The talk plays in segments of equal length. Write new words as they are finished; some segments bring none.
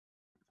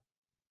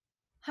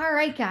All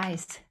right,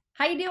 guys.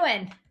 How you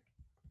doing?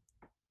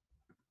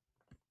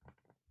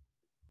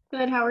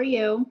 Good, how are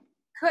you?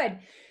 Good.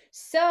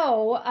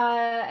 So,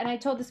 and I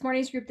told this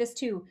morning's group this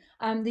too.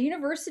 The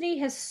university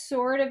has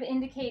sort of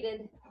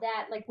indicated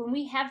that, like, when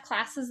we have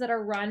classes that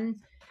are run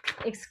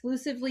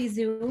exclusively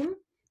Zoom,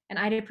 and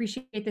I'd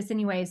appreciate this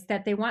anyways,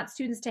 that they want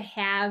students to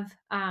have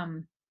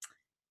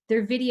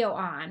their video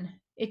on.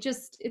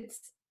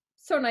 It's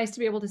so nice to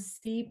be able to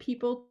see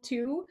people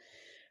too,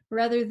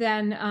 rather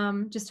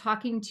than just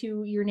talking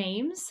to your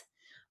names.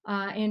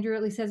 Andrew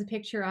at least has a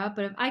picture up,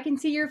 but if I can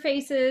see your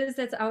faces,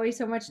 that's always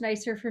so much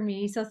nicer for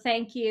me. So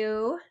thank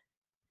you.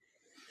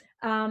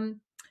 Um,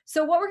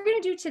 so what we're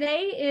going to do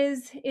today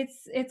is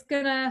it's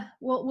gonna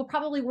we'll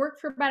probably work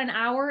for about an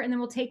hour, and then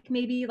we'll take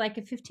maybe like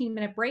a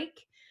 15-minute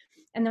break,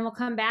 and then we'll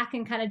come back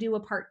and kind of do a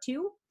part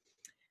two.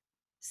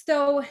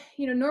 So,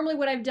 normally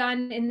what I've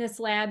done in this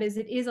lab is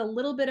it is a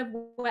little bit of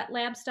wet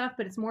lab stuff,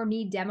 but it's more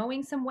me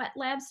demoing some wet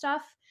lab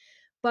stuff.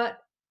 But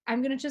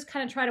I'm going to just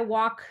kind of try to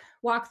walk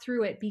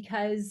through it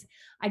because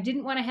I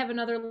didn't want to have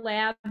another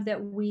lab that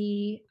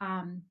we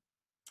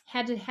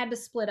had to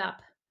split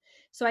up.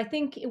 So I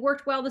think it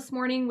worked well this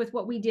morning with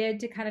what we did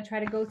to kind of try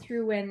to go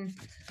through and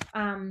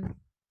kind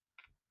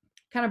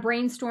of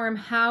brainstorm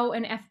how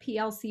an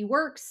FPLC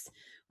works.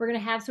 We're going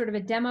to have sort of a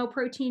demo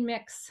protein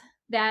mix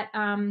that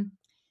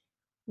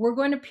we're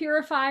going to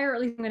purify, or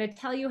at least I'm going to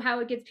tell you how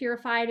it gets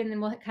purified, and then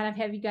we'll kind of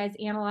have you guys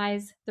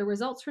analyze the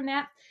results from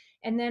that.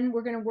 And then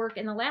we're going to work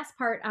in the last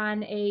part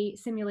on a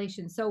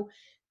simulation. So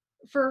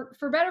for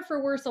better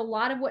for worse, a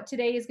lot of what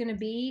today is going to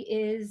be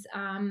is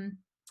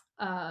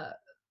a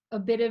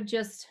bit of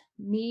just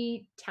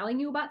me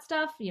telling you about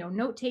stuff,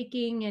 note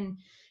taking and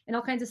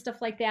all kinds of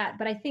stuff like that.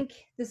 But I think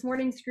this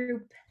morning's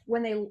group,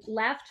 when they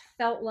left,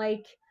 felt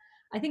like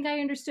I think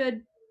I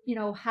understood,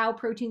 how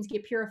proteins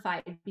get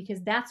purified,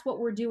 because that's what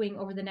we're doing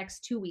over the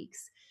next 2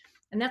 weeks.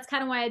 And that's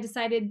kind of why I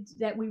decided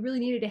that we really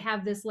needed to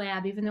have this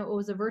lab, even though it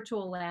was a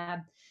virtual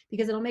lab,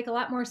 because it'll make a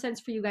lot more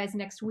sense for you guys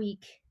next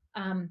week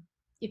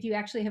if you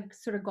actually have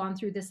sort of gone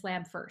through this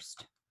lab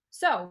first.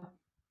 So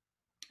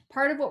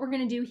part of what we're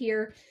going to do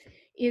here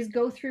is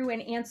go through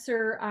and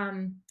answer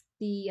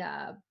the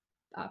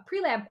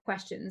pre-lab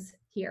questions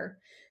here.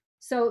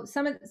 So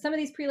some of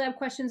these pre-lab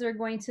questions are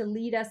going to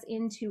lead us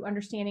into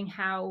understanding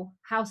how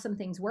some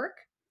things work.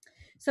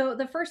 So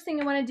the first thing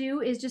I want to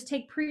do is just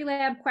take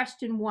pre-lab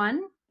question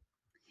 1,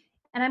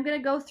 and I'm going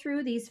to go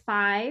through these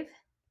 5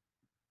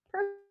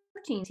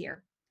 proteins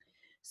here.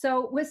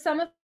 So with some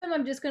of them,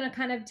 I'm just going to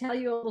kind of tell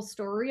you a little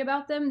story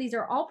about them. These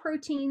are all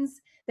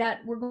proteins that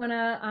we're going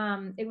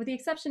to, with the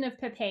exception of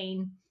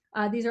papain,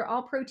 these are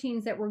all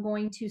proteins that we're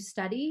going to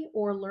study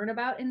or learn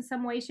about in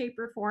some way, shape,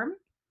 or form.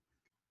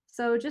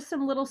 So just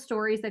some little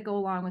stories that go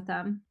along with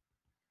them.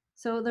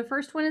 So the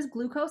first one is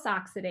glucose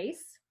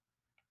oxidase.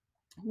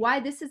 Why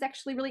this is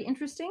actually really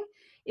interesting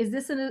is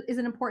this is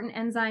an important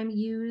enzyme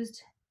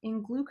used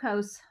in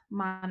glucose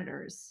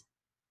monitors.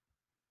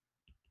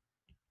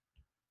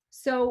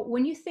 So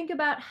when you think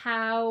about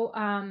how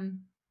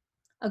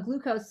a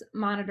glucose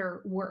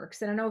monitor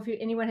works, and I don't know if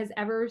anyone has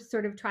ever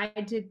sort of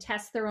tried to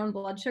test their own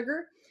blood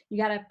sugar. You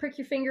got to prick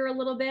your finger a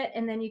little bit,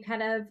 and then you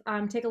kind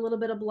of take a little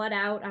bit of blood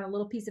out on a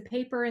little piece of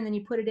paper, and then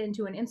you put it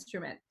into an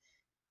instrument.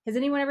 Has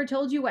anyone ever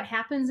told you what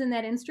happens in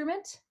that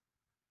instrument?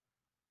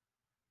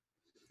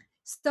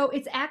 So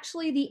it's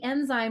actually the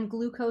enzyme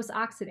glucose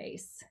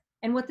oxidase.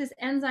 And what this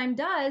enzyme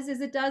does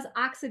is it does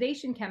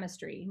oxidation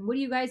chemistry. What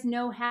do you guys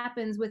know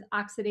happens with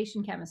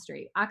oxidation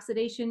chemistry?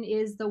 Oxidation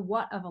is the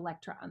what of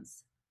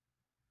electrons?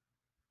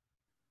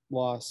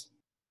 Loss.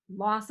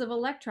 Loss of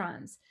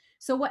electrons.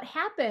 So what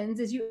happens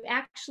is you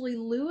actually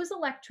lose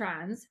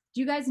electrons. Do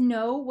you guys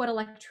know what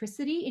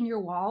electricity in your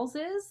walls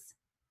is?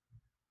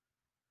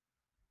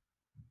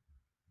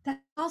 That's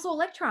also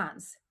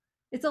electrons.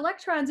 It's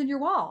electrons in your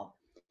wall.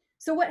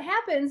 So what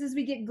happens is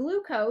we get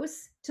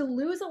glucose to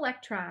lose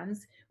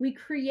electrons. We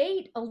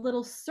create a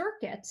little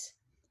circuit,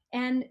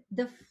 and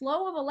the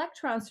flow of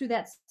electrons through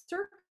that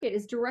circuit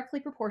is directly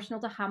proportional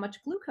to how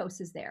much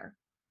glucose is there.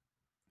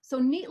 So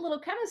neat little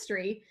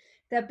chemistry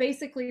that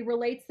basically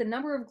relates the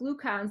number of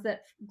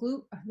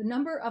the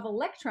number of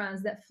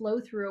electrons that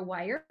flow through a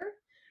wire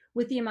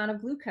with the amount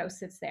of glucose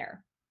that's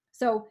there.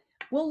 So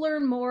we'll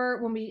learn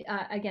more when we,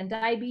 again,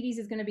 diabetes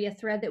is going to be a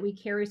thread that we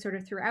carry sort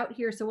of throughout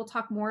here. So we'll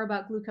talk more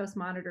about glucose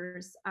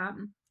monitors a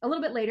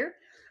little bit later.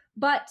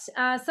 But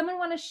someone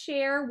want to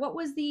share what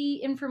was the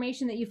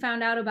information that you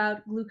found out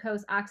about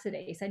glucose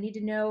oxidase? I need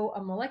to know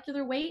a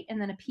molecular weight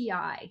and then a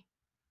PI.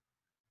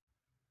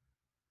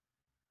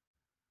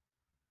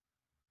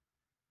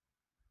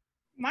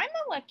 My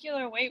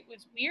molecular weight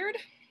was weird.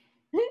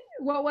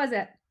 What was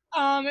it?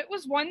 It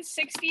was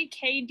 160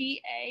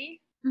 kDa.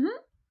 Mm-hmm.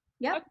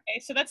 Yep. Okay,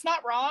 so that's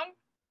not wrong.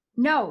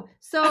 No.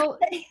 So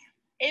that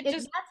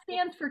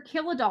stands for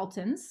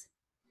kilodaltons.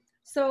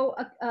 So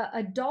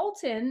a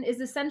dalton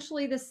is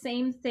essentially the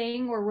same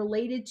thing or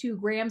related to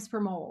grams per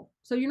mole.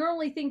 So you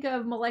normally think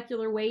of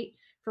molecular weight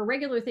for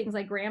regular things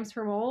like grams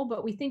per mole,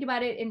 but we think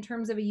about it in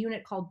terms of a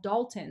unit called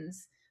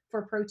daltons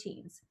for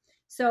proteins.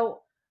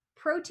 So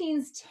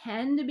proteins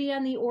tend to be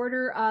on the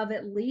order of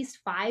at least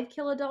 5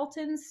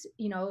 kilodaltons.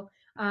 You know,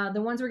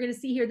 the ones we're going to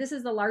see here, this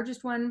is the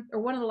largest one,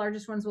 or one of the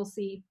largest ones we'll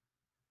see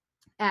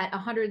at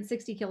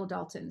 160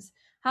 kilodaltons.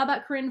 How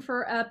about Corinne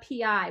for a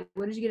PI?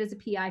 What did you get as a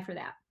PI for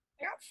that?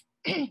 I got,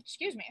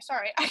 excuse me,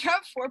 sorry. I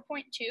got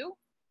 4.2.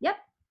 Yep.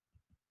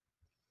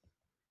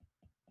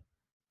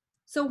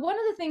 So one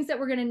of the things that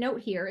we're going to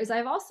note here is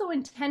I've also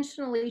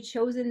intentionally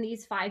chosen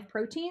these 5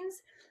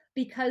 proteins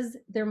because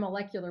their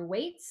molecular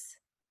weights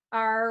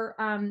are,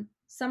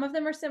 some of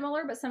them are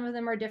similar, but some of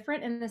them are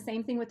different, and the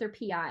same thing with their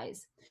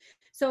PIs.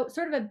 So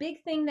sort of a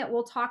big thing that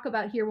we'll talk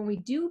about here when we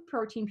do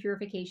protein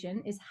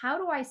purification is how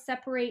do I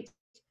separate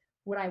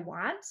what I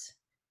want,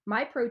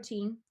 my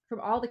protein, from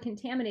all the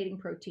contaminating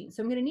proteins.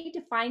 So I'm going to need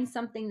to find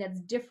something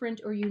that's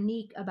different or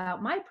unique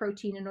about my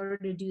protein in order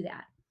to do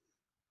that.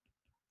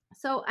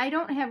 So I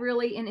don't have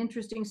really an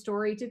interesting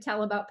story to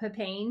tell about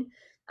papain.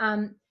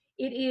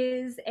 It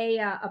is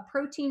a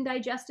protein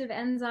digestive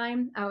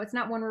enzyme. It's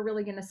not one we're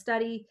really going to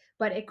study,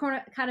 but it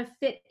kind of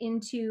fit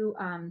into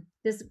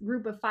this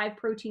group of 5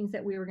 proteins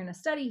that we were going to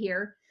study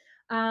here.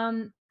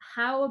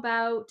 How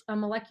about a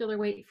molecular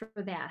weight for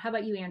that? How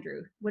about you,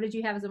 Andrew? What did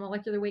you have as a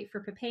molecular weight for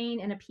papain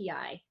and a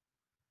PI?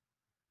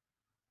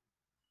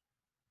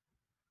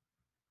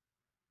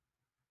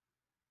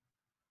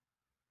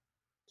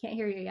 Can't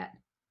hear you yet.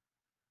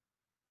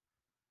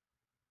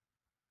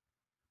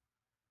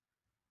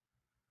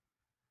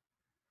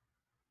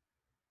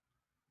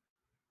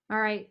 All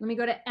right, let me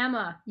go to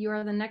Emma. You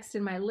are the next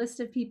in my list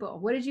of people.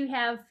 What did you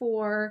have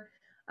for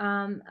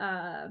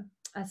a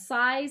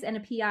size and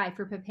a PI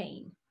for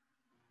papain?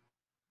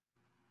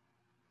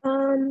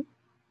 For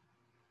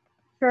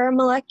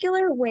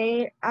molecular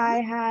weight, I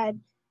had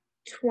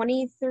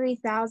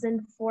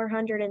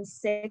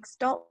 23,406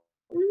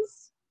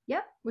 Daltons.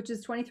 Yep, which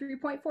is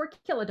 23.4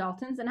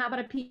 kilodaltons. And how about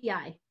a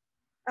PI?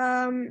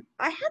 I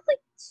had like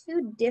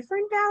 2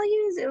 different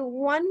values.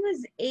 One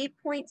was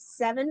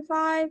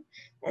 8.75,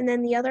 and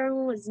then the other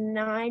one was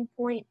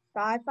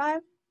 9.55.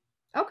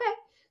 Okay,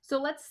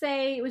 so let's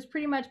say it was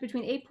pretty much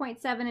between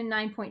 8.7 and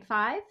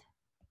 9.5.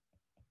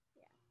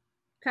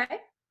 Okay.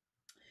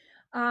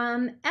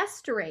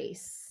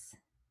 Esterase.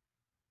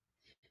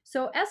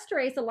 So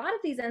esterase, a lot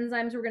of these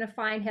enzymes we're going to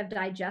find have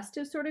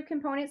digestive sort of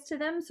components to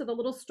them. So the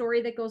little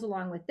story that goes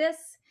along with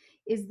this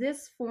is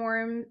this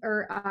form,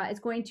 or it's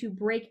going to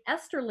break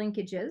ester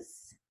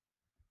linkages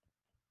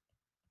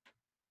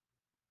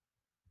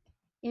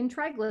in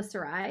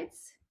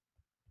triglycerides.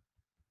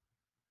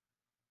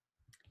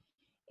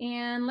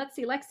 And let's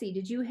see, Lexi,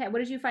 what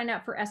did you find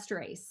out for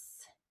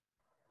esterase?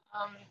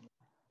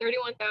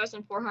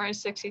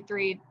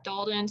 31,463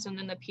 Daltons, and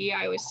then the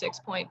PI was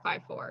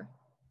 6.54.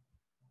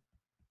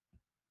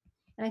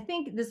 And I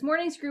think this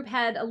morning's group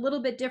had a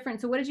little bit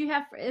different. So what did you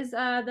have is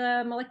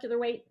the molecular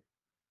weight?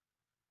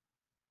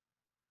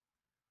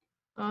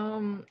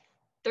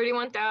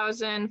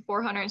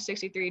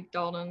 31,463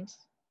 Daltons.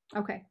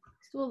 Okay,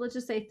 so let's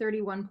just say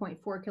 31.4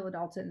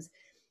 kilodaltons.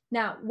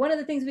 Now, one of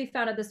the things we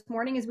found out this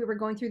morning as we were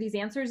going through these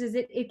answers is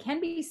it can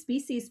be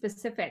species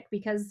specific,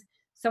 because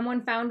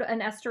someone found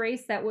an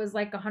esterase that was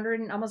like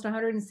 100 and almost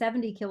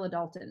 170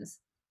 kilodaltons.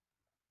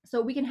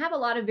 So we can have a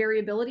lot of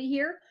variability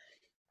here,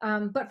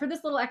 but for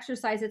this little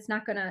exercise, it's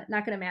not gonna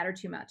matter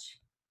too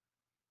much.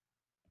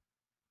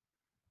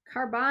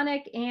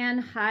 Carbonic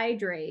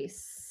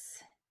anhydrase.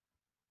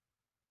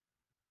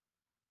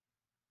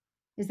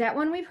 Is that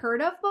one we've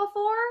heard of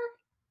before?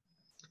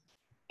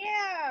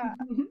 Yeah.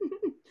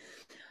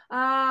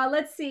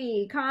 Let's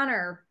see,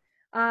 Connor.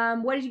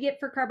 What did you get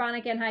for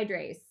carbonic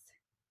anhydrase?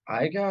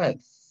 I got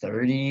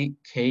 30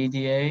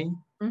 kDa.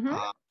 Mm-hmm.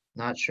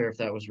 Not sure if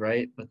that was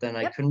right, but then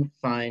I couldn't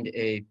find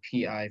a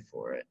PI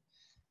for it.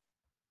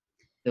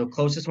 The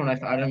closest one I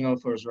don't know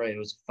if it was right. It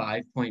was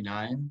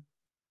 5.9.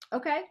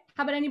 Okay.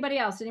 How about anybody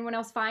else? Did anyone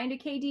else find a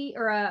KD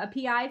or a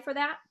PI for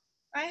that?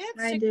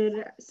 I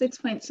did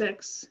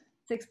 6.6.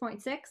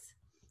 6.6.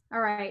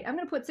 All right. I'm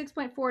going to put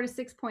 6.4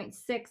 to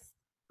 6.6,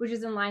 which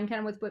is in line kind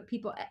of with what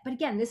people, but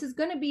again, this is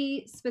going to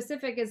be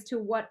specific as to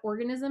what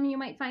organism you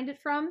might find it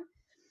from.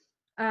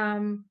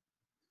 And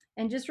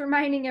just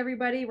reminding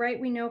everybody, right,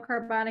 we know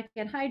carbonic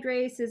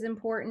anhydrase is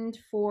important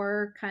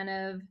for kind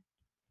of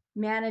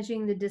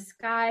managing the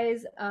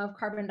disguise of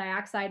carbon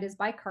dioxide as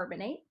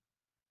bicarbonate.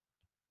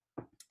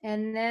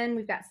 And then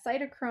we've got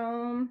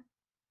cytochrome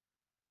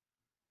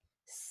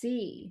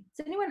C.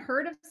 Has anyone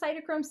heard of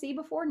cytochrome C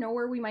before? Know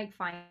where we might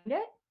find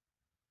it?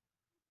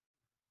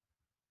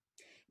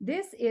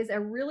 This is a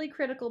really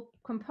critical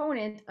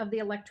component of the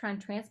electron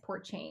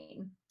transport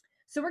chain.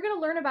 So we're going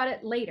to learn about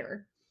it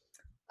later.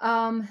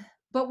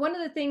 But one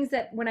of the things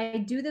that when I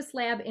do this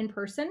lab in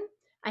person,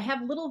 I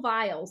have little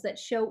vials that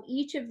show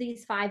each of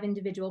these 5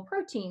 individual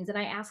proteins, and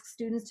I ask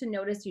students to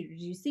notice, did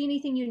you see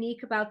anything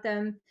unique about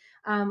them?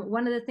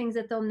 One of the things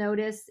that they'll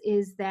notice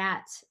is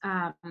that,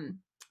 and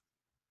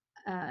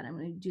I'm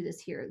going to do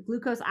this here,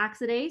 glucose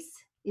oxidase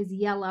is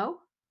yellow.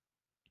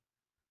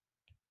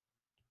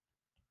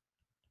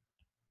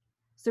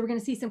 So we're going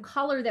to see some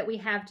color that we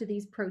have to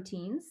these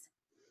proteins.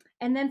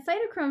 And then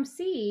cytochrome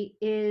C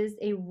is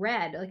a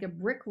red, like a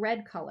brick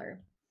red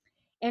color.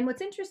 And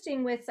what's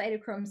interesting with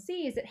cytochrome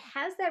C is it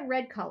has that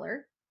red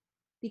color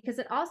because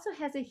it also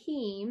has a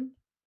heme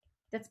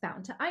that's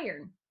bound to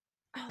iron.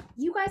 Oh,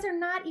 you guys are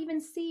not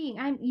even seeing.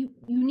 You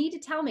need to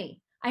tell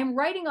me. I'm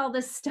writing all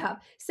this stuff.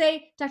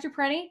 Say, Dr.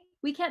 Prenny,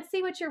 we can't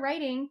see what you're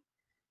writing.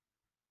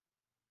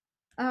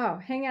 Oh,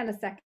 hang on a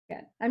second.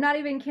 I'm not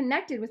even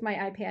connected with my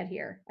iPad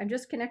here. I'm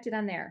just connected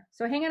on there.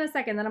 So hang on a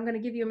second, then I'm going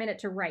to give you a minute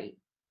to write.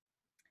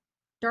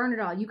 Darn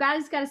it all. You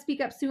guys got to speak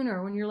up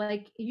sooner when you're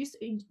like, do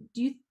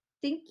you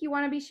think you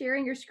want to be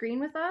sharing your screen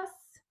with us?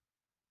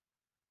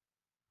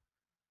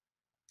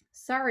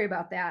 Sorry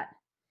about that.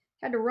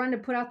 Had to run to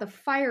put out the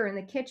fire in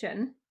the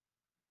kitchen.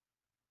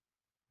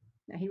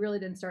 Now, he really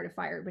didn't start a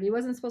fire, but he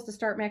wasn't supposed to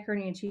start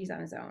macaroni and cheese on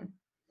his own.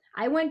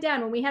 I went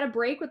down when we had a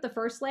break with the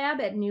first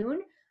lab at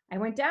noon. I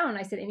went down.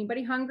 I said,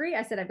 anybody hungry?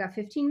 I said, I've got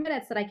 15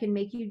 minutes that I can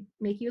make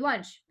you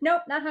lunch.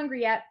 Nope, not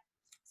hungry yet.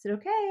 I said,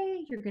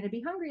 okay, you're going to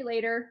be hungry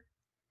later.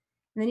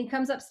 And then he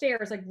comes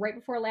upstairs like right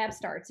before lab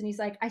starts. And he's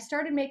like, I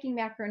started making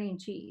macaroni and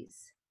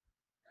cheese.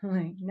 I'm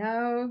like,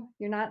 no,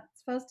 you're not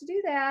supposed to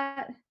do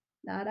that.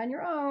 Not on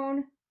your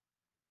own.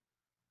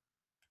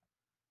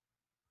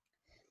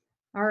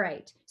 All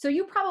right. So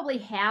you probably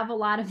have a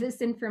lot of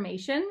this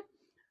information.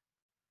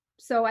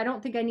 So I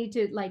don't think I need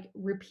to like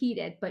repeat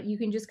it, but you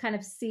can just kind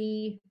of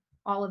see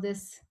all of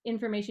this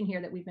information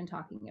here that we've been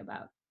talking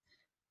about.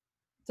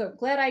 So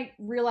glad I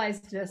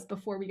realized this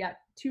before we got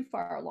too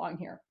far along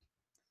here.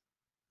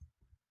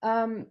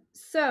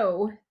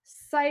 So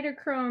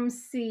cytochrome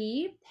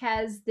C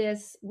has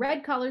this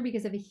red color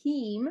because of a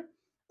heme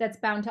that's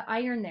bound to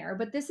iron there,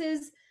 but this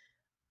is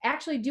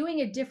actually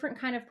doing a different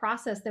kind of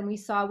process than we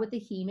saw with the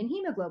heme and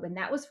hemoglobin.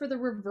 That was for the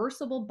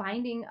reversible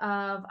binding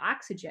of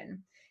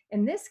oxygen.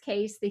 In this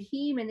case, the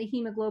heme and the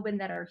hemoglobin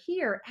that are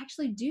here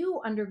actually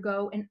do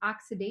undergo an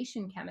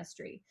oxidation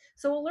chemistry.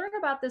 So we'll learn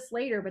about this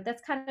later, but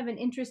that's kind of an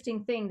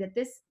interesting thing that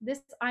this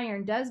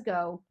iron does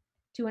go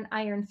to an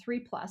iron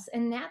 3+,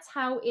 and that's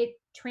how it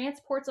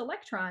transports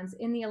electrons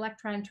in the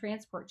electron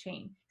transport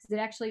chain. It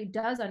actually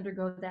does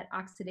undergo that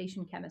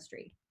oxidation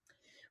chemistry.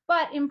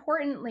 But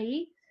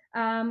importantly,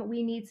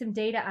 we need some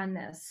data on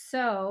this.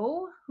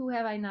 So who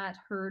have I not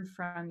heard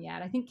from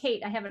yet? I think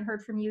Kate, I haven't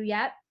heard from you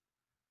yet.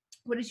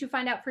 What did you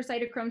find out for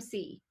cytochrome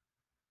C?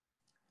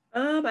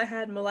 I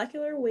had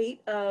molecular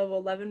weight of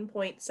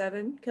 11.7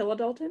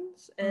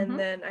 kilodaltons, and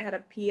then I had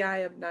a PI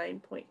of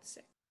 9.6.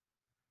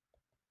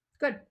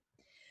 Good.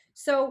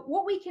 So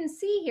what we can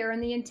see here,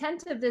 and the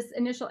intent of this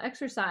initial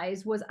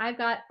exercise was I've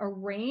got a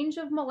range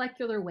of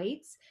molecular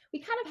weights. We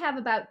kind of have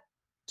about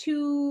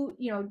two,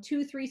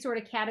 three sort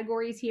of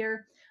categories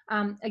here.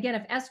 Again,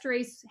 if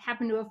esterase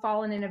happened to have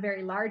fallen in a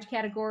very large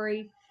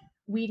category,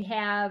 we'd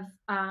have,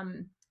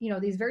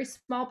 these very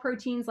small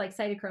proteins like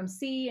cytochrome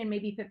C and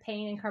maybe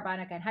papain and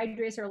carbonic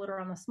anhydrase are a little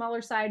on the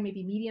smaller side,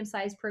 maybe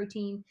medium-sized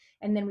protein.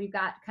 And then we've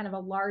got kind of a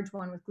large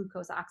one with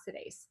glucose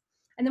oxidase.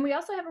 And then we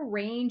also have a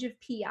range of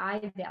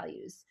PI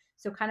values.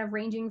 So kind of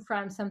ranging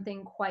from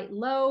something quite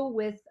low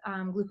with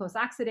glucose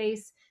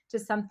oxidase to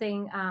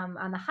something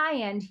on the high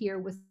end here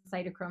with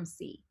cytochrome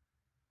C.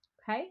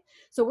 Okay,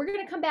 so we're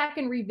going to come back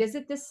and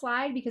revisit this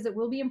slide because it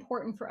will be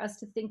important for us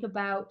to think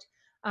about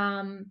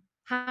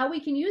how we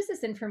can use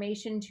this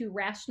information to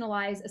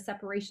rationalize a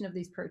separation of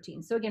these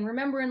proteins. So again,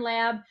 remember in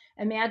lab,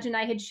 imagine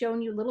I had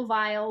shown you little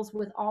vials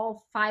with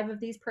all 5 of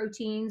these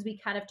proteins. We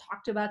kind of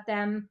talked about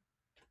them.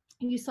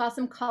 You saw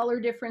some color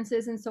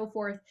differences and so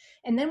forth.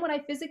 And then what I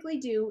physically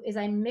do is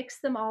I mix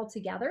them all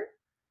together.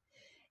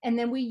 And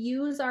then we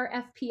use our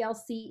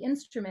FPLC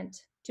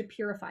instrument to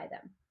purify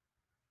them.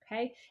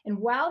 Okay. And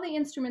while the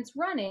instrument's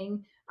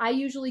running, I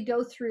usually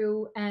go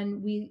through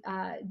and we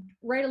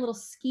write a little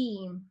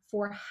scheme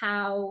for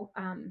how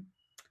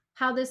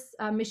this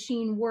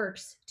machine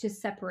works to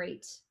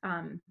separate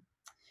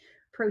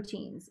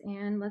proteins.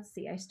 And let's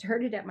see, I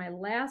started at my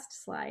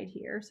last slide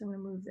here. So I'm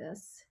going to move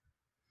this.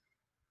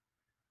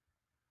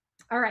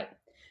 All right.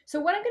 So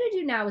what I'm going to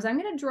do now is I'm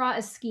going to draw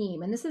a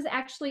scheme, and this is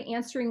actually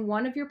answering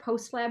one of your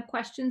post-lab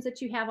questions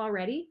that you have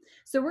already.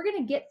 So we're going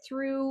to get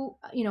through,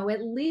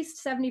 at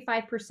least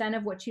 75%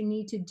 of what you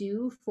need to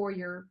do for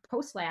your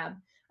post-lab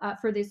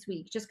for this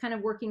week, just kind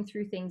of working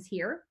through things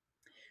here.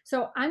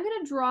 So I'm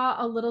going to draw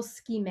a little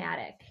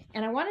schematic,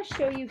 and I want to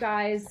show you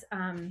guys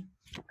a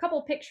couple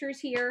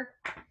pictures here.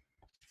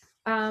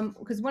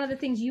 Because one of the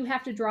things you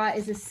have to draw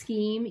is a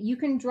scheme. You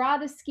can draw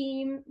the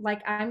scheme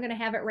like I'm going to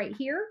have it right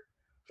here,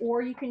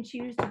 or you can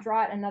choose to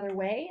draw it another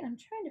way. And I'm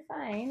trying to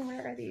find,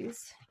 where are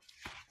these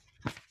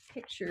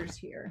pictures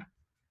here?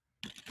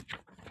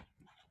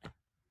 Did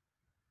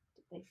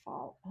they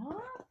fall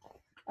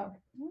off? Oh,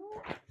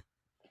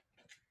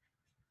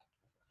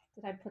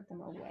 did I put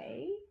them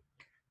away?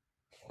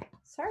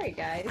 Sorry,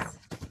 guys.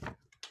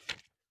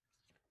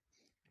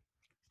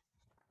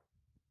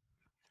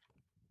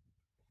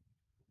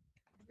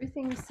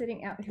 Everything was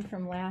sitting out here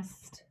from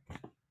last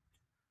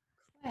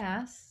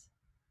class.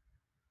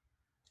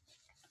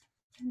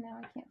 And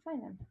now I can't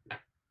find them.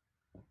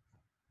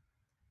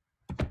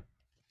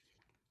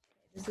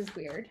 This is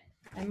weird.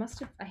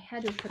 I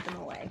had to have put them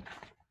away.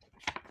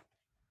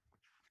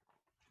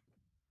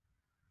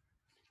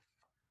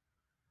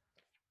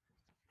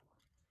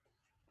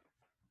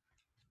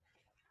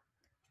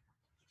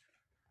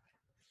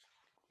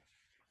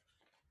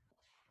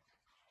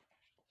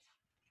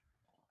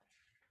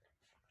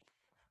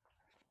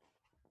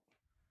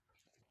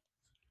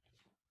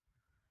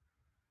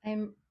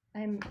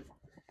 I'm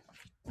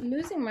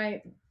losing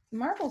my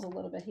marbles a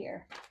little bit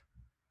here.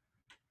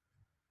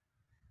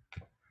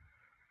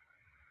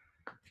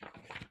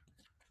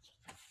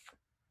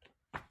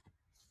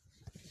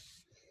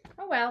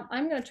 Oh well,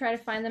 I'm going to try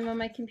to find them on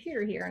my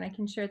computer here and I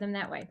can share them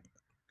that way.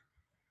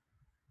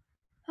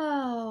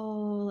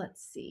 Oh,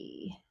 let's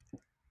see.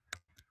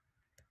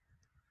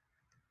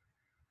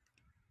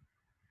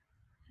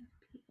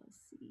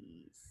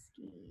 FPLC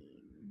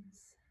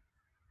schemes.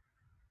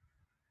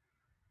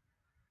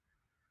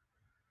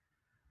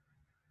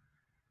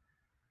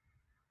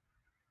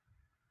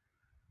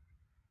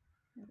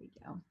 There we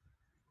go.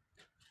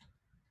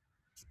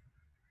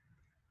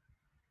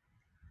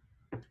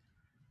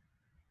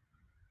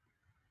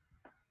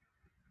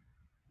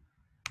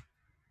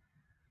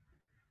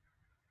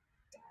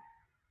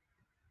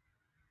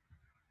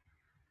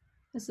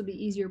 This will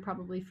be easier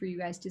probably for you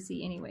guys to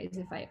see anyways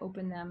if I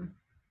open them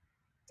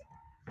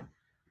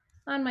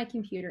on my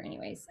computer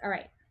anyways. All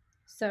right,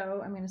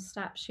 so I'm going to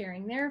stop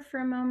sharing there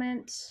for a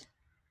moment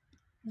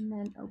and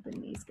then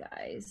open these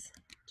guys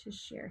to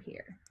share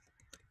here.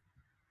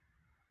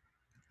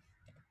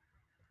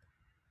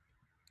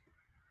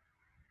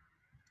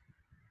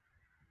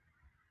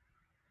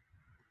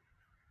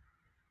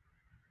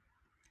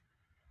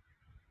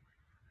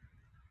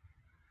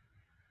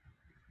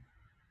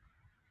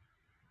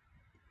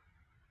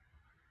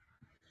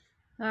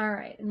 All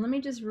right, and let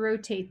me just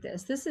rotate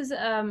this. This is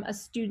a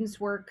student's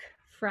work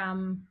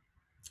from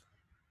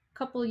a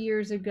couple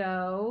years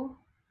ago.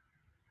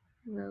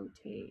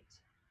 Rotate.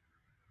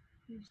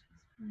 Rotate.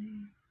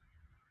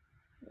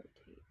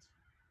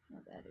 Oh,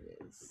 that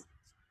it is.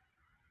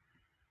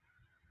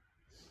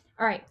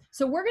 All right,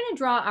 so we're going to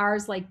draw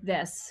ours like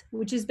this,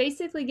 which is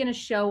basically going to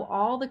show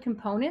all the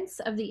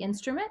components of the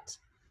instrument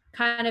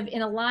kind of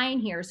in a line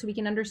here so we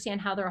can understand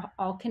how they're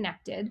all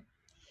connected.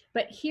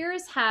 But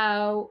here's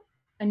how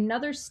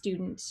another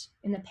student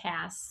in the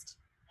past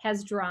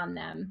has drawn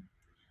them.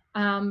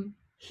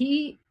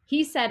 He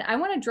said, I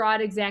want to draw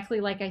it exactly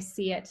like I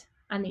see it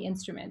on the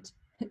instrument.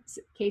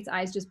 Kate's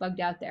eyes just bugged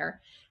out there.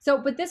 So,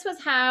 but this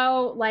was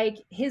how like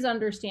his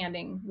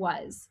understanding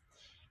was.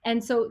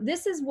 And so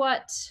this is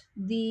what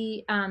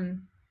the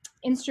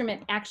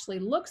instrument actually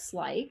looks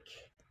like.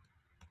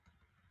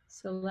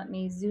 So let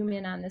me zoom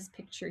in on this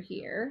picture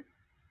here.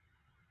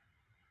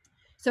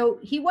 So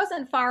he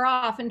wasn't far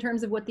off in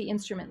terms of what the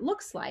instrument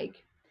looks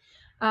like.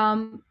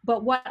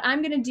 But what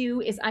I'm going to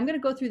do is I'm going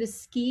to go through the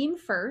scheme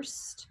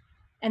first,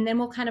 and then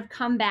we'll kind of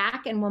come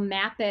back and we'll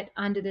map it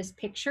onto this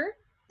picture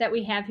that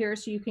we have here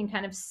so you can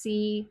kind of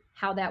see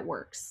how that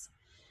works.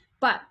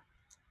 But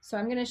so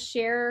I'm going to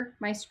share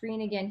my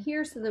screen again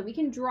here so that we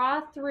can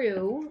draw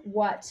through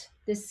what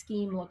this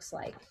scheme looks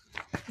like.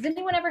 Has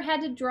anyone ever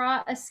had to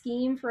draw a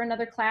scheme for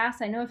another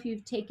class? I know if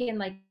you've taken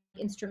like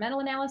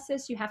instrumental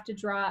analysis, you have to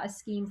draw a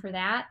scheme for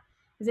that.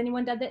 Has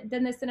anyone done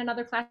this in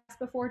another class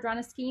before, drawn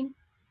a scheme?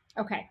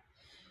 Okay,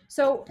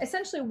 so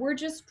essentially we're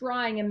just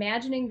drawing,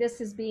 imagining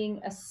this as being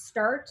a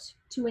start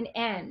to an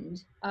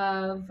end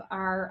of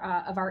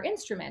our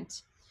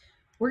instrument.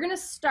 We're going to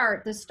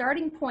start, the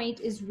starting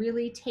point is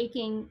really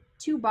taking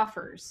two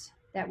buffers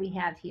that we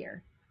have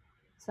here.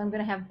 So I'm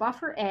going to have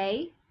buffer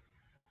A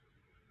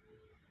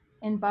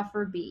and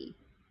buffer B.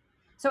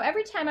 So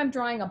every time I'm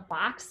drawing a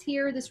box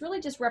here, this really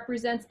just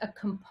represents a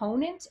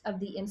component of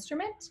the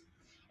instrument.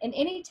 And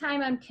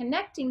anytime I'm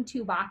connecting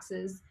two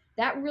boxes,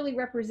 that really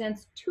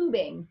represents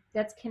tubing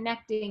that's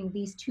connecting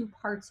these two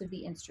parts of the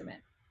instrument.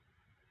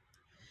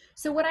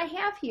 So what I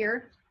have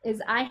here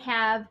is I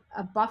have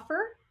a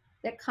buffer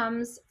that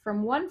comes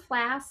from one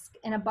flask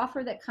and a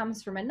buffer that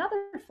comes from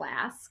another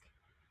flask,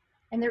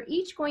 and they're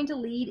each going to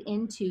lead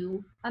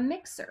into a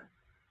mixer.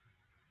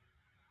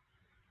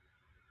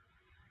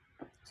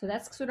 So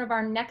that's sort of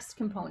our next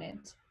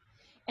component.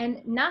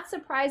 And not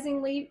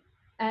surprisingly,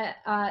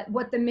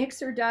 what the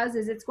mixer does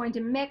is it's going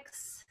to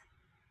mix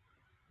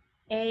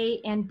A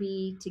and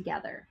B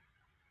together.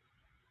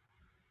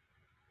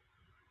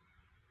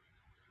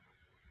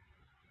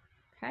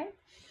 Okay,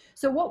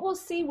 so what we'll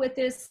see with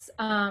this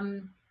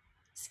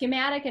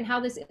schematic and how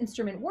this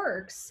instrument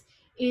works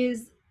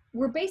is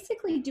we're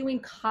basically doing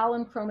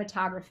column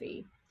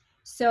chromatography.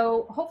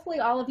 So hopefully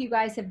all of you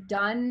guys have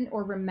done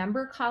or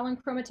remember column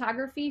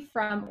chromatography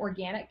from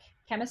organic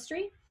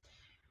chemistry.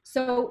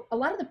 So a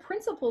lot of the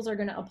principles are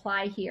going to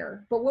apply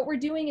here, but what we're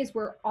doing is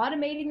we're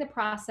automating the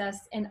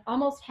process and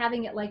almost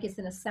having it like it's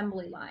an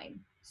assembly line.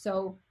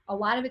 So a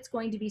lot of it's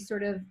going to be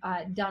sort of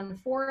done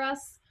for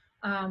us.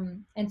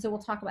 And so we'll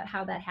talk about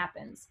how that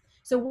happens.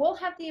 So we'll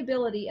have the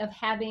ability of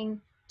having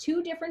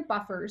two different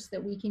buffers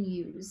that we can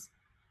use.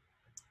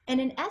 And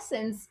in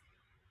essence,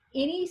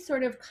 any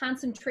sort of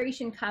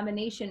concentration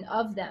combination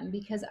of them,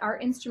 because our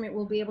instrument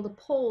will be able to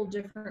pull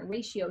different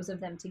ratios of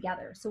them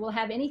together. So we'll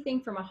have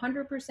anything from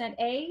 100%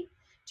 A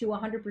to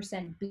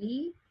 100%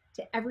 B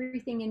to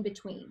everything in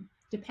between,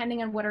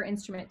 depending on what our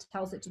instrument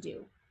tells it to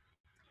do.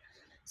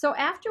 So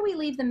after we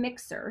leave the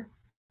mixer,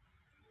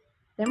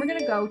 then we're going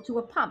to go to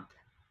a pump.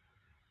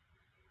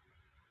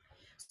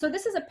 So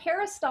this is a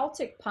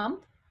peristaltic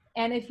pump.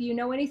 And if you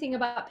know anything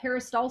about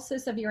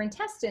peristalsis of your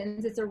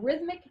intestines, it's a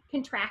rhythmic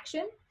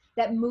contraction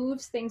that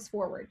moves things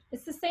forward.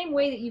 It's the same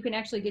way that you can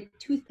actually get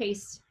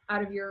toothpaste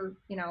out of your,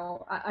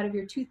 out of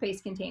your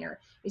toothpaste container,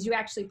 is you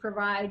actually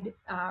provide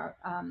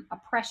a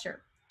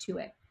pressure to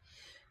it.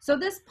 So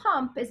this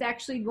pump is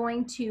actually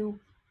going to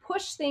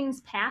push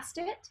things past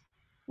it,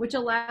 which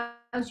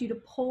allows you to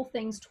pull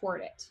things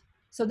toward it.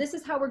 So this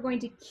is how we're going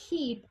to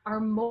keep our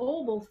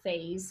mobile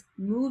phase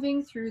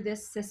moving through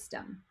this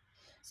system.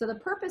 So the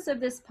purpose of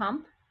this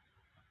pump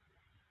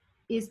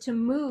is to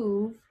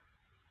move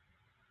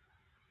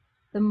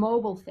the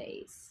mobile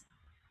phase.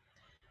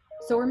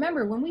 So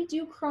remember, when we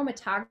do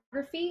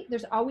chromatography,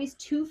 there's always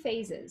two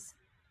phases.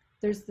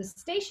 There's the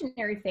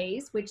stationary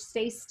phase, which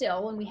stays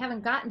still, and we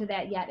haven't gotten to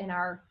that yet in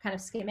our kind of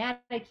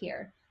schematic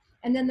here.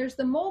 And then there's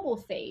the mobile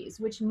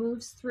phase, which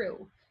moves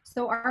through.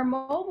 So our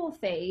mobile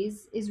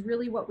phase is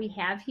really what we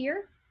have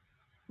here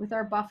with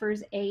our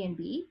buffers A and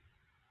B.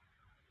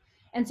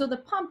 And so the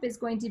pump is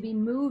going to be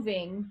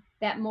moving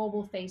that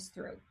mobile phase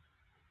through.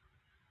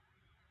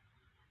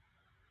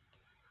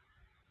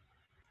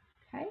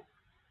 Okay.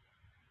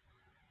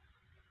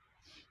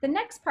 The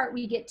next part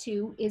we get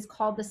to is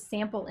called the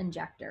sample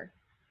injector.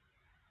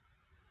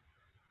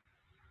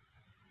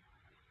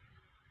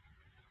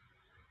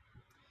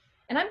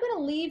 And I'm going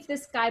to leave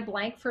this guy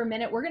blank for a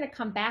minute. We're going to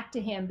come back to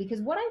him, because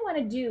what I want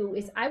to do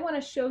is I want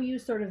to show you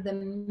sort of the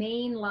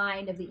main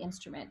line of the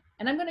instrument.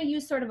 And I'm going to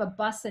use sort of a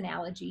bus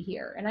analogy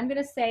here. And I'm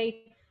going to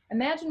say,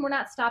 imagine we're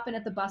not stopping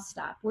at the bus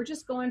stop. We're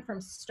just going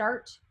from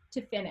start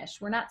to finish.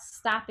 We're not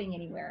stopping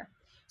anywhere.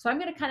 So I'm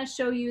going to kind of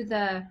show you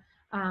the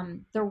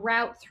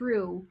route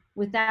through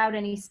without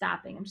any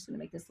stopping. I'm just going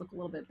to make this look a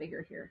little bit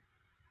bigger here.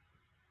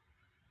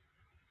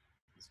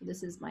 So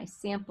this is my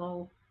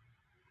sample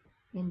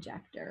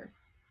injector.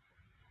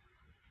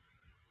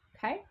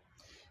 Okay,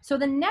 so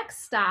the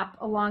next stop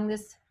along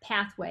this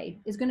pathway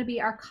is going to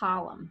be our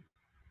column.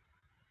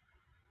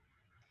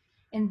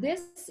 And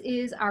this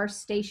is our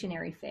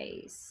stationary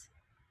phase.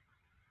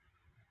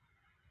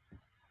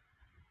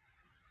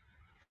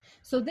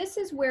 So this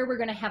is where we're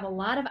going to have a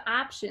lot of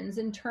options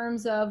in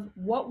terms of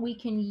what we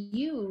can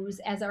use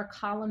as our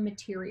column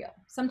material.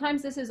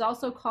 Sometimes this is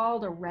also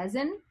called a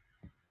resin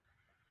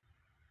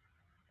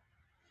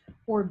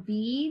or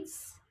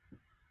beads.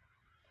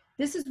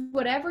 This is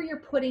whatever you're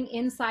putting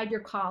inside your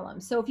column.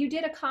 So if you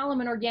did a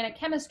column in organic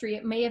chemistry,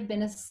 it may have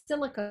been a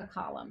silica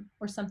column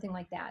or something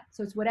like that.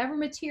 So it's whatever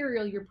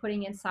material you're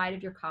putting inside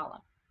of your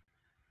column.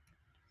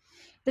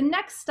 The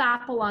next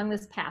stop along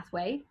this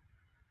pathway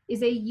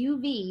is a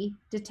UV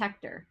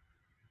detector.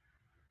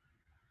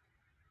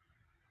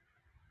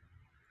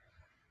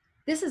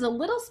 This is a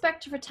little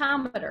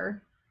spectrophotometer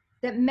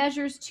that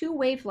measures two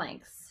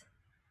wavelengths.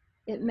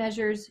 It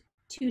measures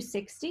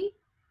 260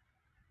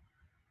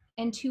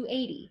 and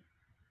 280.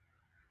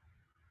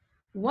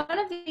 One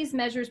of these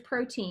measures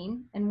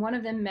protein and one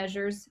of them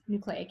measures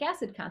nucleic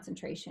acid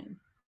concentration.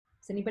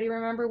 Does anybody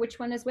remember which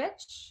one is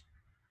which?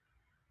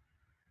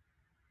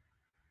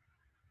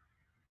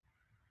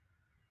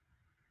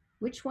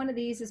 Which one of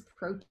these is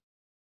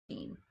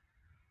protein?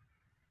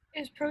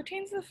 Is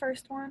proteins the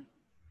first one?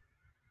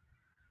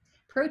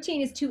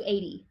 Protein is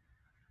 280.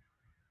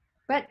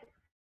 But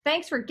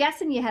thanks for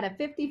guessing. You had a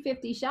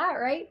 50-50 shot,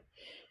 right?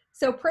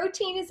 So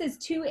protein is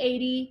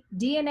 280,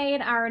 DNA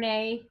and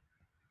RNA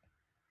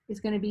is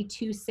going to be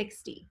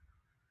 260.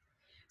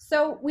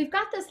 So we've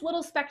got this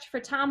little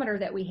spectrophotometer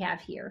that we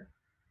have here.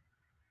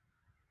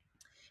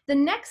 The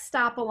next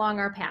stop along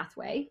our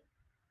pathway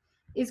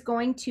is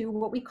going to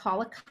what we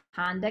call a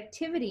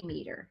conductivity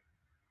meter.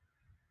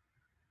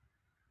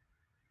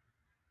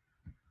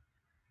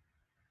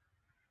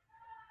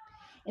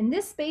 And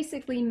this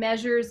basically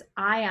measures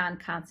ion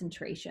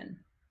concentration.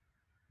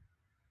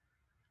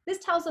 This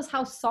tells us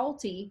how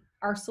salty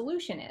our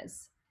solution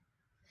is.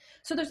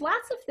 So there's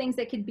lots of things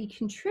that could be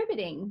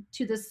contributing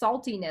to the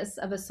saltiness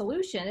of a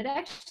solution. It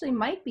actually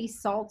might be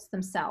salts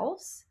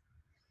themselves.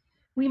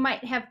 We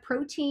might have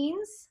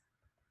proteins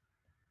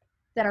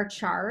that are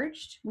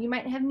charged. We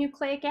might have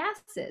nucleic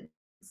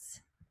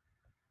acids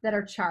that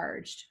are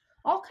charged.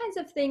 All kinds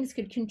of things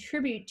could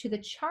contribute to the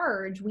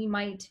charge we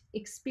might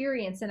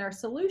experience in our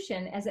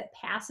solution as it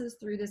passes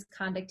through this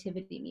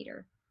conductivity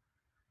meter.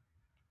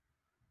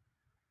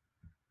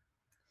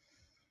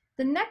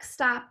 The next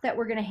stop that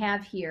we're going to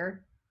have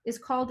here is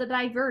called a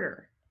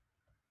diverter.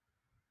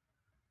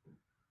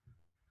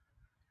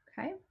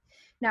 Okay.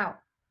 Now,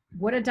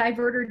 what a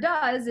diverter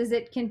does is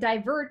it can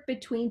divert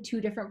between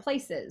two different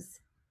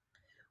places.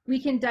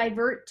 We can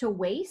divert to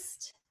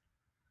waste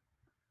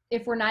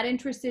if we're not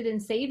interested in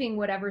saving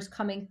whatever's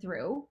coming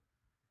through,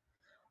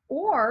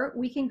 or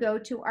we can go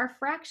to our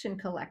fraction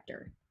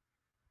collector.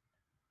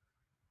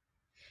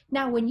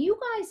 Now, when you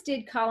guys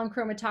did column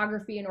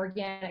chromatography and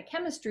organic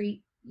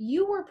chemistry,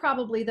 you were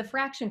probably the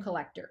fraction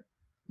collector.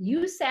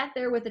 You sat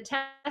there with a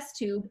test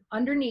tube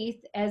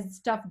underneath as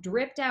stuff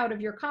dripped out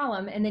of your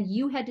column, and then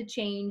you had to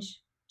change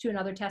to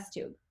another test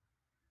tube,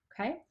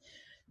 okay?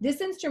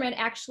 This instrument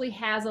actually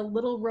has a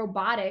little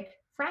robotic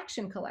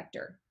fraction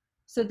collector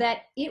so that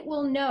it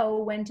will know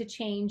when to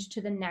change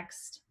to the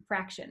next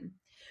fraction.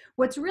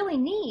 What's really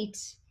neat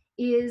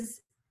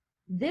is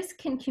this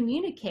can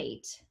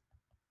communicate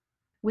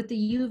with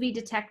the UV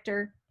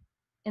detector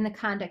and the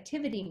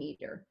conductivity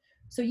meter.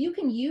 So you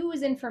can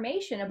use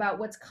information about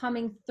what's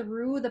coming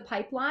through the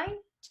pipeline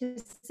to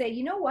say,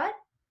 you know what?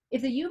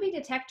 If the UV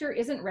detector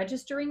isn't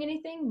registering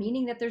anything,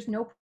 meaning that there's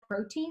no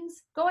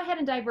proteins, go ahead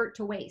and divert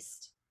to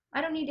waste.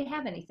 I don't need to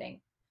have anything.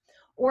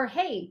 Or,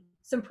 hey,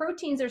 some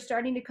proteins are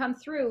starting to come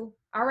through.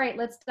 All right,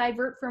 let's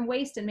divert from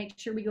waste and make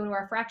sure we go to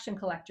our fraction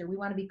collector. We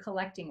want to be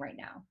collecting right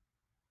now.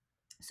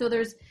 So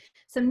there's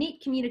some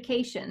neat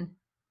communication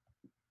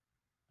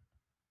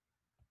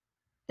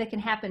that can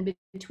happen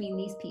between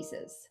these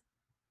pieces.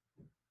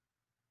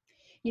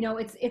 You know,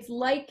 it's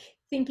like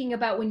thinking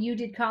about when you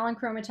did column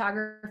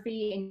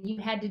chromatography and you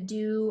had to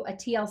do a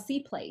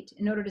TLC plate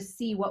in order to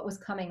see what was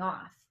coming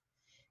off.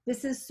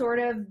 This is sort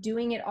of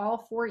doing it all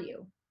for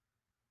you.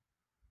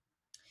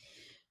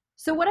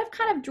 So what I've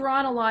kind of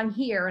drawn along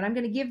here, and I'm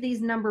going to give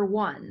these number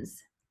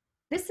ones,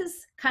 this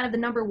is kind of the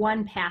number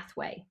one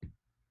pathway,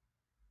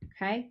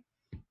 okay?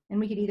 And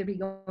we could either be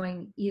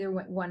going either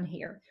one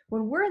here.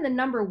 When we're in the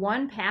number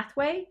one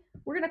pathway,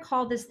 we're going to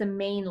call this the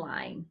main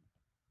line.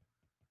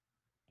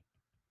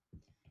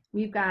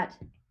 We've got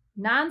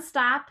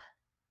nonstop,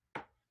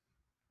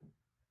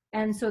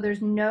 and so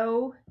there's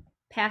no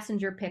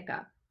passenger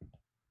pickup.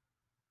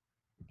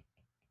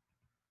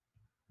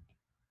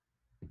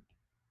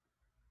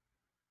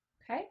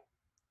 Okay?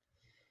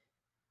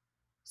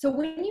 So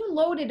when you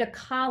loaded a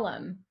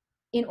column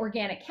in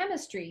organic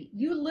chemistry,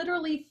 you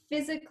literally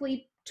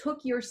physically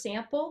took your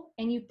sample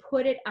and you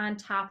put it on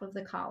top of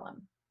the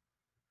column.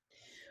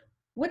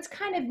 What's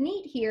kind of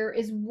neat here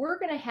is we're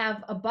going to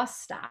have a bus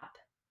stop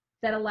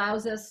that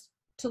allows us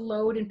to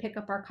load and pick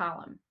up our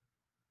column.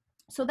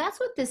 So that's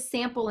what this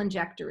sample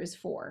injector is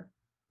for.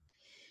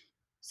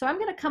 So I'm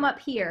going to come up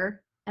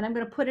here and I'm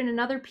going to put in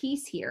another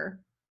piece here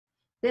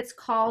that's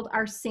called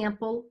our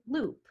sample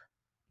loop.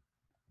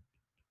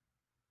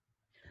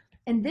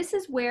 And this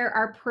is where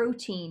our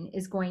protein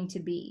is going to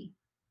be.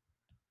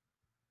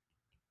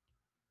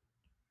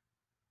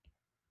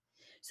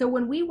 So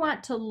when we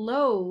want to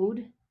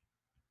load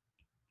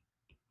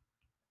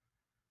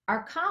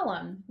our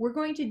column, we're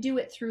going to do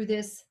it through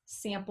this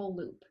sample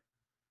loop.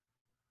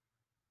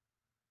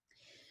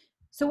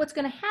 So what's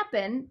going to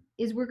happen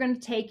is we're going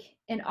to take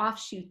an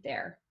offshoot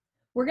there.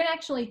 We're going to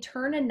actually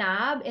turn a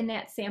knob in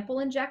that sample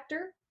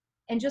injector,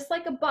 and just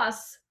like a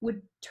bus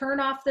would turn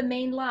off the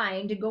main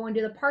line to go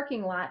into the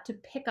parking lot to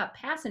pick up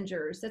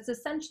passengers, that's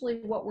essentially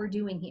what we're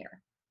doing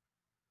here.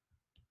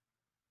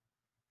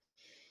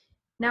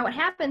 Now what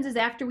happens is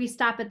after we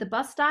stop at the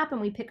bus stop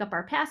and we pick up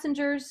our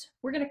passengers,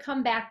 we're going to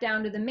come back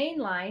down to the main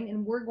line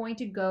and we're going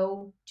to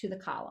go to the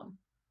column.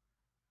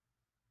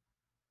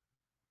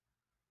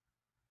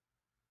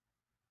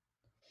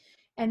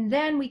 And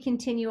then we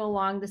continue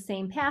along the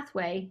same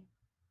pathway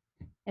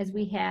as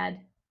we had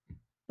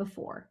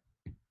before.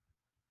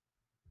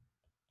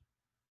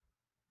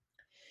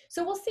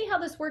 So we'll see how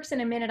this works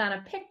in a minute on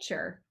a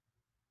picture,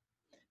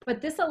 but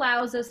this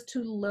allows us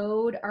to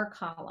load our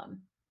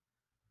column.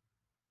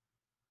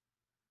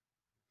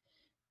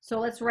 So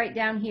let's write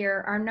down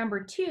here our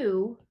number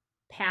 2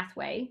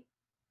 pathway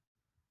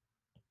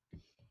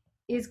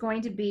is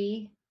going to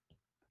be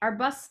our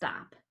bus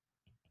stop.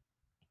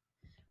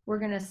 We're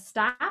going to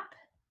stop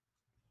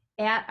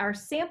at our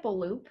sample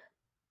loop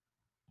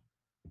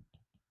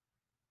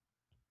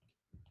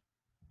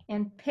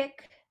and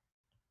pick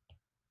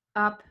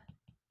up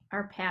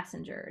our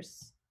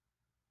passengers,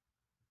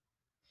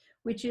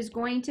 which is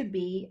going to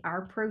be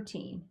our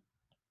protein.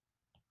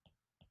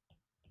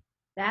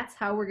 That's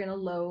how we're going to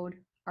load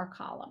our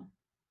column.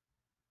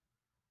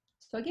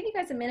 So I'll give you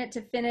guys a minute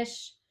to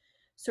finish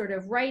sort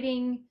of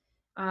writing,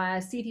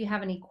 see if you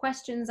have any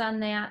questions on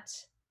that.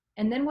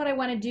 And then what I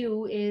want to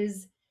do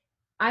is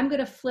I'm going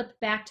to flip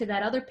back to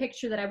that other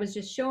picture that I was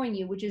just showing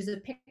you, which is a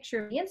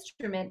picture of the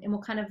instrument, and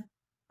we'll kind of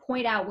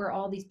point out where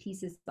all these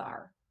pieces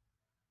are.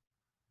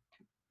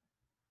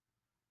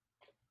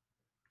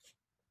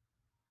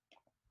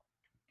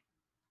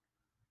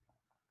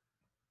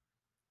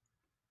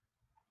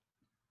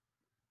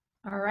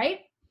 All right.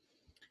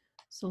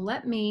 So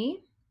let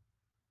me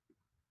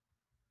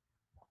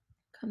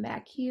come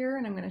back here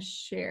and I'm going to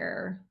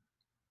share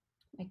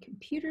my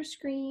computer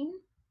screen.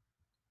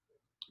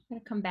 I'm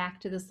going to come back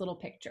to this little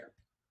picture.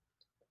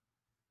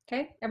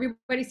 Okay,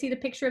 everybody see the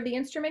picture of the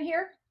instrument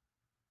here?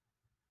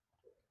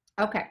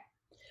 Okay,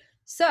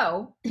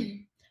 so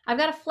I've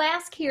got a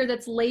flask here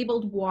that's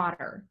labeled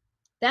water.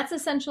 That's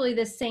essentially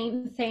the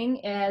same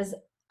thing as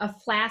a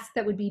flask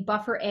that would be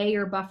buffer A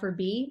or buffer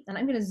B. And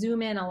I'm going to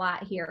zoom in a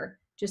lot here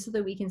just so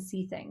that we can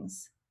see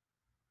things.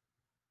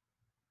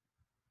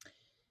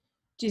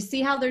 Do you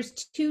see how there's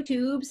two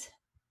tubes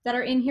that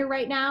are in here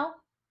right now?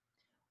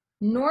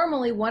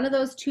 Normally, one of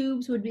those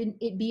tubes would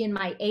be in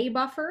my A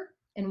buffer,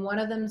 and one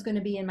of them is going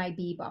to be in my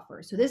B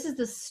buffer. So this is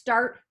the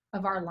start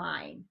of our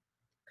line,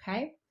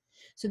 okay?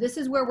 So this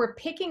is where we're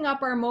picking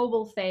up our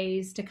mobile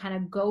phase to kind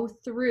of go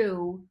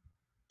through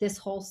this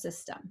whole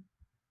system,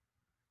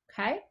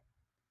 okay?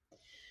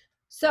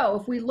 So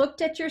if we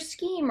looked at your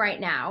scheme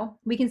right now,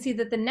 we can see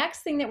that the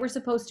next thing that we're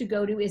supposed to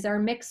go to is our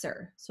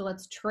mixer. So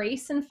let's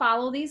trace and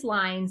follow these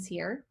lines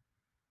here,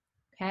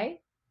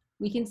 okay?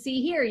 We can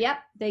see here, yep,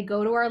 they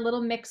go to our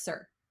little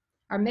mixer.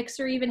 Our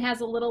mixer even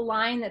has a little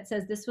line that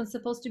says this one's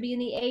supposed to be in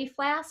the A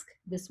flask,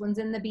 this one's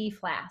in the B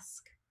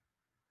flask.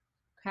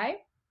 Okay,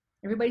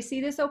 everybody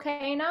see this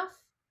okay enough?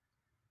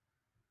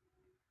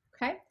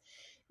 Okay,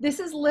 this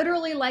is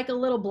literally like a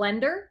little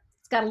blender.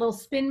 It's got a little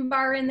spin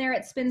bar in there,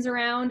 it spins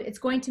around. It's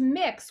going to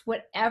mix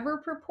whatever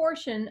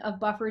proportion of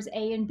buffers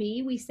A and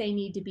B we say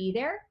need to be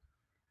there,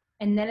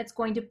 and then it's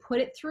going to put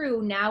it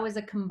through now as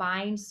a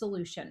combined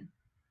solution.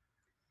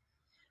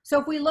 So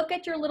if we look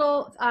at your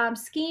little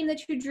scheme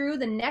that you drew,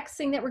 the next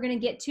thing that we're going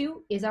to get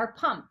to is our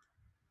pump.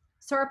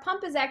 So our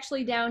pump is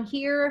actually down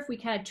here. If we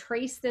kind of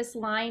trace this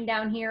line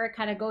down here, it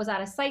kind of goes out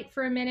of sight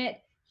for a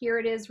minute. Here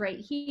it is right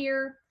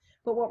here.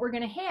 But what we're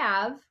going to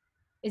have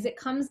is it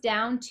comes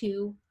down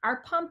to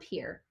our pump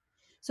here.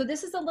 So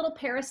this is a little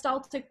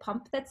peristaltic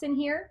pump that's in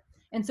here.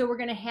 And so we're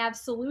going to have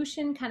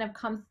solution kind of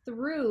come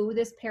through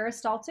this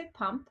peristaltic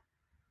pump.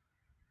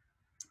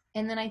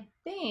 And then I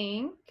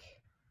think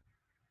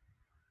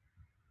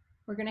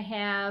we're going to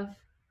have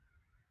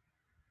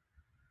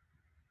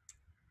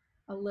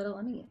a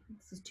little,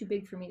 this is too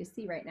big for me to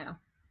see right now.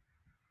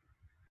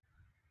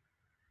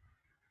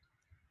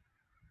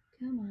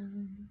 Come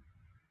on.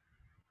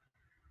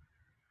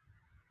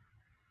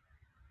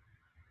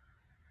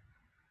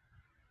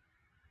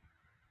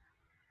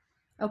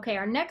 Okay,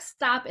 our next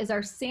stop is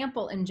our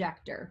sample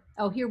injector.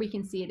 Oh, here we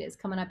can see it is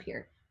coming up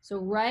here. So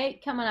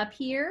right coming up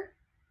here,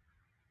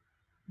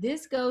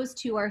 this goes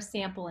to our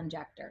sample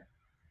injector.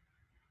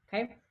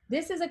 Okay,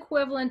 this is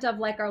equivalent of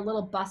like our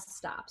little bus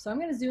stop. So I'm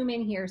going to zoom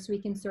in here so we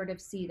can sort of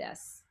see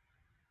this.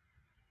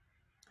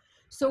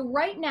 So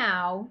right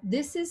now,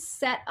 this is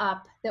set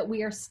up that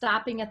we are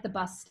stopping at the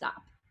bus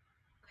stop.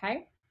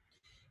 Okay,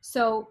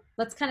 so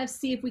let's kind of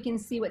see if we can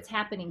see what's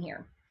happening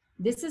here.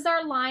 This is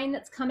our line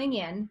that's coming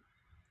in.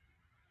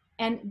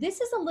 And this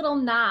is a little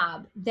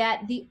knob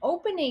that the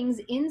openings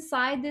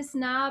inside this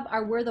knob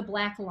are where the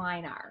black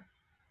line are.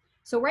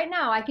 So right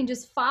now I can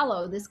just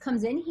follow, this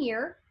comes in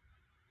here.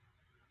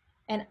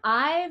 And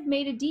I've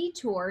made a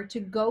detour to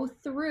go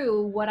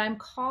through what I'm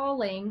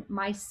calling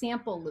my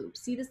sample loop.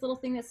 See this little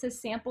thing that says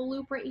sample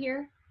loop right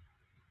here?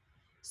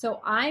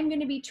 So I'm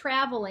going to be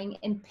traveling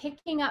and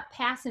picking up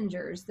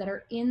passengers that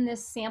are in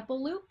this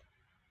sample loop.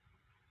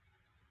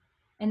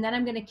 And then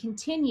I'm going to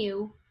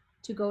continue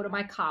to go to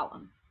my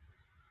column.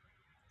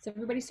 Does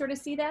everybody sort of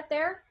see that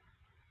there?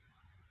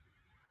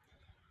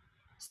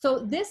 So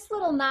this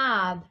little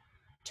knob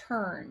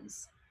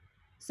turns.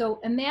 So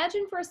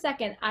imagine for a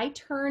second, I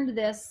turned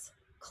this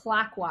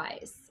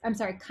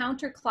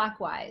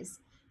counterclockwise,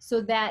 so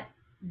that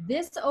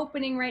this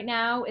opening right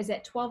now is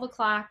at 12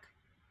 o'clock.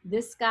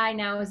 This guy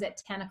now is at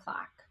 10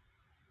 o'clock,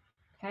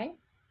 okay?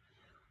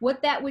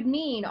 What that would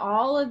mean,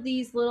 all of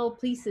these little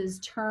pieces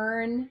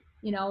turn,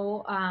 you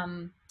know,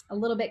 a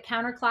little bit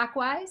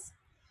counterclockwise.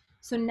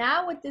 So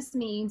now what this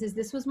means is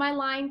this was my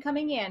line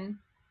coming in.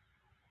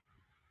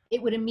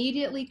 It would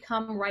immediately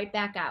come right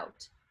back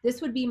out.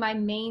 This would be my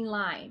main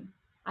line.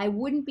 I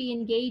wouldn't be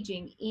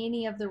engaging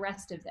any of the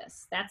rest of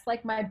this. That's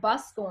like my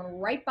bus going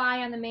right by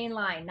on the main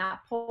line,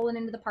 not pulling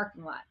into the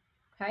parking lot,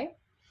 okay?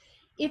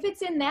 If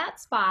it's in that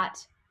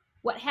spot,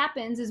 what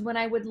happens is when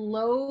I would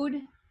load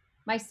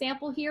my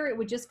sample here, it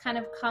would just kind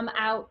of come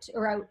out,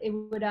 or it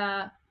would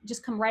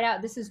just come right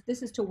out. This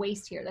is to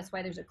waste here. That's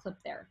why there's a clip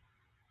there,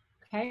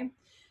 okay?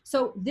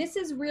 So this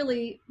is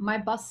really my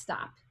bus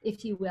stop,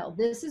 if you will.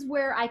 This is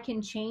where I can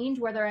change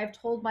whether I've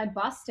told my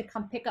bus to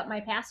come pick up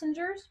my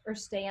passengers or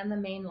stay on the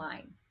main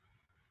line.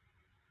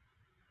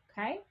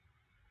 Okay?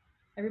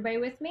 Everybody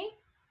with me?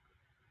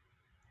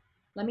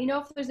 Let me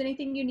know if there's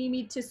anything you need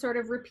me to sort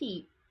of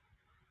repeat.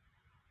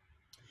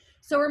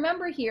 So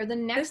remember here, the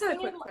next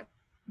thing.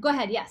 Go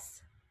ahead,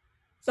 yes.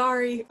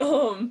 Sorry.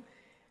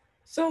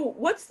 So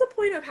what's the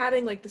point of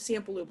having like the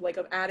sample loop, like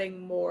of adding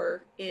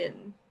more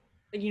in?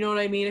 You know what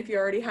I mean? If you're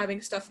already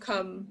having stuff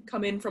come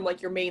in from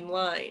like your main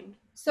line.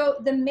 So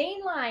the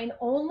main line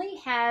only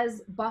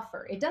has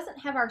buffer. It doesn't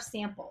have our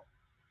sample.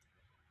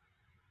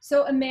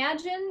 So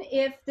imagine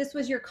if this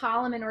was your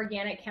column in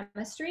organic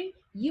chemistry,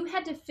 you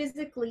had to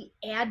physically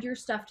add your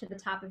stuff to the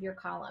top of your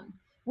column.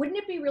 Wouldn't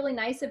it be really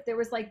nice if there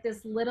was like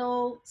this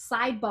little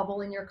side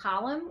bubble in your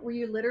column where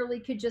you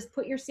literally could just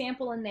put your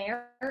sample in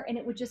there and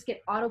it would just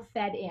get auto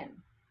fed in?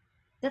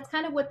 That's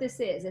kind of what this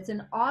is. It's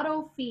an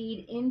auto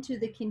feed into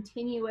the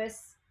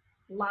continuous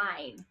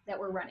line that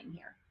we're running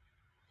here.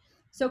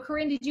 So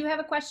Corinne, did you have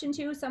a question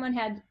too? Someone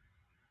had,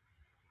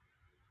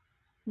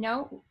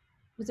 no?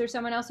 Was there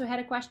someone else who had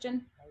a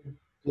question?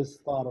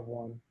 Just thought of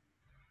one.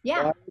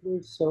 Yeah. Why are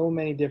there so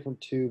many different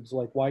tubes?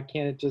 Like, why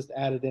can't it just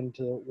add it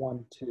into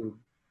one tube?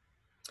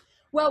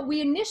 Well,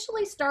 we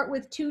initially start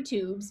with 2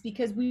 tubes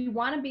because we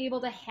want to be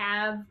able to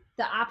have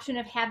the option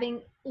of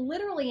having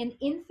literally an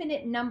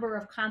infinite number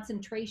of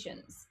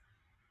concentrations.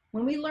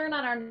 When we learn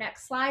on our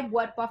next slide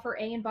what buffer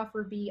A and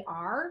buffer B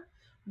are,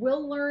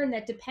 we'll learn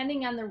that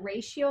depending on the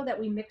ratio that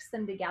we mix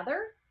them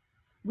together,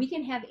 we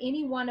can have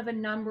any one of a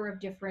number of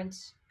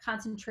different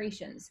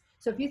concentrations.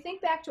 So if you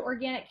think back to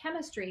organic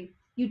chemistry,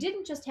 you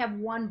didn't just have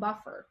one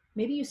buffer.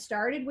 Maybe you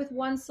started with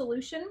one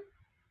solution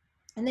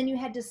and then you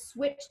had to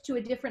switch to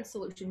a different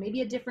solution,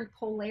 maybe a different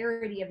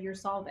polarity of your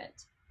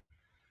solvent.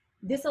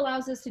 This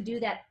allows us to do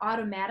that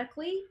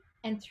automatically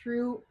and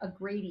through a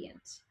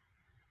gradient.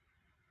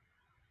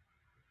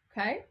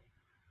 Okay,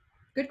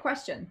 good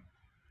question.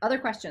 Other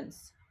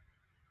questions?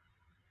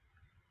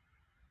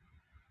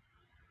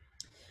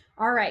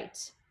 All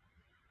right.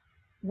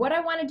 What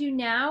I want to do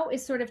now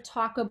is sort of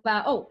talk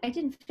about, oh, I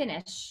didn't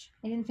finish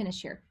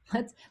here.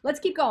 Let's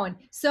keep going.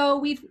 So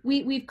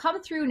we've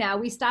come through now.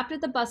 We stopped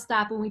at the bus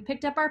stop and we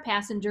picked up our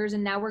passengers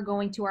and now we're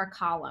going to our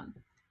column.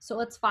 So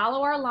let's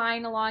follow our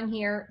line along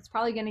here. It's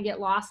probably going to get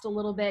lost a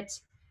little bit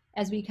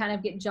as we kind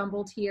of get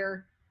jumbled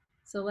here.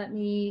 So let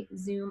me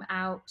zoom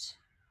out.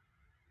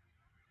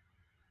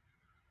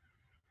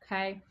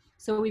 Okay.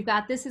 So we've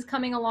got, this is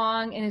coming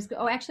along and is,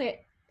 oh, actually,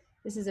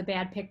 this is a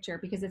bad picture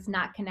because it's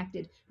not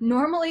connected.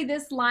 Normally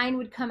this line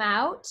would come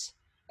out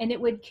and it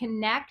would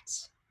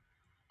connect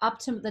up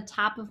to the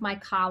top of my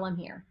column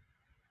here,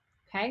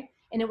 okay?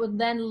 And it would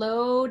then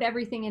load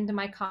everything into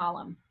my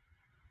column,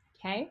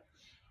 okay?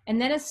 And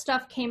then as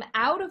stuff came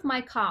out of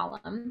my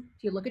column,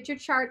 if you look at your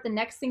chart, the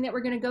next thing that we're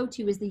gonna go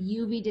to is the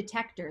UV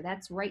detector.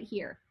 That's right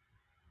here,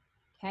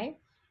 okay?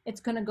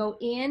 It's gonna go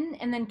in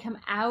and then come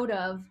out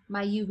of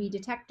my UV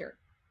detector.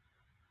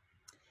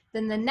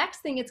 Then the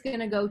next thing it's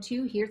going to go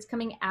to, here it's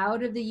coming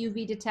out of the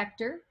UV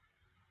detector.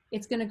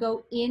 It's going to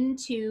go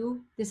into,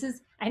 this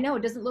is, I know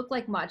it doesn't look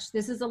like much.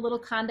 This is a little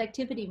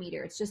conductivity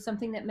meter. It's just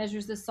something that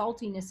measures the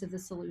saltiness of the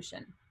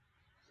solution.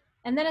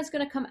 And then it's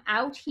going to come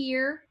out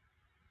here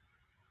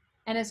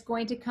and it's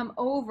going to come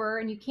over,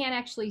 and you can't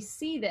actually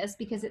see this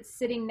because it's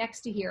sitting next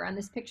to here on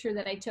this picture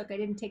that I took. I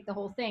didn't take the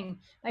whole thing.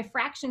 My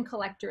fraction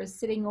collector is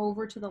sitting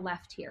over to the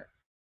left here.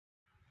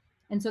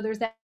 And so there's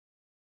that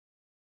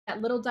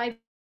little dive.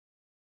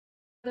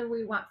 Whether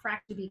we want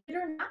fraction to be good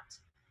or not,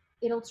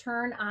 it'll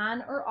turn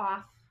on or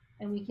off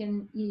and we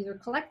can either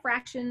collect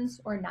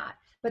fractions or not.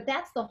 But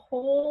that's the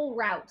whole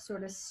route,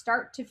 sort of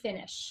start to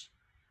finish.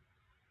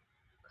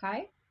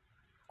 Okay,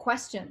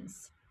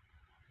 questions?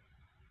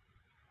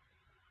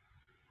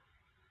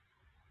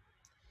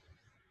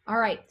 All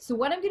right, so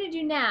what I'm going to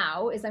do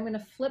now is I'm going to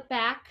flip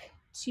back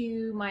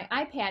to my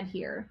iPad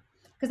here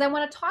because I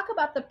want to talk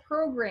about the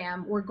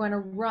program we're going to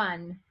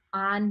run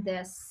on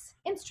this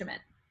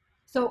instrument.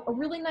 So a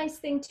really nice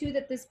thing too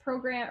that this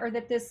program or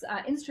that this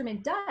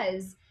instrument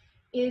does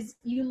is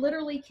you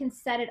literally can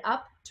set it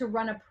up to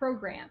run a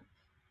program.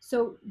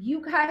 So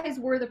you guys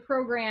were the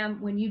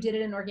program when you did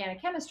it in organic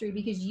chemistry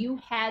because you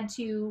had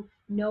to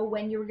know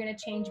when you were going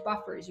to change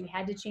buffers. You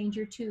had to change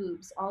your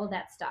tubes, all of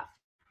that stuff.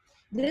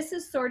 This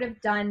is sort of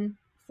done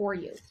for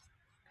you,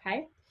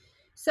 okay?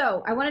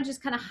 So I want to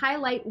just kind of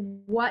highlight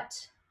what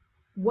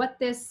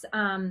this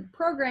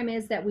program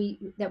is that we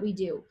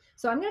do.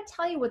 So I'm going to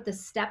tell you what the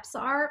steps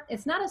are.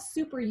 It's not a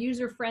super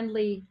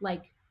user-friendly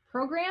like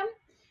program.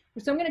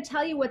 So I'm going to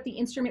tell you what the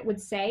instrument would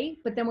say,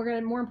 but then we're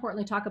going to more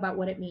importantly talk about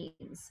what it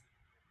means.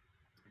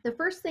 The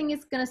first thing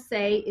it's going to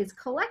say is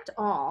collect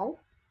all.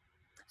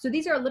 So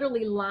these are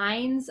literally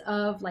lines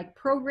of like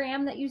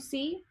program that you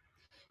see.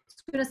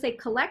 It's going to say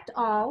collect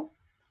all.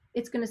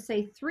 It's going to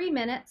say 3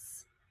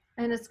 minutes,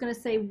 and it's going to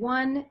say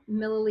 1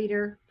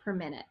 milliliter per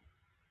minute.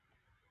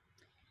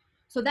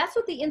 So that's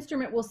what the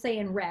instrument will say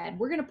in red.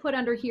 We're going to put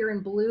under here in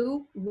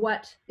blue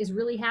what is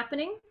really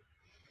happening.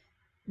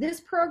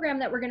 This program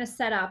that we're going to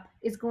set up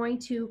is going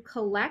to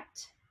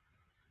collect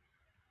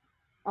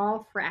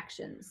all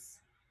fractions.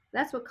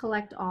 That's what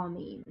collect all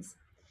means.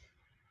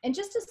 And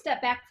just to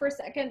step back for a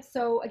second,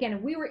 so again,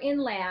 if we were in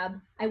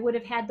lab, I would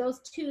have had those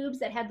tubes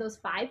that had those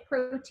 5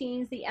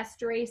 proteins, the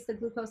esterase, the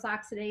glucose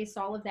oxidase,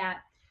 all of that.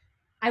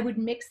 I would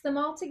mix them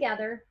all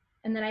together,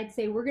 and then I'd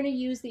say we're going to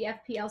use the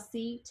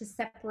FPLC to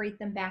separate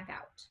them back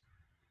out.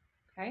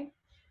 Okay,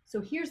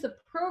 so here's the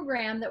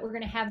program that we're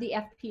going to have the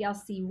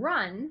FPLC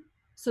run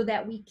so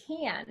that we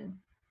can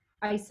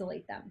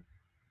isolate them.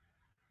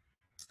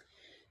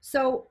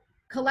 So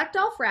collect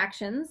all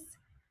fractions.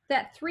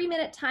 That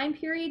 3-minute time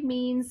period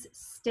means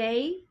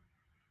stay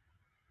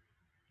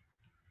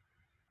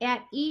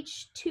at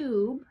each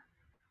tube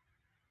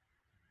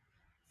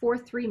for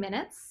 3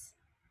 minutes.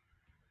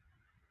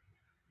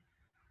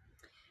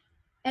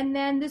 And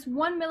then this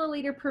 1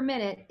 milliliter per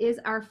minute is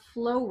our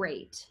flow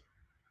rate.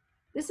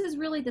 This is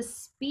really the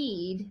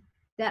speed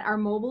that our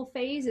mobile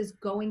phase is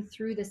going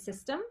through the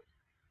system.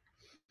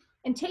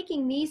 And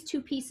taking these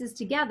two pieces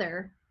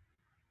together,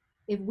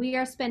 if we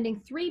are spending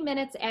 3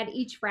 minutes at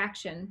each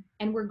fraction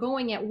and we're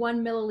going at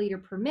 1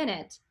 milliliter per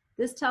minute,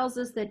 this tells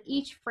us that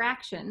each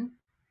fraction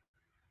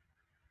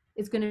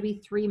is going to be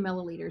 3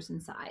 milliliters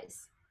in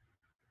size.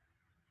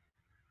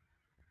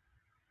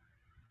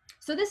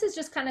 So this is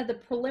just kind of the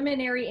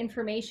preliminary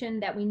information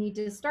that we need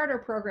to start our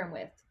program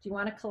with. Do you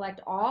want to collect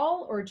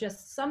all or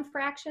just some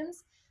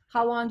fractions?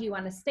 How long do you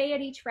want to stay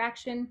at each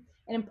fraction?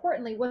 And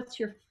importantly, what's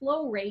your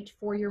flow rate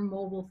for your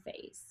mobile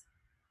phase?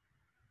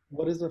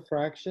 What is a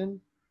fraction?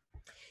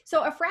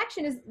 So a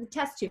fraction is the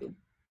test tube.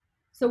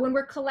 So when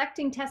we're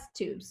collecting test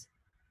tubes.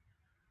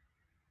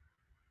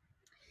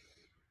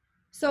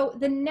 So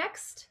the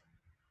next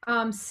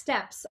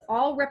steps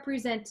all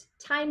represent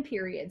time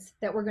periods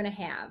that we're going to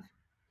have.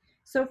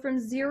 So from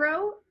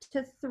 0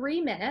 to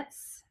 3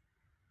 minutes,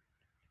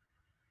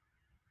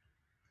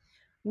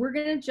 we're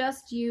going to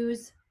just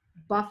use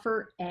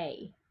buffer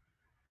A.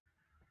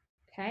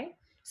 Okay,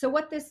 so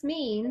what this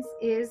means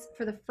is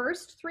for the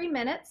first 3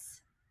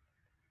 minutes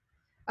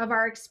of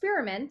our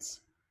experiment,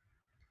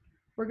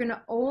 we're going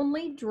to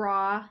only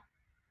draw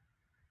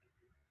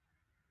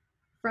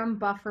from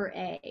buffer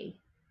A.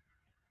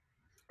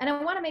 And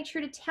I want to make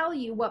sure to tell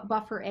you what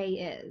buffer A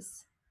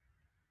is.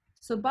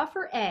 So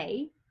buffer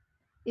A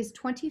is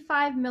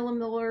 25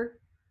 millimole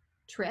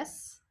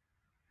tris,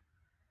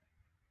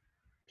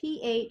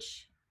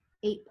 pH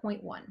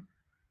 8.1.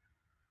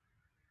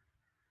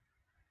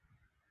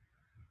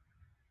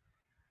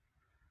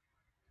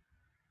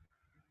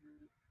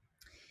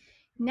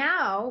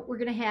 Now we're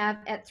going to have,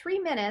 at 3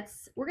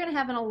 minutes, we're going to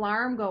have an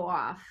alarm go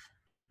off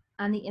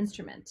on the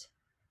instrument.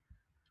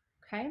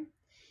 Okay?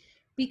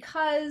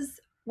 Because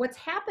what's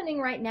happening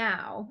right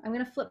now, I'm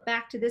going to flip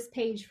back to this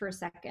page for a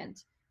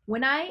second.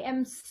 When I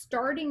am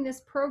starting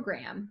this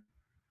program,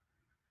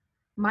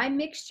 my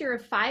mixture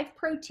of 5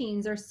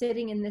 proteins are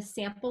sitting in this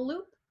sample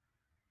loop.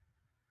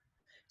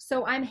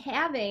 So I'm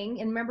having,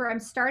 and remember, I'm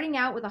starting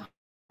out with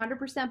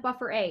 100%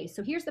 buffer A.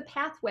 So here's the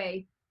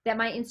pathway that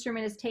my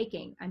instrument is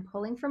taking. I'm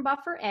pulling from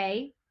buffer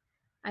A,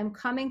 I'm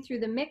coming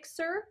through the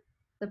mixer,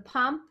 the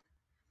pump,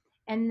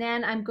 and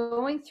then I'm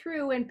going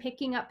through and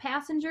picking up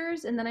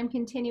passengers, and then I'm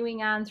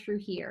continuing on through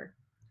here.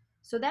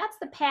 So that's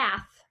the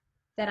path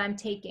that I'm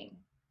taking.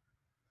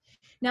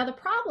 Now the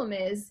problem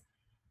is,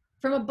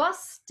 from a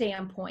bus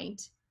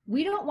standpoint,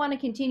 we don't want to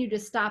continue to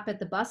stop at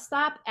the bus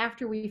stop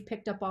after we've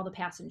picked up all the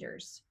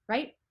passengers,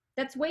 right?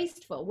 That's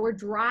wasteful. We're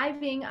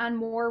driving on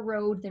more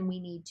road than we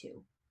need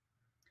to.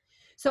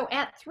 So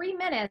at 3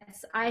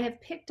 minutes, I have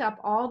picked up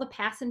all the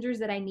passengers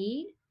that I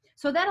need.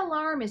 So that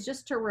alarm is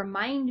just to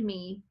remind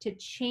me to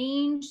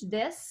change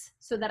this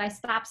so that I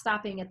stop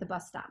stopping at the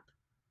bus stop.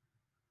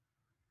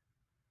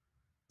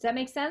 Does that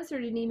make sense, or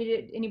did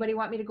anybody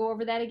want me to go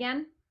over that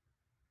again?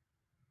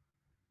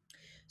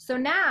 So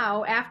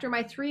now, after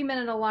my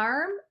 3-minute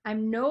alarm,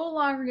 I'm no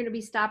longer going to be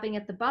stopping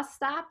at the bus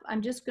stop.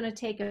 I'm just going to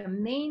take a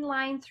main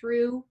line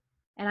through,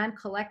 and I'm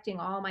collecting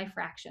all my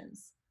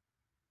fractions.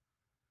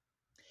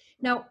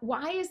 Now,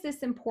 why is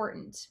this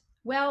important?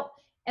 Well,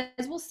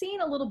 as we'll see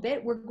in a little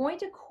bit, we're going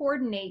to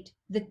coordinate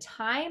the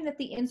time that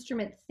the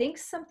instrument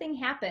thinks something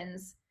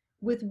happens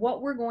with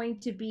what we're going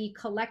to be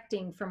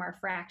collecting from our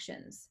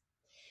fractions.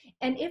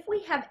 And if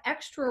we have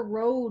extra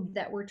road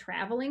that we're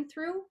traveling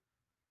through,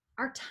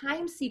 our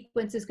time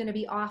sequence is going to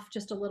be off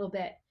just a little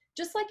bit.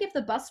 Just like if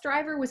the bus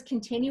driver was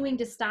continuing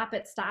to stop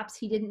at stops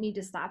he didn't need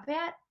to stop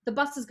at, the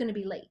bus is going to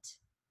be late.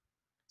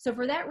 So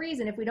for that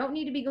reason, if we don't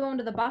need to be going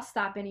to the bus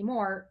stop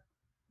anymore,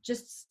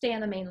 just stay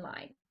on the main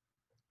line.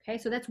 Okay,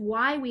 so that's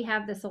why we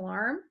have this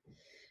alarm.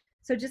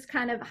 So just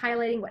kind of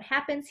highlighting what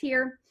happens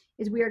here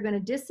is we are going to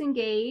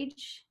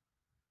disengage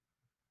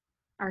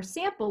our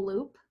sample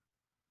loop.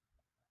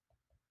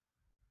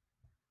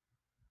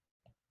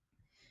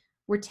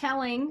 We're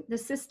telling the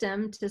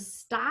system to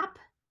stop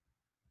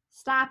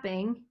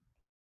stopping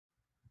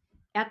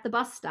at the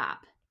bus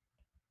stop.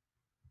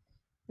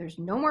 There's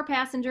no more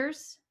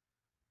passengers.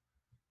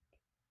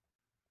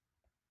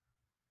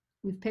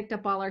 We've picked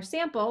up all our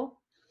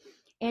sample,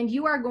 and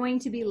you are going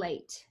to be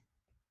late.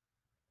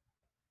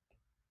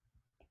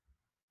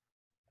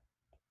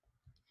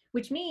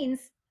 Which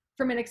means,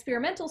 from an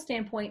experimental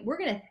standpoint, we're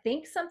going to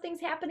think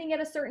something's happening at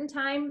a certain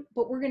time,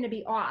 but we're going to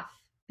be off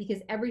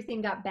because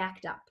everything got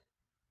backed up.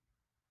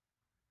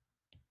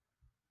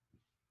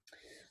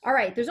 All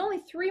right, there's only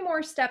 3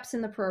 more steps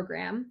in the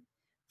program.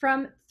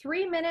 From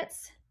 3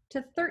 minutes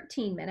to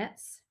 13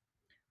 minutes,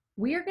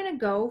 we are going to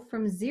go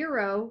from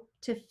 0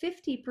 to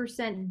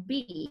 50%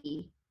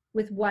 B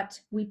with what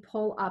we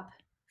pull up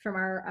from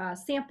our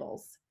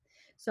samples.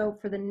 So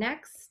for the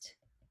next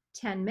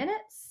 10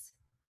 minutes,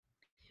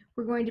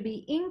 we're going to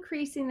be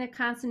increasing the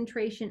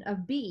concentration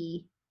of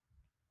B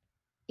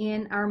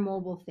in our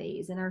mobile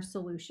phase, in our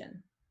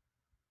solution.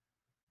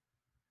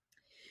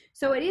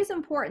 So it is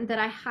important that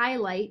I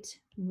highlight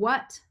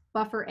what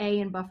buffer A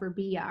and buffer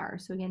B are.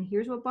 So again,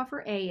 here's what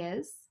buffer A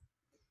is.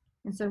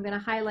 And so I'm going to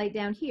highlight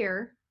down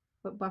here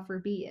what buffer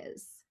B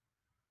is.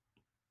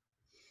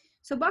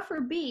 So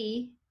buffer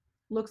B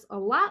looks a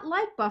lot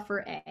like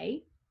buffer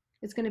A,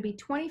 It's going to be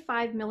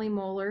 25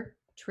 millimolar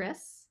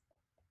tris,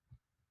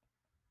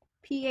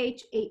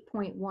 pH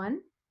 8.1,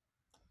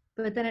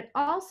 but then it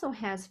also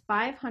has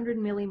 500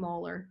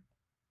 millimolar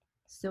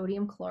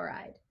sodium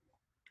chloride.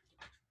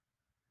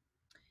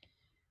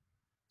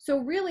 So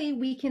really,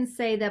 we can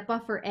say that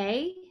buffer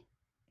A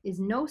is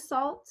no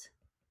salt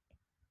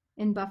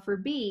and buffer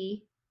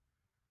B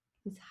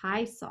is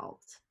high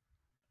salt.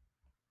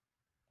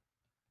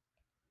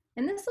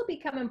 And this will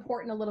become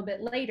important a little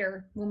bit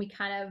later when we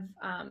kind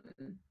of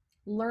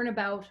learn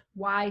about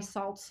why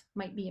salt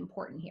might be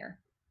important here.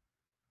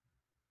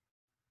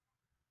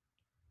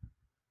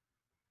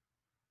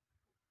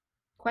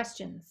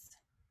 Questions?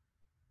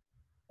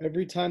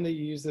 Every time that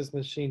you use this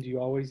machine, do you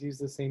always use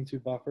the same two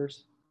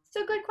buffers?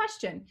 It's a good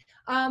question.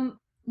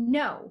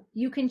 No,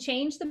 you can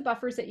change the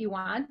buffers that you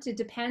want. It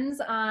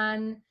depends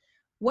on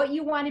what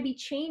you want to be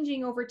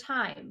changing over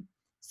time.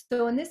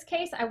 So in this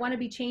case, I want to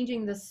be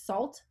changing the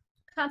salt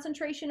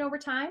concentration over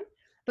time,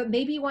 but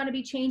maybe you want to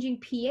be changing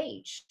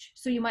pH.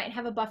 So you might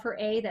have a buffer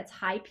A that's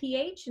high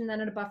pH and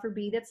then a buffer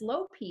B that's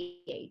low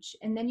pH.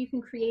 And then you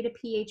can create a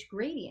pH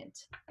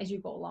gradient as you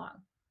go along.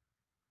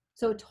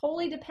 So it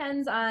totally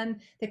depends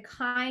on the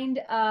kind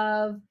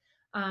of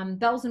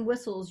bells and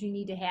whistles you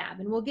need to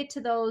have. And we'll get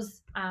to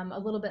those a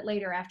little bit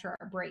later after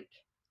our break.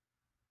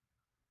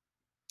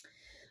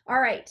 All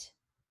right,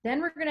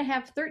 then we're gonna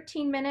have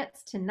 13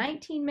 minutes to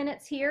 19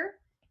 minutes here.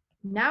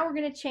 Now we're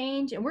gonna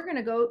change and we're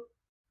gonna go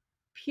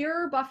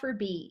pure buffer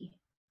B.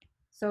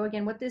 So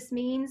again, what this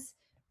means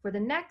for the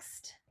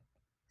next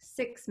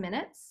 6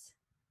 minutes,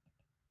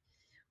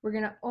 we're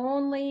gonna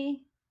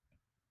only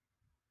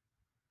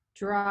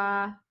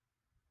draw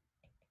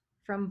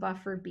from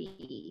buffer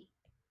B.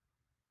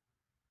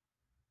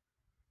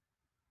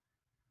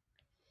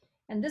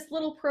 And this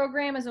little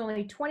program is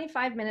only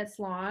 25 minutes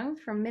long.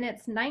 From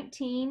minutes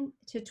 19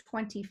 to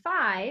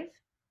 25,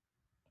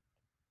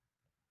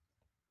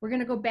 we're going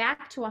to go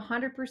back to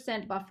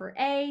 100% buffer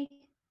A.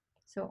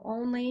 So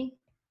only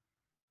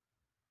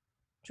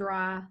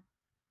draw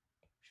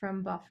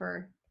from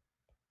buffer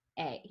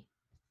A.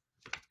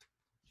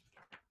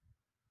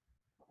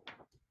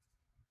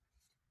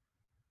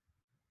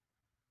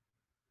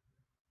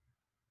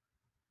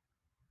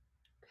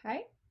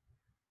 Okay.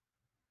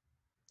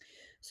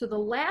 So the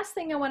last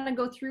thing I want to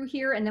go through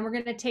here, and then we're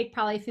going to take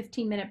probably a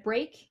 15-minute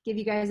break, give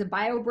you guys a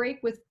bio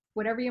break with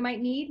whatever you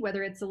might need,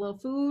 whether it's a little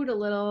food, a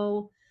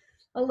little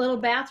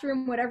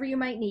bathroom, whatever you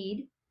might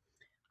need.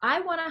 I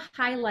want to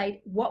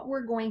highlight what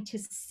we're going to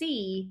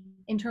see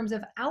in terms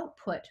of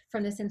output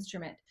from this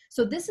instrument.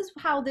 So this is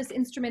how this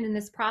instrument in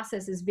this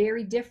process is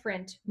very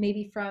different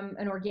maybe from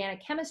an organic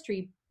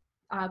chemistry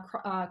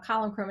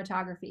column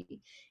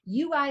chromatography.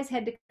 You guys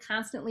had to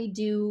constantly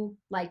do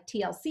like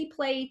TLC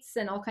plates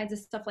and all kinds of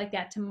stuff like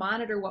that to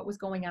monitor what was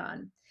going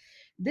on.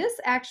 This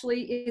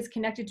actually is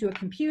connected to a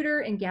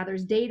computer and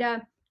gathers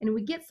data, and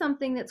we get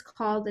something that's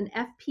called an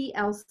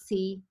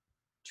FPLC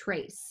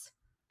trace.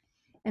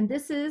 And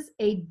this is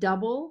a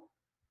double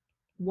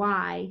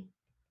Y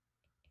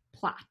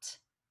plot,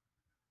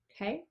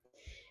 okay?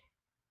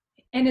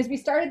 And as we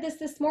started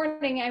this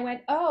morning, I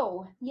went,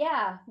 oh,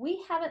 yeah,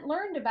 we haven't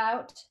learned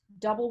about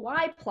double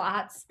Y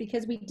plots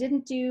because we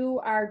didn't do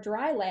our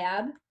dry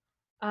lab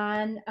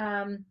on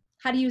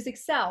how to use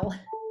Excel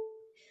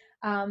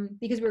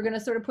because we were going to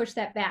sort of push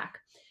that back.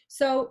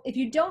 So if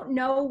you don't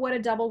know what a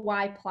double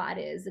Y plot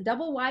is, a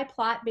double Y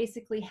plot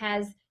basically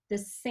has the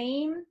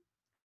same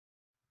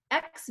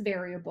X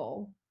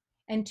variable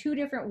and two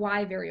different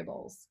Y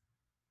variables.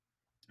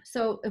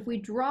 So if we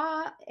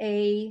draw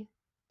a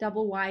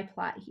double Y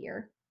plot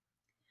here,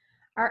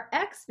 our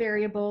X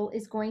variable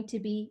is going to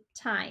be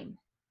time.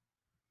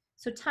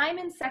 So time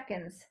in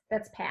seconds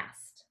that's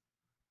passed.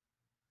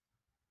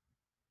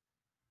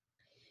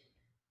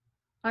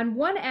 On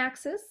one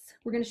axis,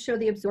 we're going to show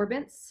the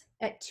absorbance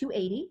at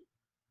 280.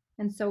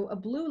 And so a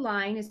blue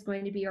line is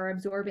going to be our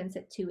absorbance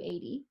at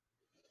 280.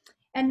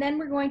 And then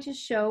we're going to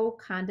show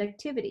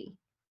conductivity.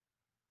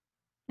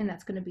 And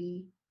that's going to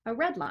be a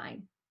red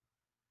line.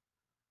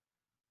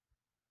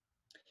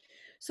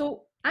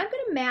 So I'm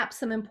going to map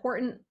some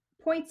important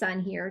points on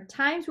here,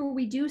 times where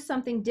we do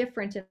something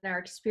different in our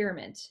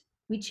experiment.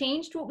 We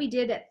changed what we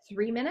did at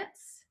 3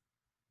 minutes,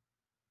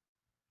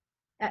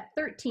 at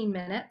 13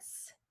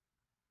 minutes,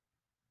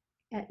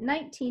 at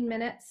 19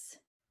 minutes,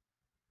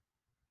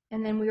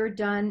 and then we were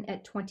done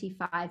at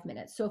 25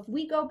 minutes. So if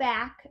we go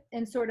back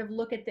and sort of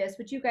look at this,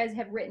 which you guys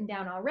have written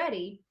down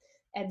already,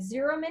 at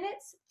 0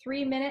 minutes,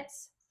 3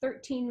 minutes,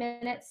 13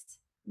 minutes,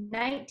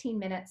 19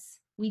 minutes,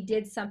 we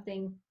did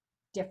something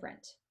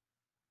different,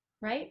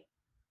 right?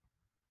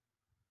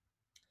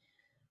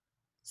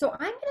 So I'm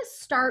going to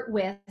start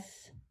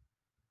with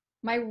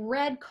my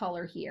red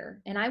color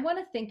here, and I want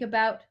to think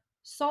about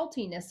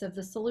saltiness of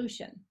the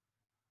solution.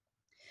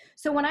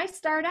 So when I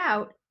start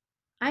out,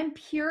 I'm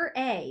pure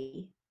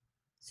A.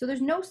 So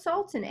there's no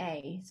salt in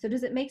A. So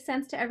does it make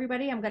sense to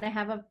everybody? I'm going to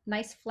have a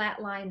nice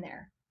flat line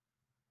there.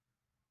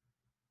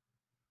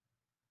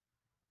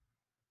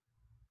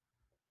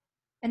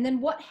 And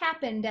then what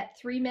happened at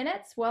 3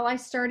 minutes? Well, I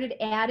started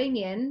adding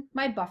in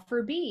my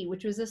buffer B,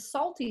 which was a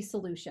salty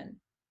solution.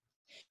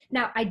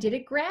 Now, I did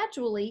it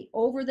gradually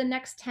over the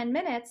next 10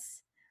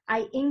 minutes.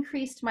 I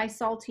increased my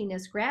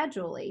saltiness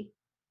gradually.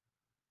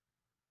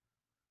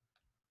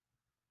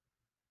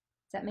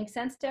 Does that make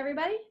sense to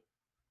everybody?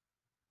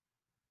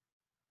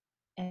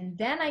 And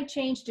then I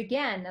changed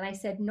again and I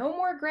said, no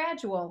more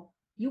gradual.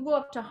 You go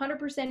up to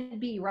 100%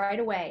 B right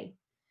away.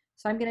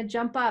 So I'm going to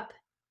jump up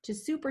to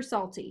super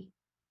salty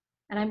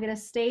and I'm going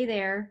to stay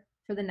there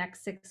for the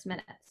next 6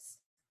 minutes.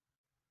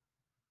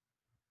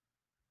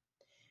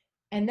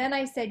 And then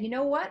I said, you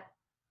know what?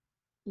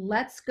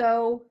 Let's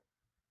go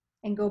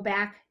and go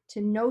back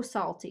to no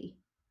salty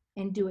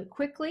and do it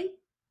quickly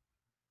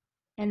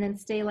and then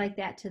stay like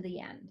that to the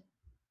end.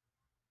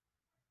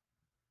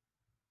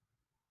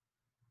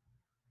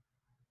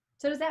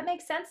 So does that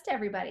make sense to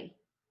everybody?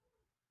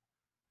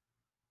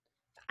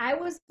 I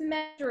was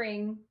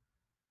measuring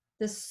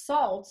the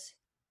salt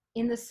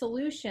in the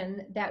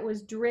solution that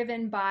was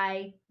driven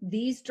by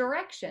these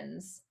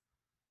directions.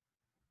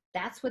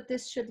 That's what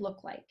this should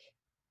look like.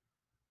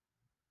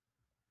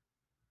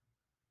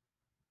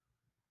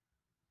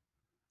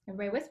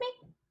 Everybody with me?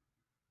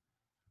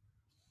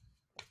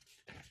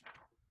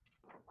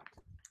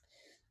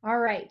 All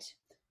right.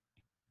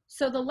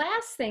 So the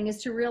last thing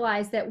is to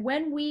realize that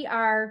when we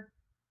are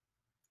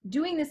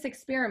doing this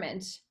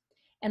experiment,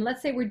 and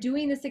let's say we're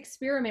doing this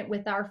experiment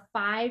with our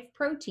 5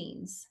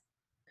 proteins,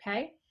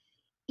 okay?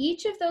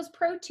 Each of those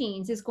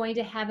proteins is going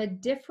to have a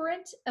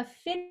different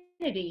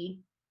affinity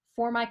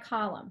for my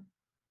column,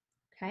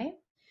 okay?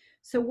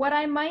 So what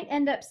I might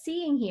end up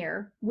seeing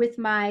here with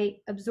my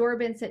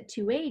absorbance at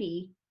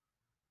 280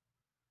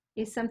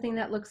 is something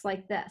that looks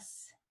like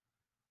this.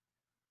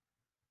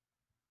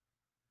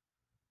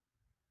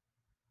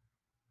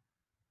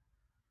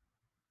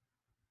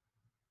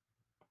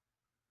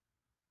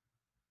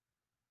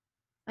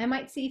 I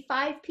might see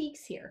 5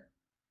 peaks here.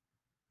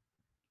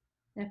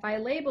 And if I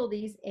label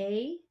these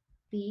A,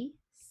 B,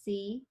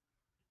 C,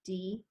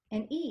 D,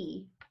 and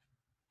E,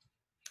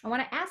 I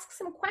want to ask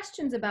some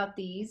questions about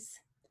these.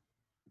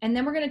 And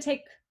then we're going to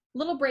take a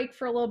little break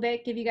for a little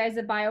bit, give you guys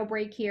a bio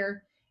break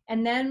here.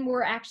 And then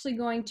we're actually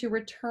going to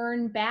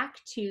return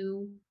back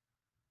to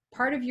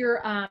part of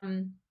your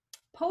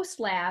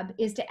post lab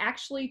is to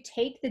actually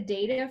take the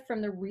data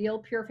from the real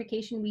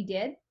purification we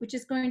did, which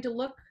is going to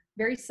look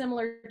very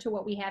similar to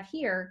what we have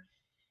here,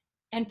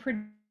 and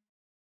protein.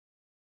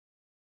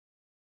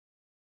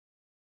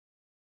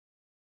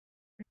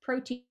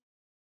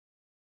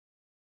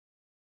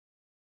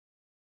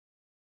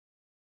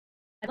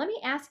 Let me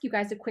ask you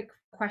guys a quick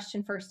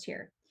question first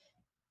here.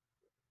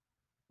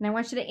 And I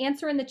want you to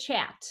answer in the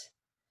chat.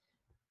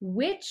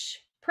 Which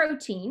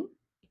protein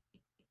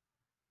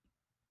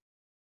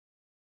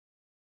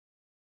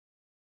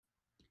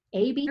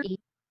A, B, E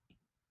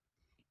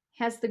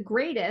has the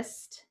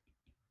greatest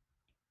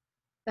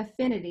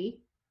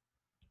affinity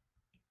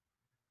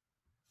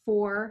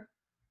for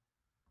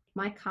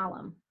my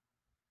column?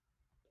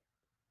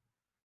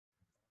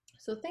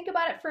 So think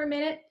about it for a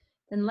minute,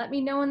 then let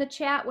me know in the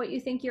chat what you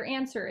think your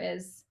answer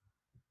is.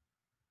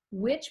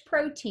 Which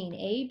protein,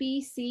 A,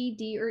 B, C,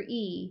 D, or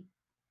E,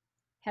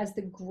 has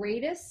the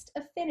greatest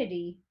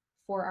affinity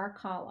for our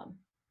column?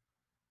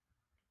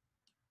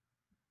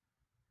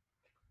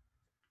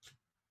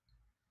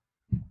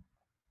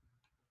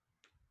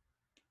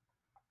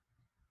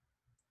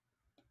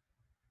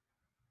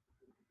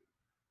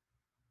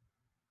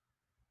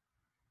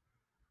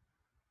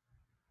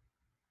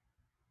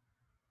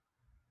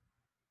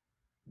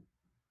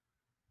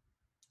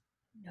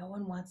 No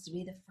one wants to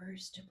be the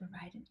first to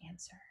provide an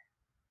answer.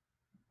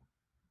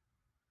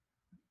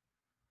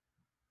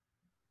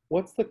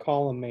 What's the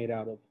column made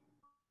out of?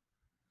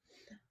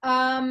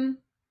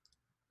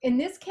 In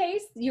this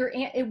case,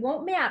 it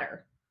won't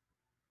matter.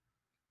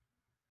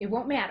 It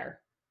won't matter.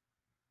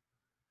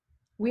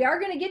 We are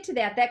going to get to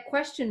that. That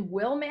question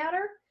will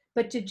matter,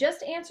 but to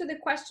just answer the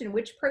question,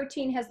 which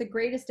protein has the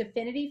greatest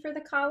affinity for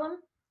the column,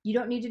 you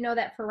don't need to know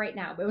that for right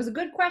now. But it was a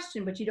good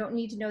question, but you don't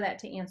need to know that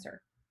to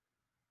answer.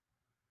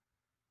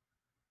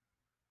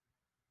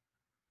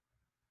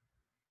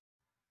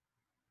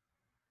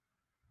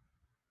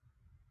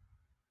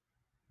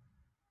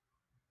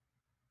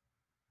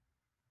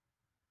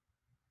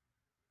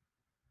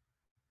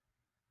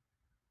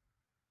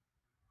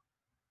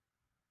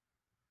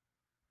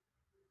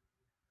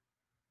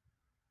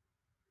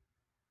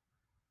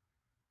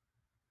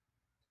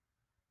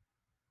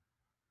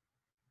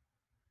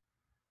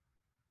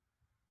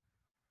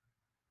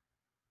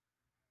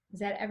 Is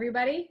that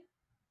everybody?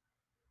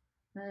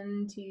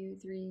 1, 2,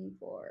 3,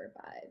 4,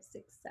 5,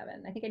 6,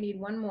 7. I think I need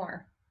one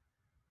more.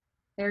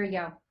 There we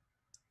go.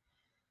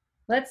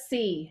 Let's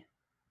see.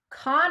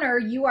 Connor,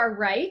 you are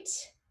right.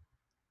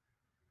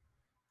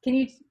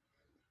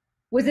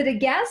 Was it a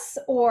guess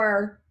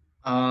or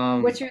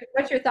what's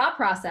your thought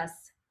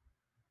process?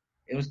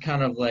 It was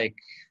kind of like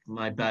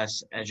my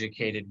best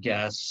educated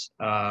guess.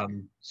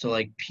 So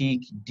like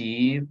peak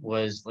D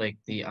was like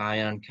the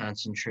ion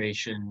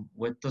concentration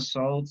with the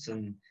salts,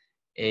 and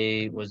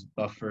A was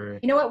buffer.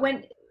 You know what?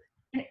 When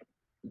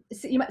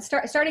so you might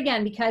start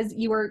again because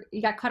you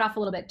got cut off a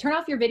little bit. Turn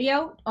off your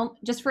video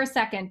just for a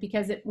second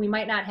because we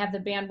might not have the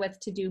bandwidth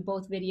to do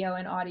both video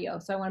and audio.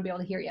 So I want to be able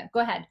to hear you. Go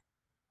ahead.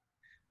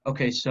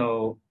 Okay,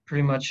 so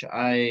pretty much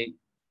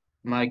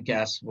my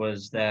guess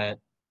was that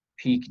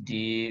peak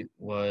D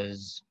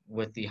was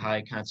with the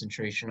high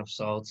concentration of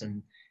salts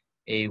and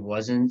A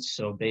wasn't.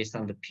 So based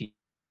on the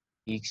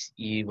peaks,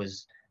 E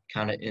was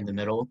kind of in the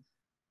middle.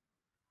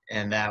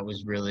 And that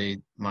was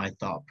really my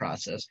thought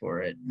process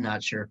for it.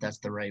 Not sure if that's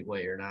the right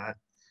way or not.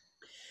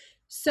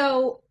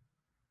 So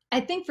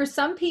I think for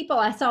some people,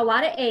 I saw a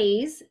lot of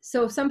A's.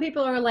 So some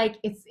people are like,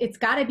 it's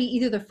got to be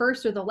either the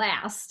first or the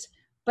last,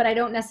 but I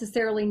don't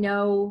necessarily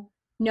know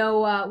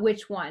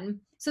which one.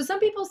 So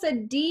some people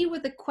said D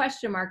with a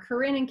question mark.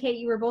 Corinne and Kate,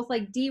 you were both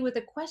like D with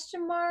a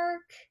question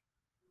mark.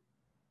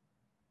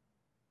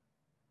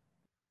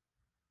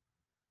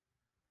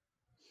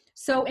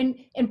 So,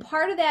 and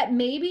part of that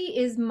maybe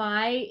is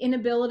my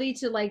inability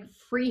to like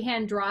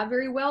freehand draw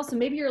very well. So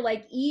maybe you're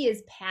like E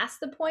is past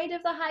the point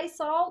of the high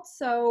salt.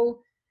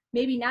 So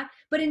maybe not.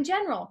 But in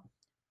general,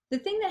 the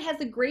thing that has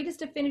the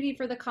greatest affinity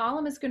for the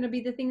column is going to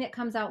be the thing that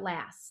comes out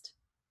last.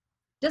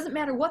 Doesn't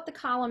matter what the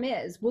column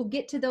is. We'll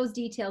get to those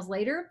details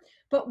later.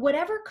 But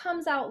whatever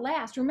comes out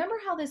last, remember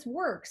how this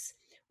works.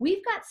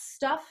 We've got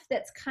stuff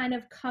that's kind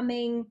of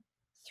coming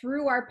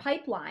through our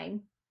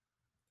pipeline,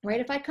 right?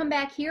 If I come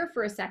back here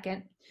for a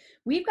second,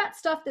 we've got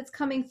stuff that's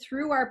coming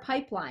through our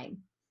pipeline,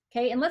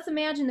 okay? And let's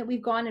imagine that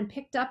we've gone and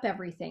picked up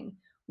everything.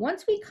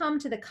 Once we come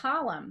to the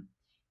column,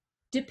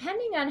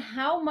 depending on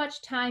how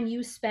much time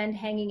you spend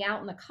hanging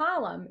out in the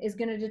column is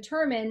going to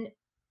determine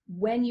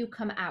when you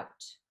come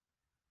out,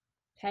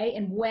 okay?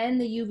 And when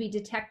the UV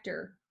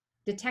detector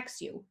detects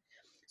you.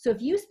 So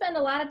if you spend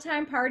a lot of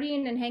time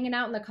partying and hanging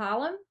out in the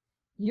column,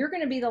 you're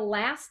going to be the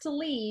last to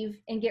leave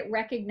and get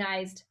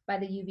recognized by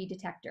the UV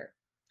detector.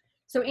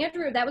 So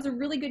Andrew, that was a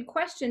really good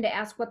question to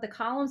ask what the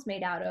column's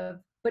made out of,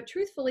 but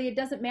truthfully, it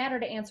doesn't matter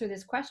to answer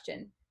this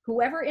question.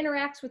 Whoever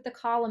interacts with the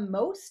column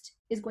most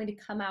is going to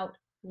come out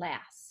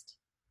last.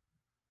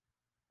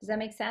 Does that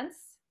make sense?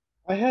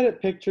 I had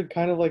it pictured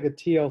kind of like a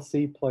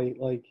TLC plate,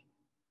 like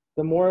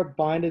the more it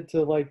binded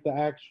to like the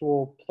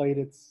actual plate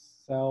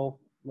itself,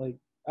 like,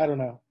 I don't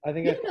know. I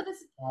think that's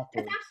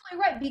absolutely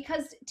right,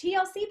 because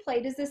TLC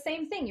plate is the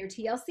same thing. Your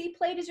TLC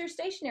plate is your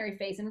stationary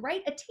phase, and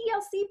right, a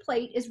TLC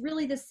plate is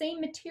really the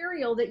same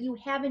material that you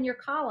have in your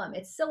column.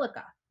 It's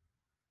silica,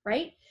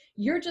 right?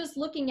 You're just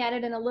looking at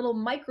it in a little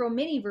micro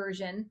mini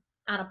version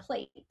on a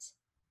plate,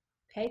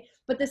 okay?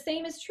 But the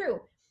same is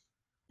true,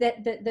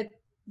 that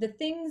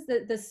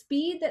the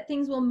speed that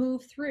things will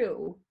move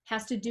through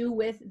has to do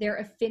with their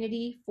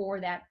affinity for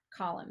that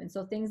column. And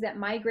so things that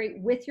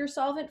migrate with your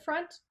solvent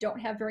front don't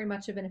have very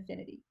much of an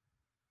affinity.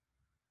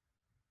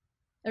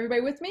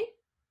 Everybody with me?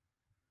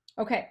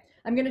 Okay,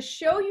 I'm going to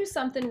show you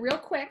something real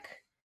quick,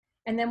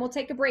 and then we'll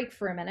take a break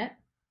for a minute.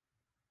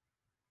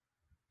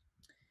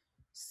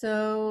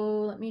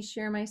 So let me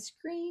share my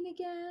screen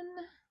again.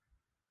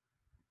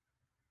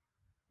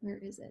 Where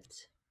is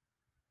it?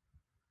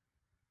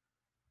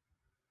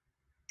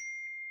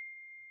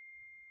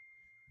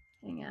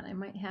 Hang on, I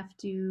might have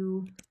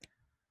to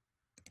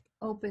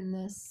open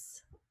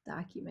this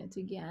document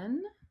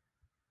again.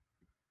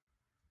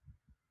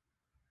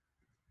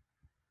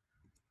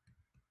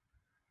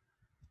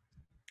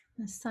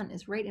 The sun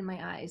is right in my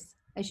eyes.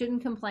 I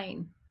shouldn't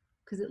complain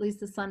because at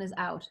least the sun is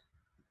out.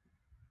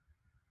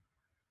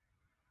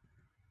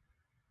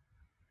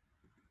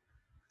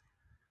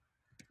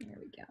 There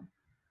we go.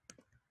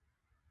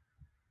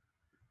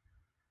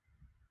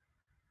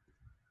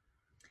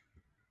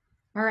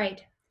 All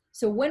right,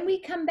 so when we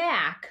come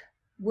back,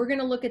 we're going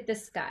to look at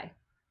this guy,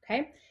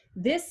 okay?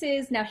 This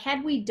is, now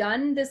had we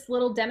done this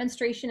little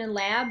demonstration in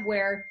lab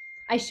where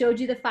I showed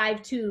you the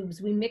 5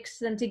 tubes, we mixed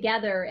them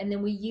together, and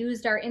then we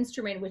used our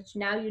instrument, which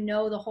now you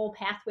know the whole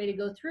pathway to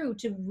go through,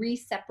 to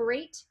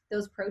re-separate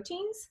those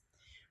proteins,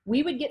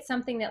 we would get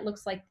something that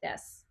looks like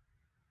this.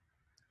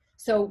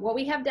 So what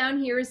we have down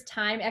here is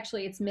time.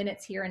 Actually, it's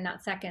minutes here and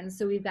not seconds.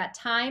 So we've got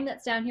time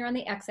that's down here on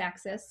the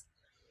x-axis.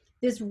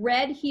 This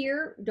red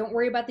here, don't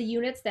worry about the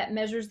units, that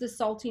measures the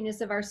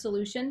saltiness of our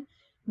solution.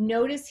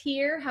 Notice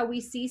here how we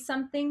see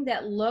something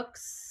that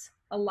looks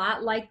a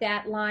lot like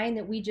that line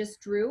that we just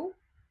drew.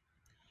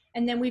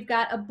 And then we've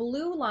got a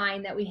blue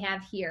line that we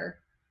have here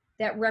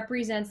that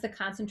represents the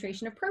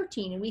concentration of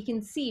protein. And we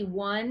can see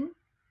 1,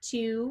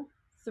 2,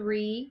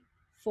 3,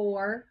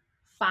 4,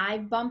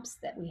 5 bumps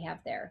that we have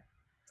there.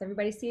 Does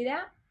everybody see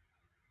that?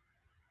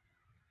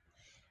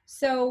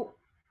 So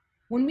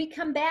when we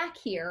come back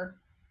here,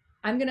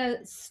 I'm going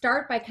to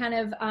start by kind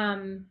of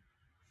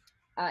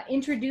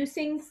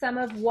introducing some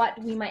of what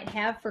we might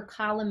have for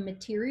column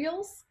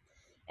materials.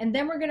 And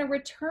then we're going to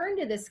return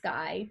to this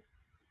guy.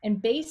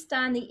 And based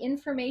on the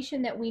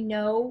information that we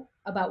know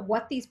about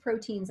what these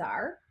proteins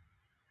are,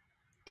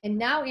 and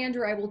now,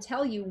 Andrew, I will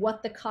tell you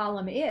what the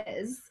column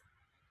is,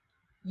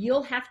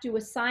 you'll have to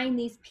assign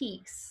these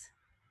peaks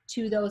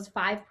to those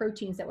 5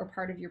 proteins that were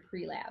part of your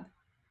pre-lab.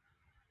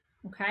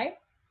 Okay?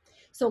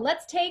 So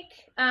let's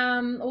take,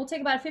 we'll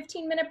take about a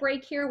 15-minute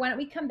break here. Why don't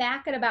we come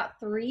back at about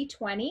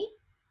 3:20?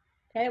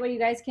 Okay, well, you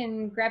guys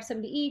can grab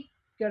something to eat,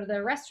 go to the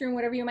restroom,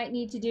 whatever you might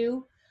need to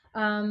do.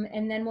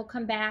 And then we'll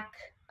come back.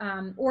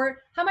 Or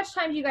how much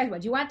time do you guys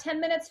want? Do you want 10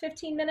 minutes,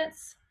 15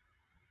 minutes?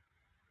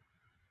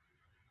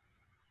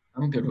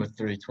 I'm good with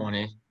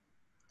 3:20.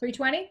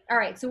 3:20? All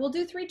right, so we'll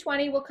do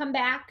 3:20. We'll come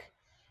back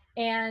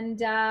and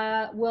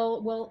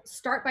we'll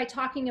start by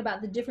talking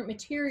about the different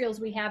materials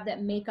we have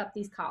that make up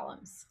these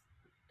columns.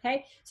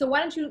 Okay, so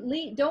why don't you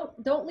leave,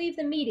 don't leave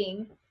the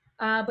meeting,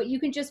 but you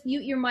can just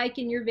mute your mic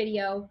and your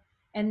video,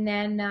 and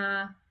then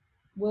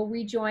we'll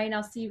rejoin.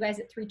 I'll see you guys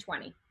at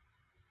 3:20.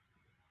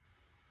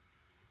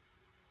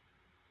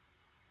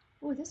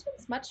 Oh, this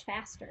one's much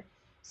faster.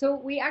 So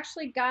we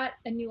actually got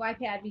a new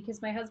iPad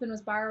because my husband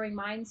was borrowing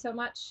mine so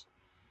much.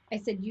 I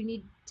said, you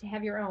need to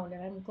have your own.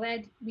 And I'm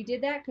glad we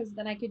did that because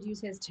then I could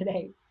use his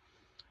today.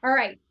 All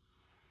right.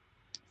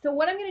 So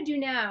what I'm going to do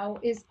now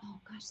is, oh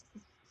gosh,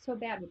 this is so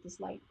bad with this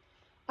light.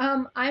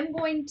 I'm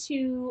going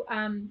to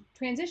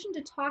transition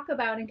to talk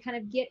about and kind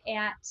of get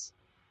at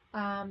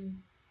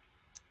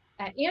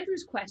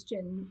Andrew's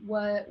question,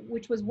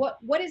 which was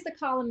what is the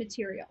column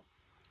material?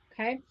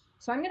 Okay.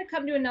 So I'm going to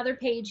come to another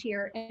page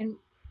here, and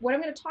what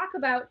I'm going to talk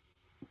about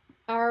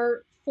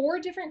are 4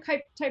 different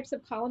types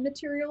of column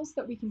materials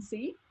that we can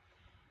see.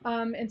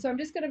 And so I'm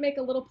just going to make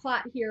a little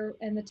plot here,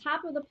 and the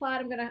top of the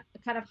plot I'm going to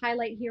kind of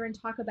highlight here and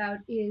talk about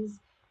is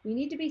we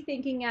need to be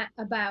thinking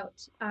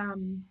about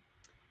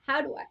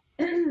how do I,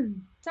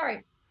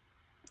 sorry,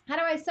 how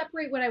do I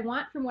separate what I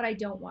want from what I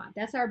don't want?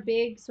 That's our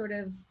big sort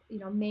of,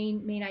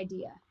 main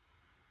idea.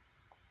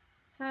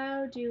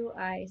 How do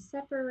I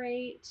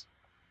separate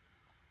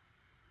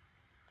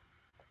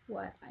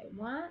what I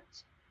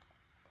want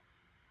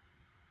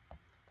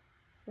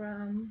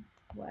from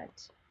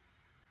what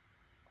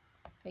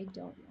I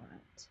don't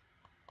want?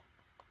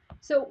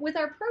 So with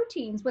our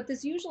proteins, what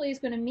this usually is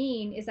going to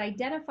mean is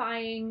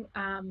identifying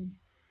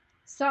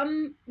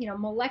some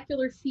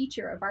molecular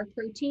feature of our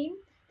protein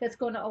that's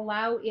going to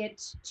allow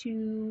it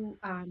to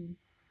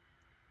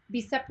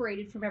be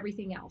separated from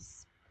everything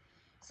else.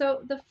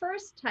 So the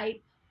first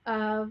type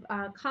of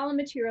column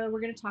material we're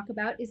going to talk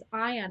about is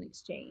ion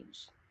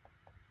exchange.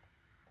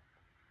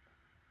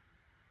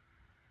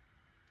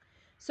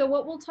 So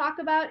what we'll talk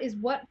about is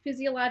what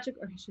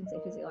physiological, or I shouldn't say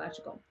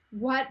physiological,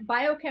 what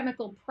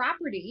biochemical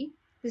property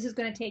this is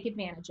going to take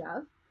advantage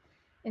of.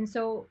 And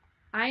so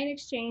ion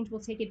exchange will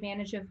take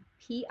advantage of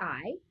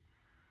Pi.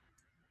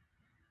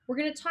 We're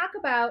going to talk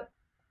about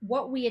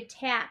what we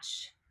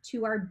attach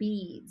to our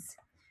beads.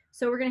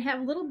 So we're going to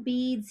have little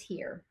beads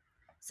here.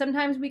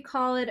 Sometimes we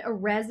call it a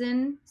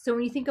resin. So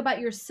when you think about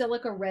your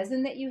silica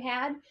resin that you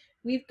had,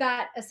 we've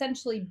got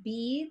essentially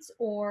beads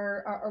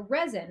or a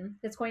resin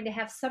that's going to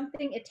have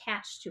something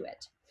attached to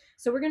it.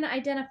 So we're going to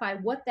identify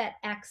what that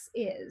X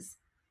is.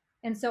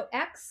 And so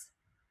X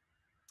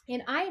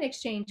in ion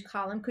exchange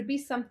column could be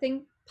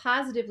something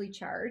positively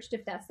charged.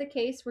 If that's the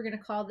case, we're going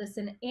to call this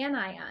an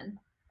anion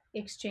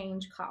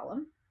exchange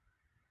column.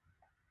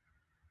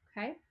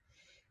 Okay.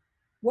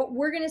 What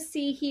we're going to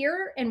see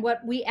here and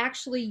what we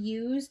actually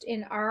used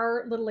in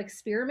our little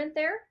experiment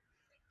there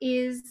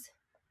is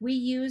we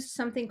used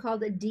something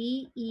called a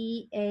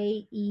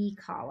DEAE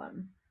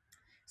column.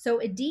 So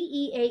a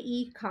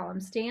DEAE column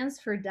stands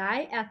for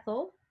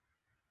diethyl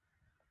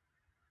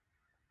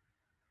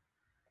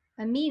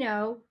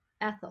amino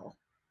ethyl.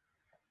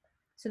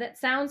 So that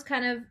sounds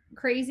kind of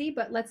crazy,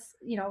 but let's,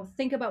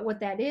 think about what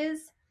that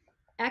is.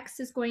 X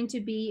is going to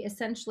be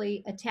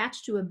essentially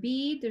attached to a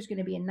bead. There's going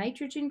to be a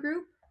nitrogen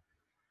group.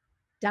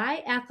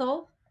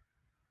 Diethyl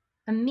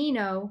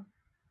amino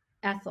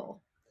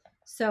ethyl.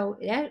 So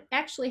it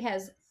actually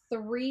has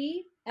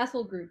 3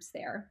 ethyl groups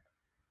there.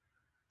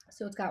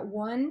 So it's got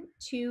 1,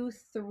 2,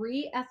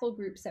 3 ethyl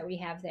groups that we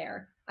have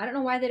there. I don't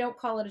know why they don't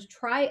call it a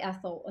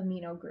triethyl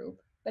amino group,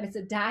 but it's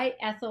a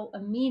diethyl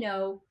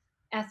amino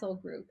ethyl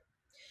group.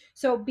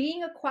 So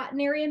being a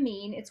quaternary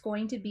amine, it's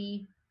going to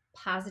be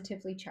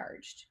positively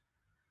charged.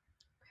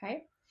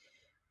 Okay.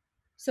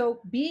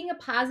 So being a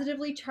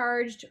positively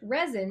charged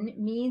resin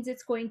means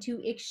it's going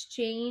to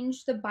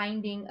exchange the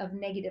binding of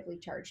negatively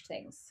charged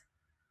things.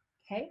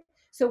 Okay.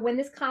 So when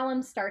this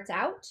column starts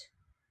out,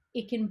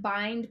 it can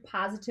bind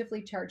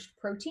positively charged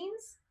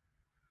proteins.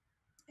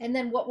 And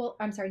then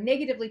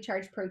negatively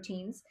charged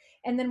proteins.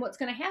 And then what's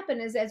going to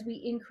happen is as we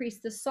increase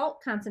the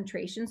salt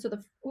concentration, so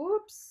the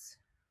 4th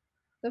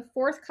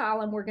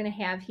column we're going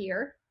to have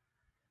here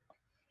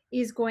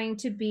is going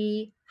to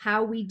be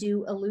how we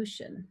do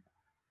elution.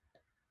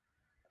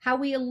 How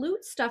we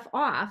elute stuff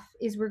off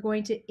is we're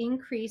going to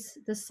increase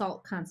the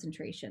salt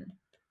concentration.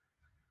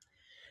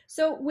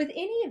 So with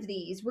any of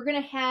these, we're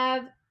going to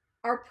have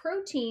our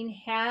protein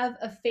have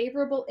a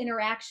favorable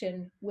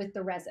interaction with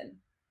the resin.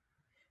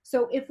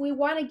 So if we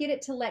want to get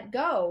it to let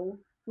go,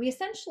 we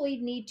essentially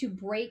need to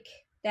break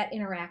that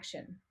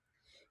interaction.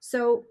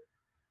 So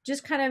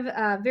just kind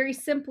of very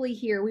simply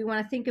here, we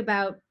want to think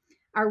about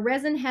our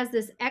resin has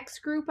this X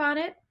group on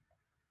it.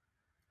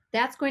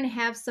 That's going to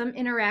have some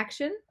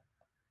interaction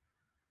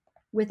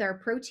with our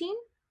protein.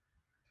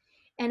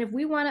 And if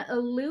we want to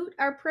elute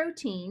our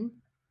protein,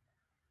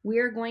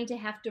 we're going to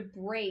have to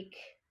break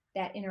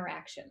that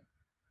interaction.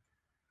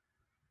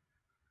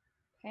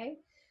 Okay,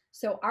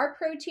 so our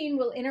protein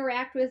will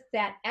interact with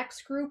that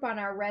X group on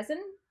our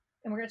resin,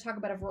 and we're going to talk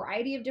about a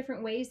variety of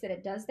different ways that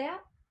it does that.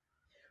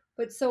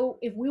 But so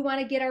if we want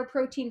to get our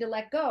protein to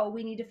let go,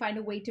 we need to find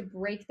a way to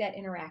break that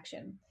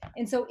interaction.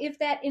 And so if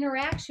that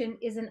interaction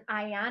is an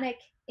ionic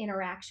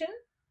interaction,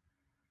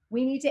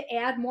 we need to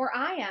add more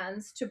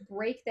ions to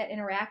break that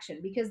interaction,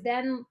 because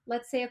then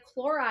let's say a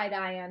chloride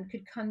ion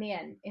could come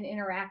in and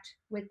interact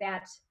with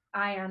that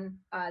ion,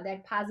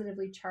 that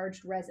positively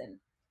charged resin,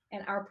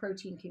 and our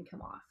protein can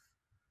come off.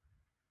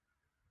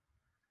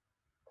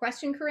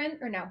 Question, Corinne,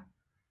 or no?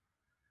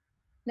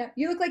 No,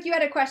 you look like you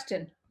had a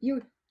question.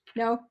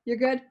 No, you're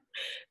good?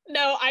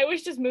 No, I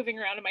was just moving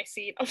around in my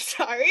seat. I'm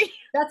sorry.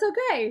 That's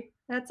okay.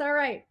 That's all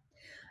right.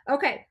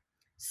 Okay,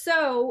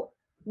 so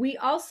we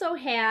also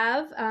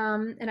have,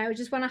 and I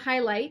just want to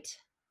highlight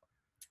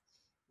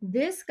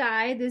this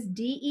guy, this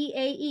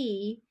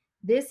DEAE.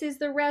 This is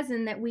the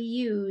resin that we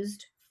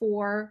used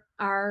for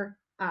our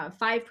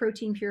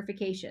 5-protein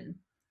purification.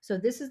 So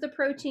this is the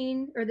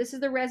protein, or this is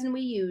the resin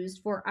we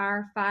used for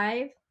our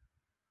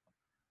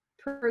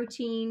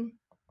 5-protein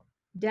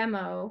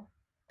demo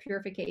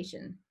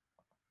purification.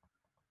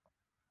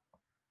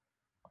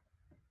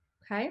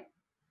 Okay,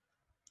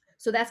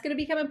 so that's going to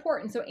become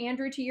important. So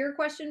Andrew, to your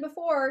question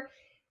before,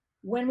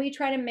 when we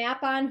try to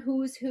map on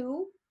who's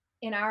who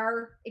in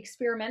our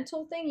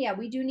experimental thing, yeah,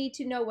 we do need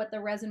to know what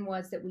the resin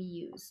was that we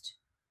used.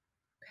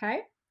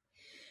 Okay,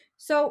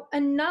 so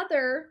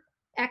another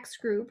X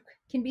group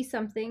can be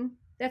something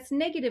that's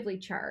negatively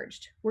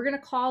charged. We're going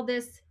to call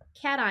this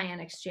cation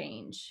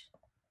exchange.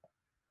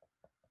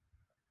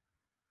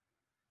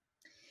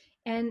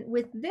 And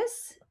with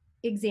this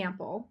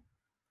example,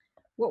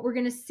 what we're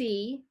going to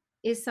see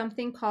is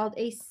something called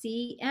a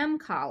CM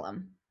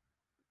column.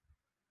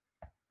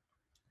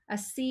 A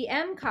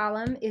CM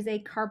column is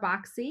a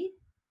carboxy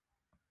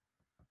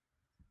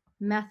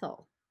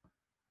methyl.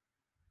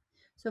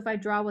 So if I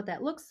draw what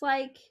that looks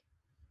like,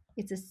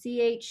 it's a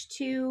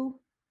CH2,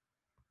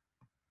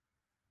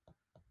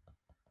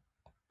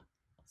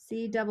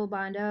 C double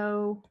bond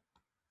O,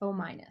 O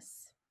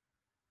minus.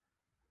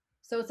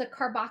 So it's a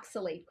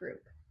carboxylate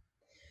group.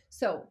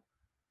 So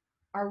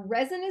our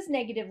resin is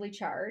negatively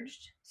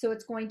charged, so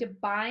it's going to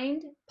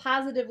bind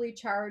positively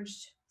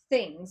charged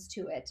things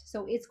to it.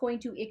 So it's going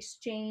to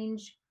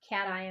exchange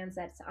cations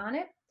that's on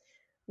it.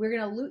 We're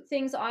going to elute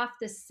things off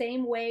the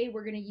same way.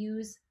 We're going to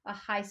use a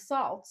high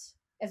salt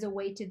as a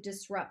way to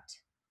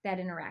disrupt that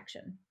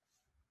interaction.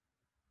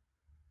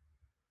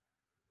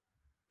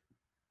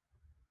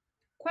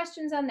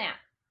 Questions on that?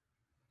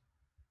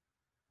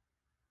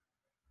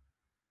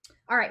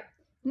 All right,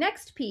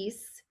 next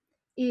piece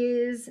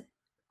is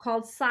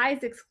called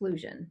size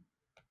exclusion.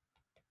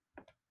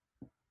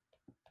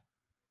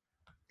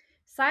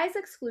 Size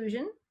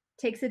exclusion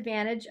takes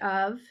advantage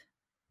of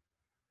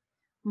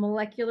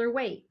molecular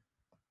weight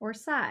or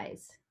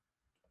size.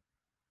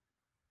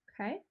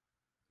 Okay,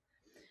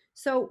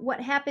 so what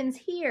happens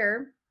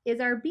here is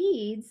our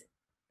beads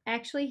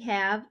actually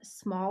have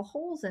small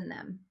holes in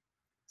them.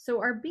 So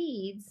our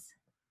beads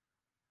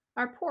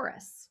are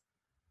porous.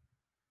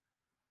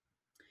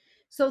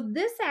 So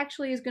this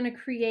actually is going to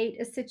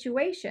create a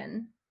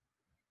situation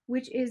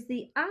which is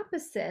the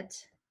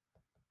opposite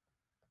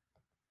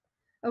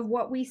of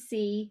what we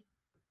see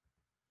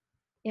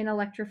in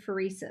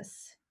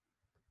electrophoresis.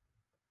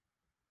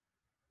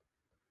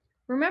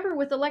 Remember,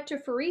 with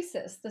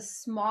electrophoresis, the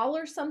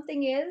smaller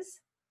something is,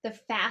 the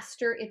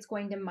faster it's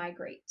going to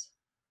migrate.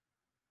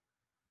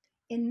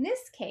 In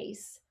this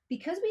case,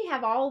 because we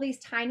have all these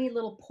tiny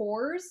little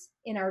pores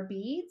in our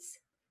beads,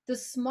 the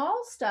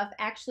small stuff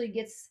actually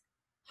gets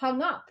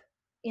hung up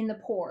in the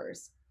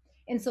pores.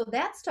 And so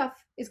that stuff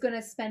is going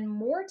to spend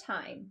more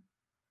time.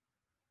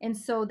 And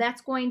so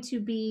that's going to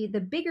be the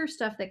bigger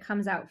stuff that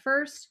comes out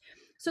first.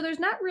 So there's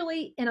not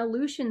really an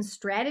elution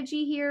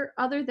strategy here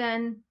other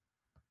than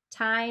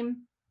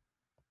time,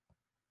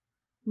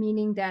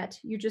 meaning that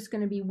you're just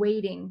going to be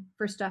waiting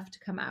for stuff to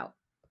come out.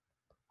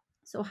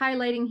 So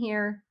highlighting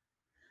here,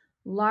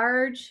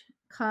 large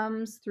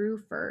comes through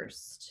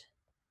first.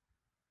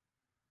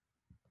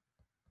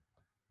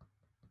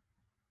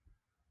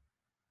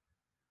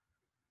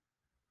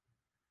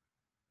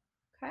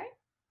 Okay.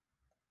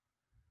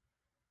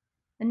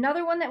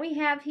 Another one that we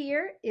have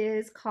here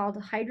is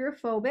called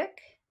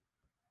hydrophobic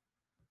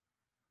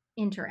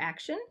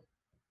interaction.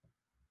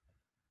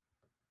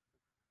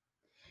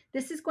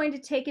 This is going to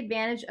take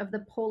advantage of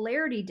the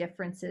polarity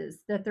differences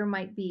that there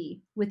might be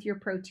with your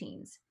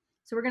proteins.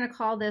 So we're going to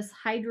call this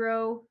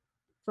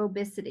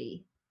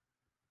hydrophobicity.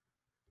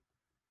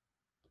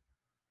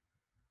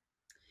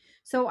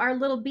 So our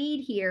little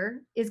bead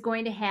here is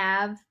going to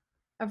have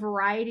a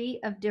variety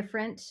of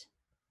different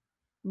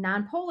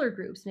nonpolar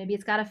groups. Maybe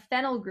it's got a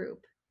phenyl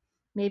group.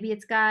 Maybe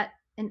it's got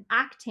an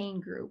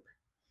octane group.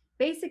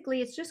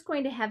 Basically, it's just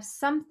going to have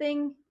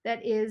something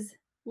that is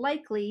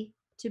likely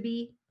to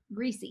be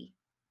greasy.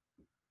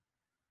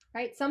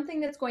 right? Something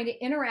that's going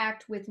to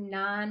interact with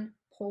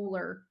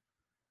non-polar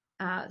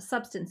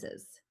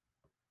substances.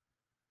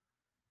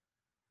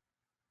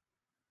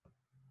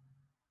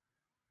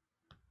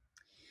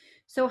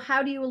 So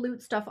how do you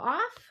elute stuff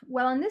off?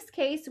 Well, in this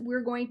case, we're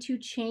going to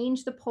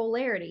change the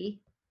polarity,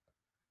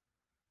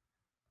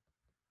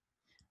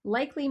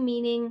 likely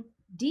meaning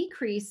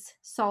decrease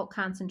salt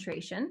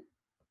concentration,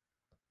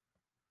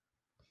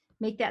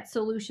 make that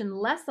solution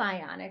less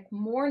ionic,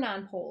 more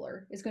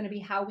nonpolar is going to be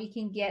how we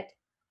can get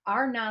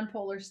our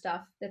nonpolar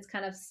stuff that's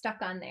kind of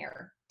stuck on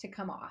there to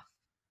come off.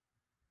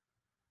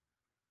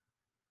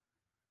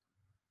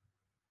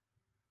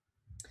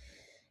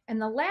 And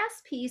the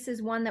last piece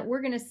is one that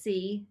we're going to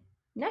see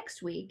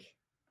next week,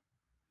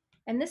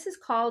 and this is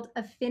called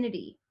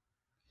affinity.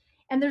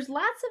 And there's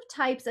lots of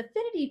types.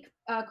 Affinity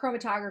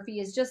chromatography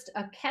is just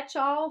a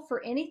catch-all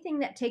for anything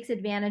that takes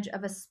advantage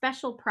of a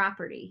special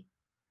property.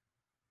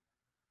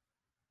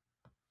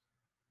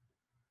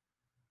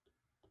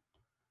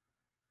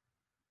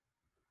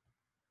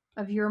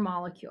 Of your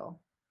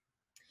molecule.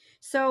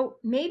 So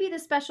maybe the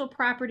special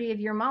property of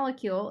your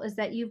molecule is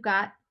that you've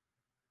got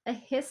a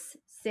His6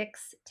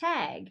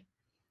 tag,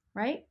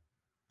 right?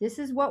 This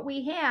is what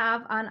we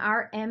have on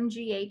our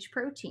MGH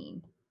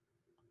protein,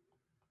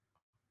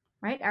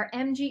 right? Our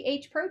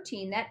MGH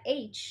protein, that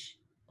H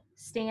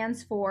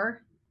stands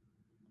for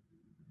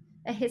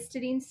a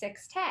histidine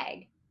 6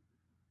 tag.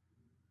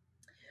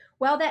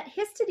 Well, that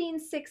histidine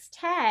 6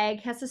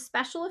 tag has a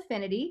special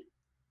affinity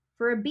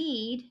for a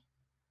bead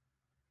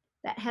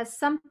that has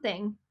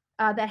something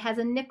that has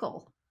a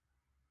nickel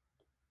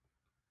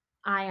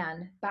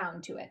ion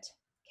bound to it.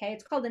 Okay,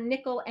 it's called a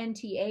nickel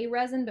NTA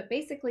resin, but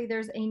basically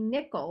there's a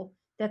nickel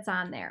that's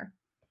on there.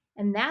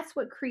 And that's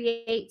what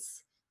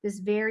creates this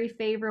very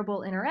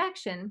favorable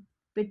interaction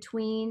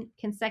between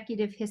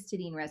consecutive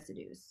histidine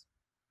residues.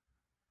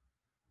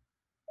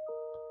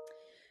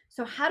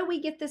 So how do we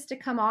get this to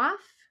come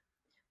off?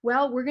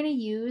 Well, we're going to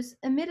use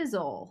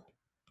imidazole.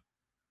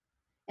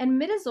 And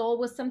imidazole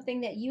was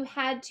something that you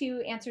had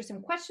to answer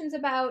some questions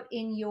about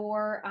in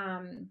your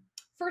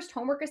first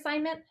homework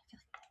assignment.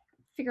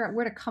 Figure out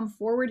where to come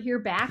forward here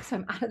back so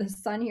I'm out of the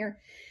sun here.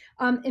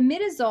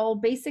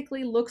 Imidazole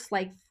basically looks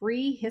like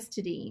free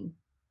histidine.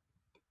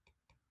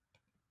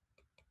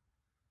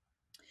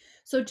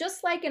 So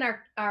just like in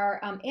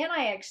our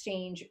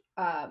anti-exchange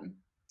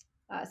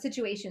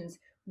situations,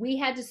 we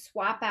had to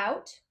swap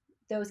out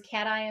those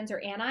cations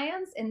or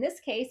anions. In this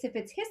case, if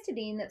it's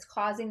histidine that's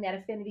causing that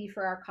affinity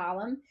for our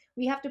column,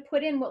 we have to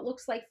put in what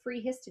looks like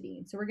free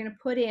histidine. So we're going to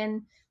put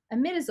in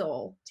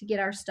imidazole to get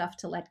our stuff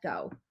to let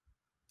go.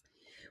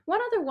 One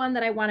other one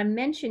that I want to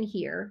mention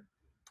here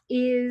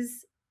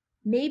is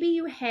maybe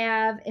you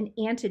have an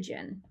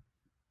antigen.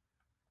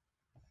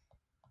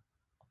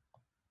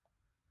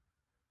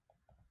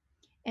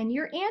 And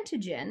your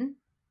antigen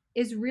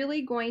is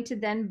really going to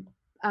then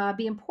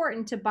be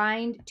important to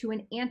bind to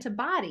an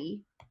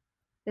antibody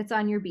that's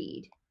on your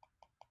bead.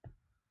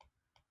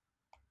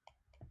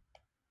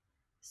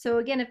 So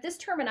again, if this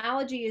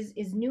terminology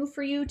is new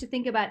for you to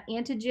think about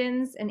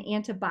antigens and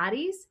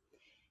antibodies,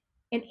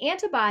 an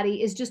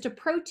antibody is just a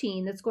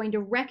protein that's going to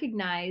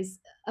recognize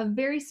a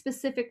very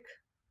specific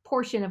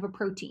portion of a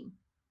protein,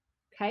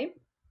 okay?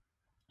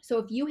 So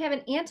if you have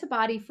an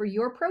antibody for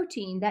your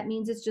protein, that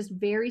means it's just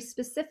very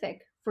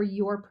specific for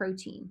your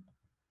protein,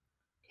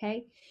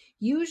 okay?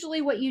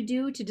 Usually what you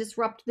do to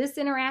disrupt this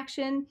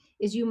interaction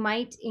is you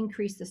might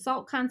increase the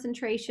salt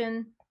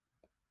concentration.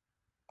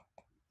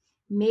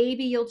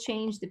 Maybe you'll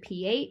change the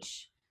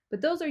pH,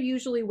 but those are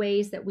usually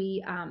ways that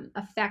we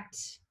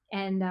affect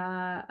and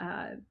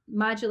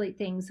modulate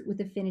things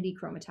with affinity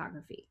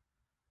chromatography.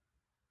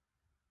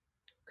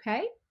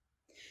 Okay,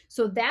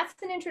 so that's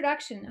an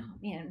introduction. Oh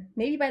man,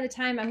 maybe by the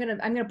time I'm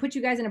gonna put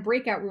you guys in a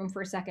breakout room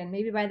for a second.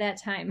 Maybe by that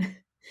time,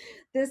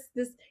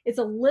 it's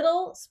a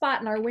little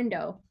spot in our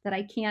window that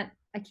I can't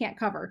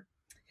cover.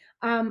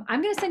 I'm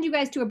gonna send you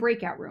guys to a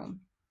breakout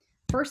room.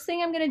 First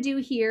thing I'm gonna do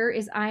here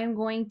is I am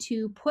going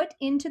to put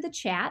into the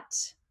chat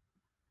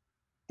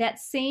that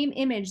same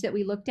image that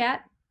we looked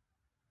at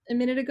a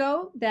minute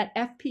ago, that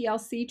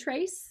FPLC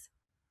trace.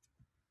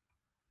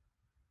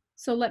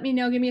 So let me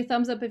know, give me a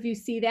thumbs up if you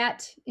see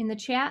that in the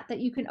chat that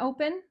you can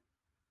open.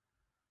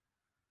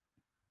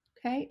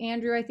 Okay,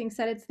 Andrew, I think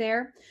said it's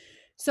there.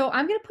 So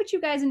I'm gonna put you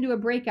guys into a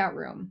breakout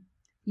room.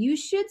 You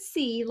should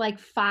see like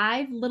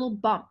 5 little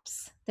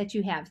bumps that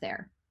you have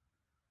there.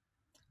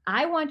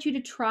 I want you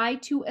to try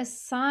to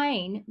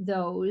assign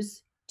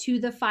those to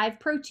the 5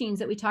 proteins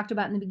that we talked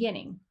about in the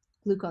beginning.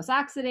 Glucose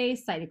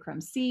oxidase,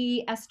 cytochrome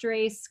C,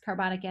 esterase,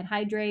 carbonic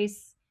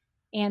anhydrase,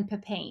 and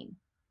papain.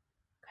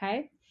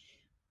 Okay,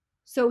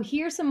 so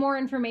here's some more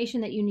information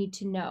that you need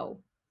to know.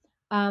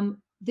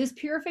 This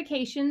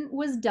purification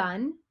was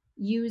done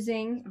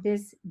using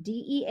this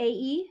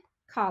DEAE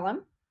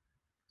column.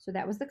 So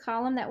that was the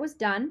column that was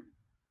done.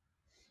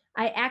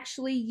 I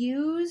actually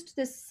used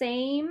the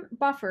same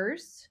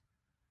buffers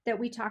that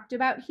we talked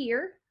about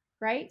here,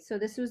 right? So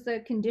this was the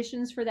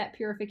conditions for that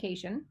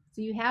purification.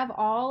 So you have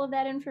all of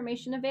that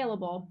information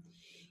available.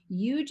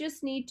 You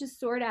just need to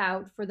sort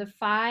out for the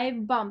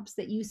 5 bumps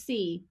that you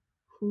see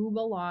who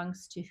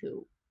belongs to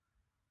who.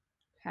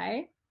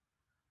 Okay?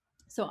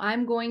 So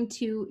I'm going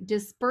to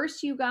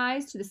disperse you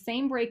guys to the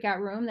same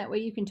breakout room. That way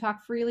you can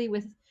talk freely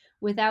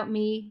without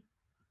me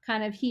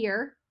kind of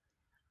here.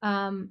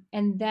 And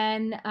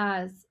then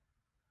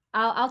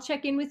I'll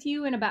check in with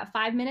you in about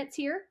 5 minutes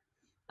here.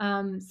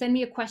 Send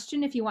me a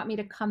question if you want me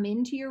to come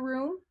into your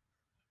room.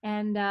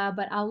 And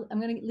but I'm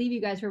going to leave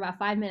you guys for about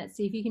 5 minutes.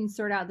 See if you can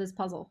sort out this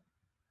puzzle.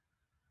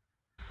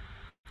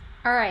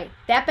 All right,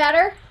 that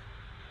better?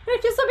 I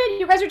feel so bad.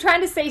 You guys are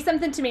trying to say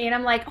something to me, and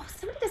I'm like, oh,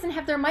 somebody doesn't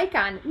have their mic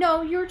on.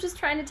 No, you were just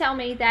trying to tell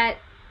me that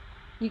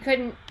you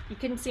couldn't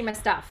see my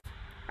stuff.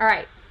 All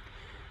right.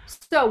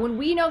 So when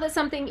we know that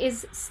something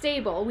is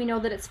stable, we know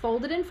that it's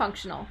folded and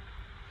functional.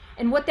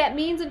 And what that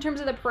means in terms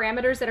of the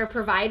parameters that are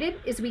provided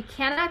is we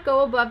cannot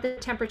go above the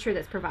temperature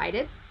that's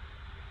provided.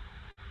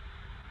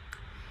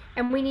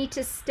 And we need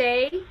to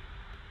stay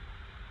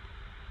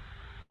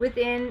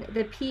within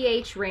the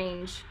pH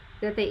range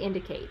that they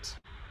indicate.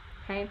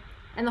 Okay?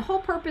 And the whole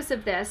purpose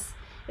of this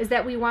is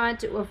that we want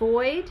to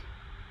avoid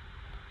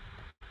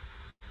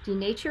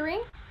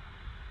denaturing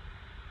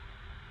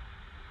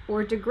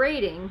or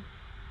degrading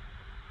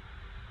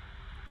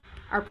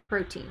our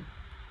protein.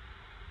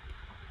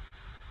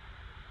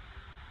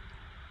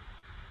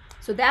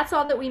 So that's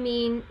all that we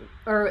mean,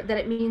 or that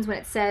it means when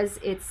it says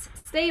it's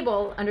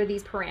stable under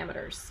these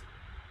parameters.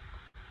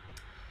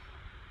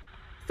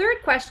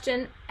 Third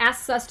question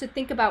asks us to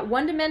think about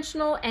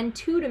one-dimensional and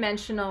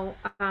two-dimensional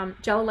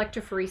gel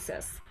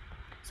electrophoresis.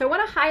 So I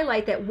want to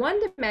highlight that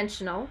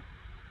one-dimensional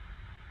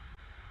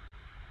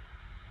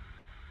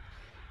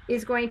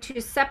is going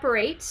to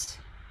separate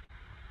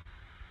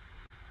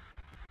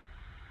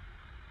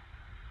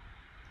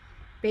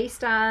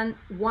based on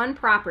one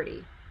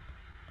property.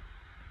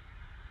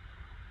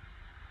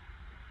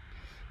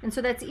 And so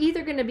that's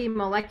either going to be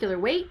molecular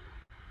weight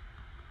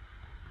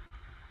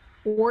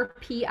or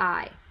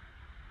PI.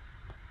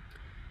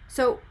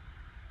 So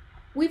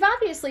we've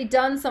obviously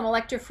done some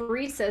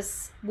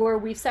electrophoresis where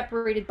we've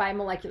separated by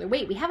molecular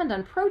weight. We haven't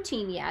done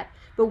protein yet,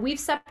 but we've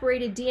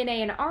separated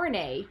DNA and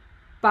RNA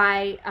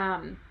by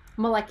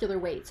molecular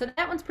weight. So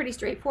that one's pretty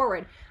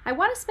straightforward. I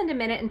want to spend a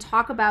minute and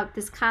talk about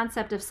this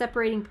concept of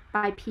separating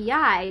by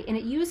PI, and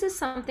it uses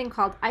something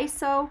called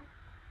isoelectric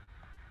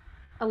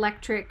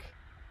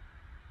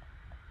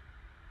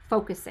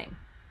focusing,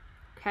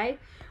 okay?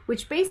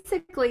 Which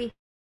basically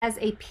has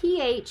a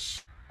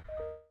pH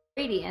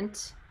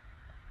gradient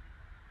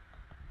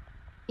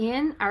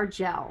in our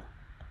gel.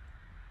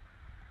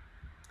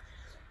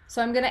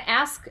 So I'm going to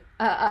ask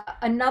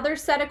another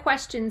set of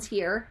questions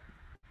here.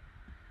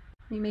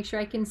 Let me make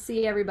sure I can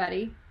see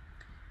everybody.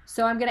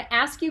 So I'm going to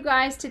ask you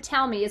guys to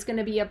tell me it's going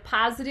to be a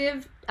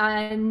positive,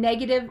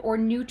 negative, or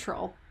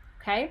neutral.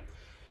 Okay.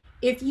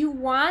 If you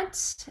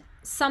want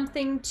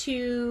something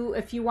to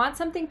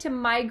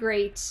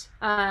migrate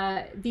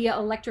via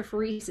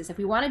electrophoresis, if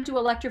we want to do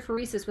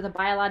electrophoresis with a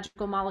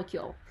biological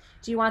molecule,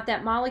 do you want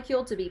that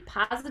molecule to be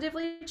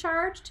positively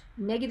charged,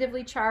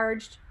 negatively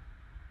charged,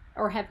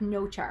 or have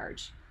no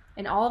charge?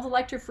 And all of the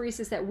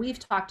electrophoresis that we've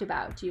talked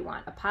about, do you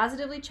want a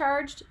positively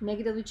charged,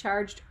 negatively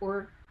charged,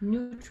 or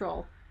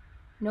neutral,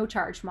 no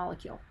charged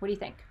molecule? What do you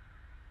think?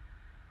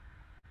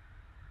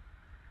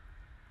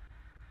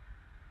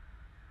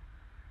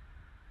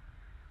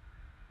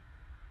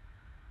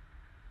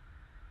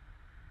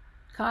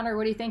 Connor,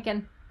 what are you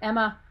thinking?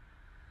 Emma?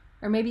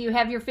 Or maybe you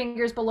have your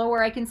fingers below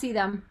where I can see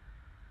them.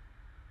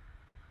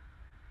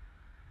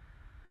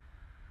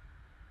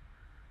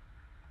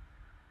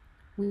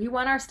 We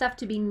want our stuff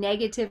to be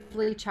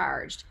negatively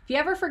charged. If you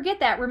ever forget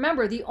that,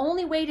 remember the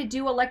only way to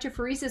do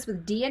electrophoresis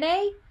with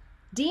DNA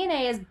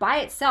is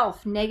by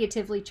itself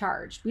negatively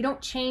charged. We don't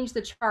change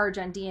the charge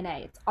on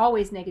DNA. It's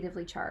always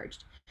negatively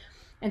charged.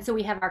 And so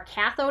we have our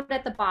cathode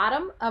at the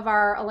bottom of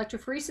our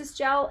electrophoresis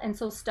gel, and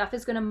so stuff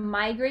is going to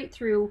migrate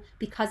through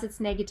because it's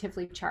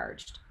negatively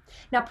charged.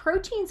 Now,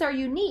 proteins are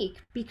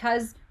unique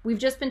because we've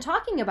just been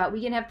talking about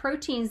we can have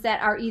proteins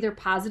that are either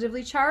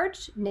positively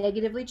charged,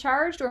 negatively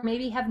charged, or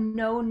maybe have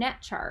no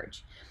net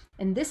charge.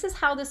 And this is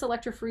how this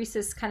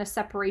electrophoresis kind of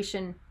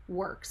separation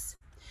works.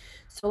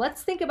 So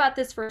let's think about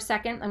this for a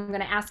second. I'm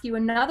going to ask you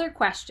another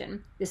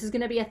question. This is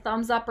going to be a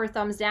thumbs up or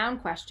thumbs down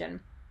question.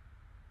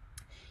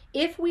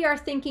 If we are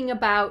thinking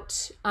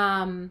about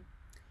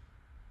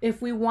if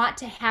we want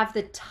to have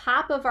the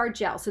top of our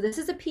gel, so this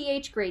is a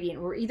pH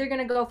gradient. We're either going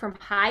to go from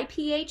high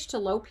pH to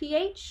low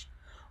pH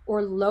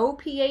or low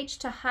pH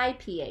to high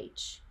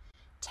pH.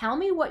 Tell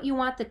me what you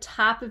want the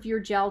top of your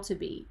gel to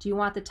be. Do you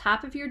want the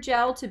top of your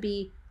gel to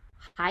be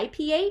high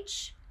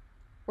pH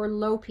or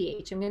low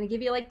pH? I'm going to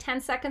give you like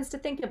 10 seconds to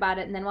think about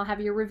it, and then we'll have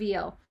your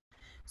reveal.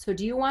 So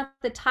do you want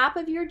the top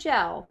of your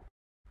gel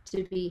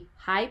to be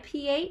high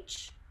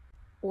pH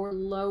or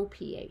low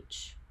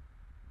pH?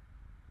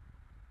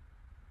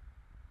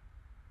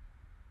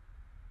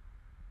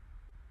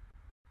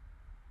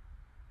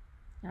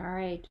 All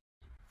right,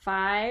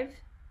 5,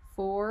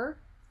 4,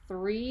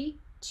 3,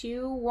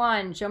 2,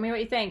 1. Show me what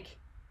you think.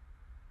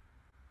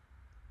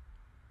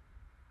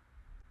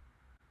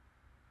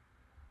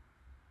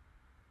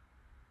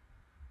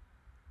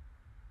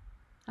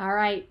 All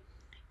right.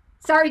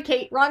 Sorry,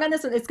 Kate, wrong on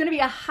this one. It's going to be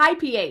a high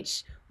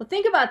pH. Well,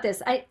 think about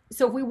this.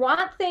 So if we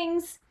want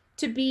things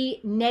to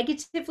be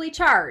negatively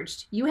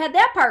charged, you had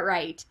that part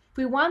right. If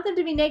we want them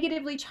to be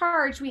negatively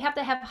charged, we have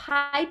to have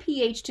high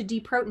pH to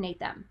deprotonate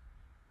them.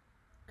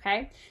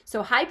 Okay,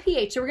 so high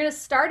pH. So we're going to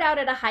start out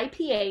at a high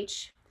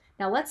pH.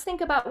 Now let's think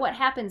about what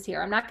happens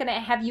here. I'm not going to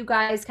have you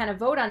guys kind of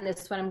vote on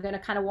this one. I'm going to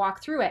kind of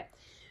walk through it.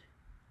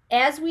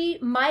 As we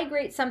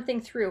migrate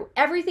something through,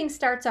 everything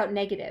starts out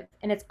negative,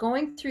 and it's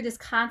going through this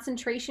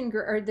concentration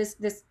or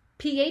this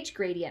pH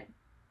gradient.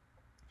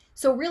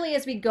 So really,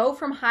 as we go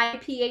from high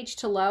pH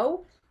to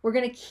low, we're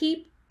going to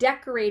keep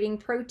decorating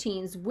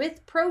proteins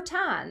with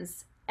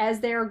protons as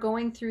they are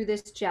going through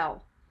this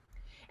gel.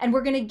 And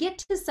we're going to get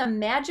to some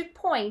magic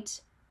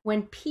point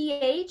when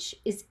pH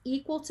is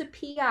equal to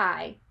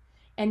Pi,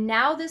 and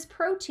now this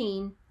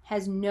protein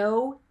has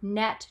no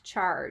net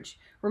charge.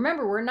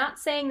 Remember, we're not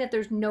saying that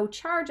there's no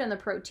charge on the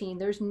protein.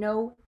 There's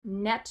no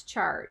net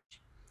charge.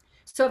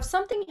 So if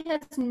something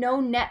has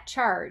no net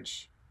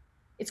charge,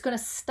 it's going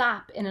to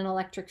stop in an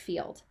electric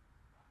field.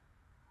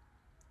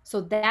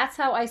 So that's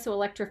how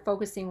isoelectric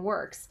focusing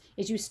works,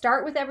 is you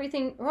start with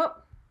everything. Oh,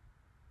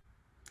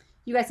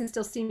 you guys can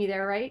still see me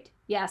there, right?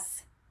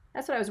 Yes.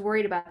 That's what I was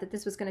worried about, that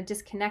this was going to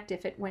disconnect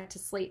if it went to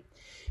sleep.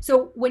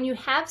 So when you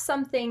have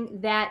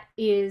something that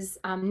is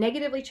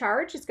negatively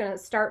charged, it's going to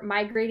start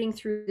migrating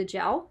through the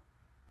gel.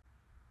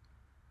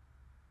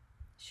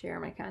 Share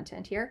my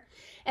content here.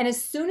 And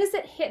as soon as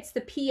it hits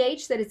the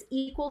pH that is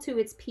equal to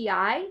its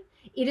Pi,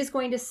 it is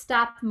going to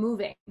stop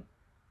moving,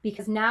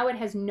 because now it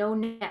has no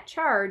net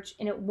charge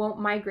and it won't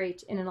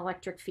migrate in an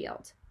electric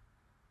field.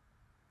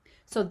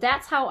 So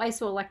that's how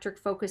isoelectric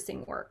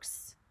focusing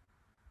works.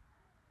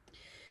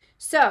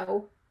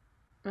 So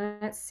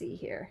let's see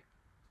here.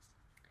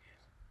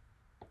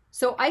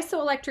 So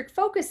isoelectric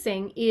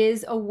focusing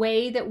is a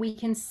way that we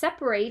can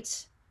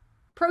separate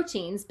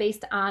proteins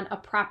based on a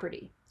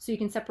property. So you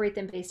can separate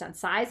them based on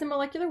size and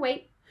molecular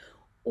weight,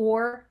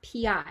 or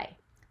Pi.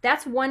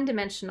 That's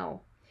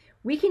one-dimensional.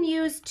 We can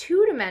use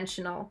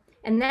two-dimensional,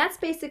 and that's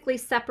basically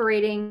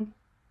separating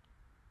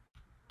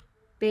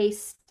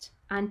based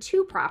on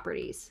two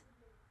properties.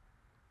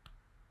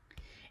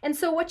 And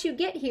so what you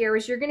get here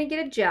is you're going to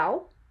get a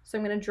gel. So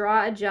I'm going to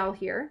draw a gel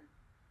here.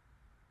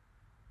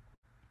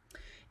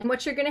 And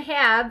what you're going to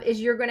have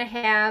is you're going to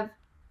have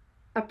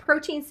a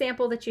protein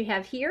sample that you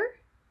have here.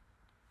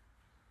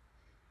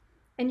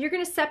 And you're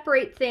going to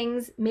separate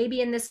things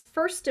maybe in this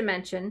first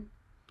dimension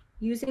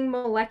using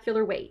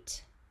molecular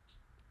weight.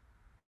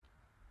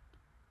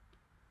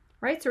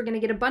 Right? So we're going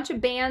to get a bunch of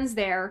bands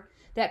there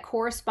that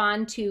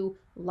correspond to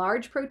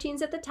large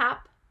proteins at the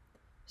top,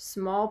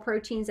 small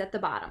proteins at the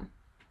bottom.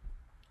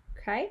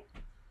 Okay?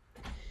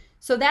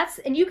 So that's,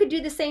 and you could do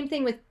the same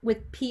thing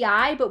with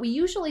Pi, but we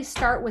usually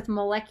start with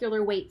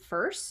molecular weight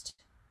first.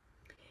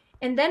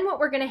 And then what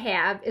we're going to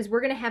have is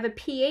we're going to have a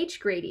pH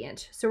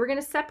gradient. So we're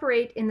going to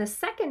separate in the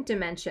second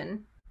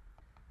dimension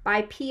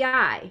by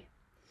Pi.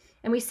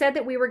 And we said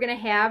that we were going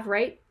to have,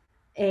 right,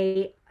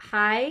 a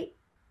high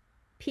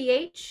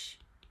pH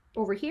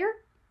over here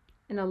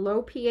and a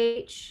low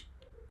pH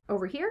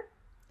over here.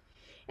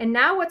 And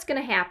now what's going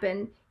to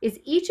happen is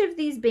each of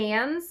these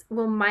bands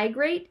will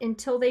migrate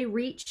until they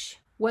reach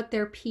what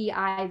their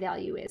Pi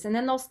value is, and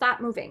then they'll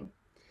stop moving.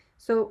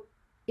 So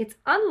it's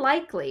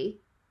unlikely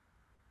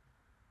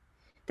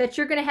that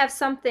you're going to have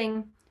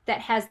something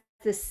that has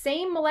the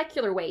same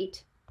molecular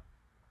weight,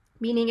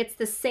 meaning it's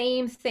the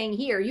same thing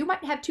here. You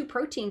might have two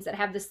proteins that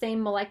have the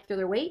same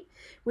molecular weight,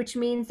 which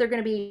means they're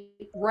going to be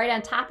right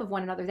on top of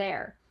one another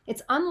there.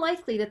 It's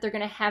unlikely that they're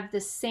going to have the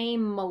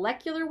same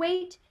molecular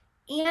weight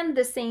and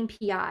the same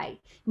Pi,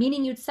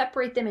 meaning you'd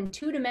separate them in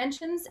two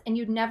dimensions and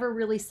you'd never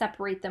really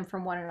separate them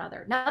from one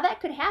another. Now that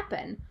could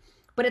happen,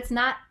 but it's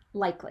not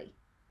likely.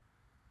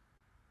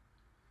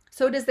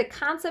 So does the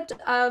concept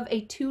of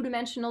a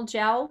two-dimensional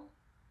gel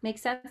make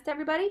sense to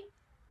everybody?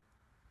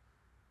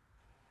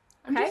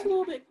 I'm just a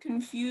little bit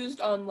confused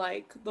on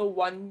like the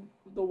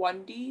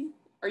 1D.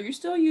 Are you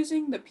still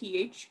using the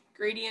pH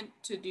gradient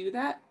to do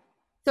that?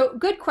 So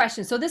good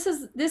question. So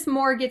this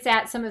more gets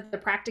at some of the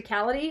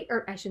practicality,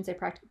 or I shouldn't say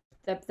practical,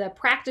 the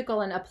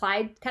practical and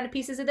applied kind of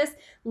pieces of this.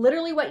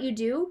 Literally what you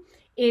do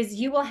is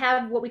you will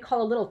have what we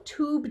call a little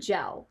tube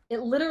gel.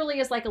 It literally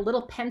is like a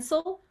little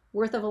pencil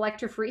worth of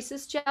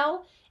electrophoresis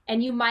gel,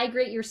 and you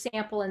migrate your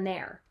sample in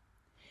there.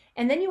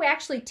 And then you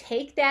actually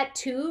take that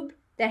tube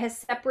that has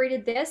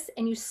separated this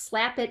and you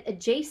slap it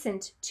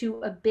adjacent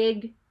to a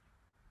big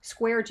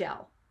square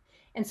gel.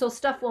 And so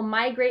stuff will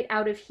migrate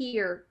out of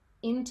here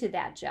into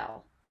that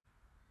gel.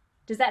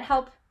 Does that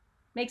help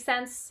make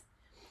sense?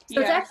 So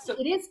Yeah, it's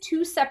actually, it is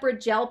two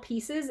separate gel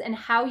pieces, and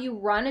how you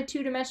run a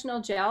two-dimensional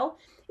gel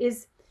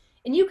is,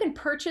 and you can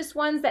purchase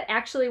ones that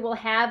actually will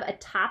have a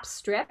top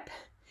strip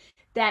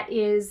that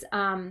is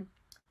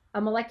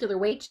a molecular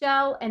weight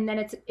gel, and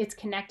then it's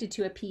connected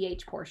to a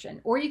pH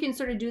portion. Or you can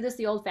sort of do this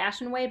the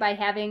old-fashioned way by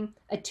having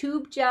a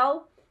tube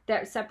gel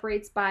that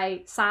separates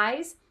by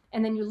size,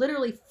 and then you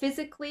literally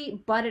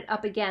physically butt it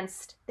up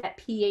against that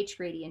pH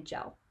gradient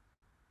gel.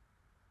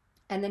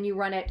 and then you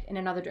run it in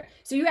another direction.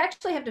 So you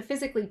actually have to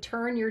physically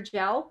turn your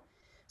gel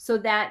so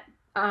that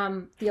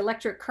the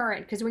electric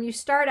current, because when you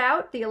start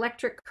out, the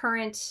electric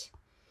current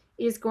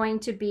is going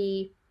to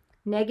be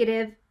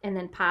negative and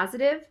then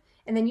positive,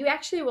 and then you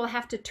actually will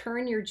have to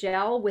turn your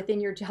gel within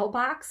your gel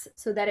box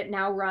so that it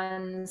now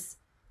runs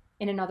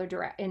in another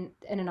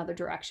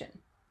direction.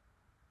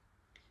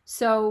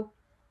 So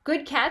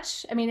good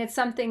catch. I mean, it's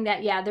something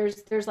that, yeah,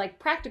 there's like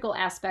practical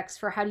aspects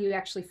for how do you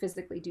actually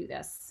physically do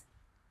this.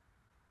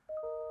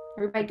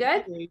 Everybody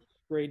good?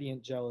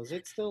 Gradient gel, is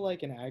it still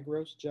like an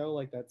agarose gel,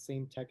 like that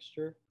same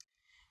texture?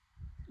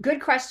 Good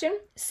question.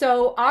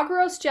 So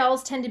agarose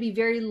gels tend to be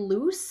very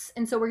loose,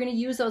 and so we're going to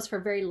use those for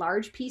very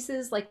large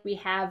pieces like we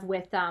have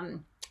with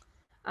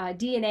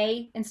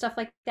DNA and stuff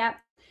like that.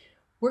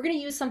 We're going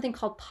to use something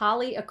called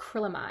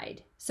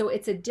polyacrylamide. So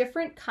it's a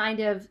different kind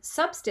of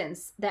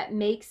substance that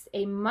makes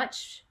a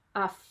much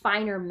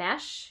finer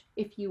mesh,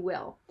 if you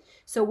will.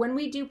 So when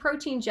we do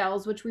protein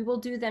gels, which we will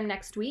do them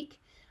next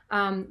week,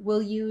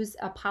 we'll use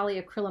a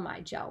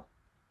polyacrylamide gel.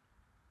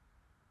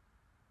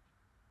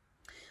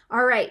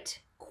 All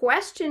right.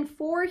 Question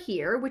 4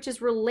 here, which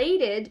is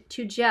related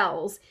to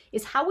gels,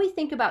 is how we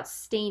think about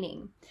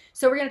staining.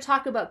 So we're going to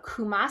talk about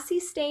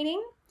Kumasi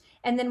staining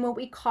and then what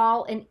we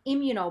call an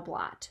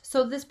immunoblot.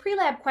 So this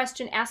pre-lab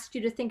question asks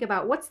you to think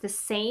about what's the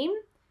same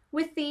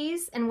with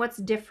these and what's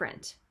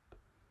different.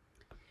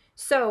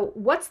 So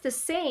what's the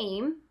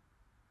same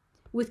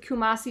with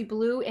Kumasi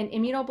blue and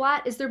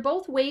immunoblot is they're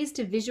both ways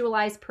to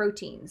visualize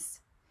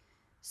proteins.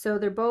 So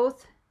they're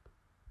both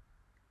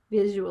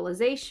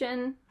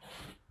visualization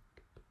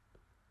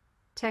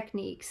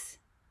techniques.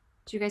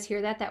 Did you guys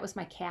hear that? That was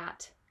my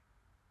cat.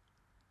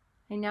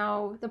 I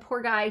know, the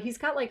poor guy, he's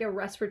got like a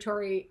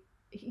respiratory,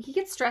 he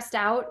gets stressed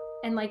out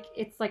and like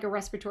it's like a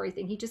respiratory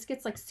thing. He just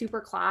gets like super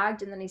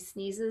clogged and then he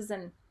sneezes.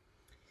 And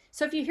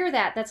so if you hear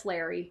that, that's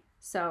Larry.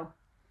 So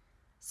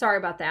sorry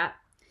about that.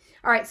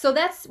 All right, so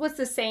that's what's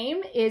the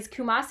same is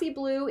Kumasi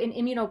blue and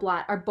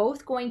immunoblot are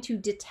both going to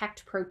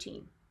detect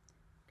protein.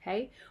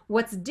 Okay,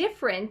 what's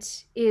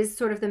different is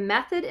sort of the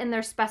method and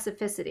their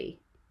specificity.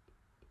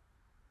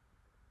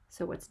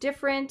 So what's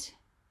different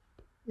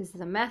is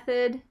the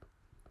method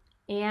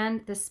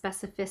and the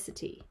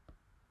specificity.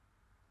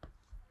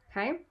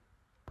 Okay,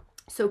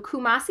 so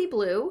Kumasi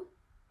blue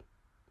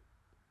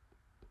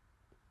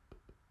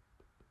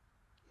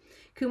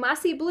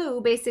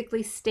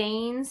basically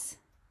stains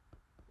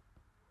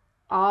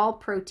all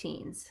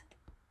proteins.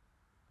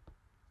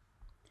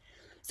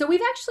 So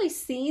we've actually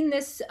seen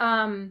this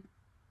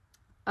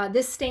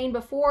this stain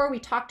before. We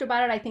talked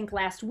about it, I think,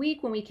 last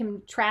week when we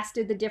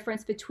contrasted the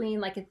difference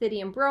between like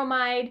ethidium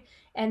bromide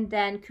and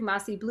then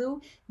Kumasi blue.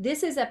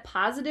 This is a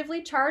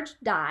positively charged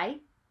dye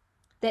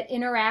that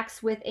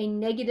interacts with a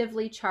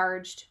negatively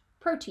charged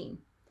protein.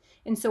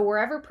 And so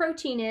wherever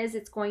protein is,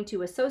 it's going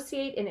to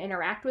associate and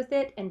interact with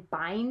it and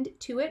bind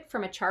to it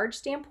from a charge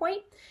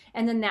standpoint.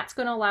 And then that's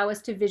going to allow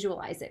us to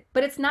visualize it.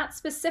 But it's not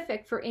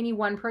specific for any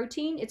one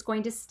protein. It's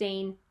going to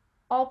stain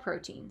all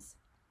proteins.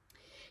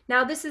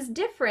 Now, this is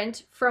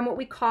different from what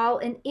we call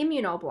an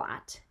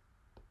immunoblot.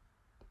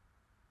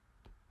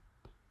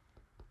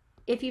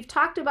 If you've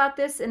talked about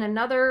this in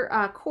another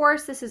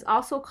course, this is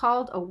also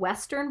called a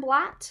Western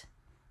blot.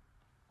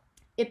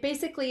 It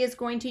basically is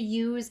going to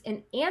use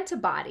an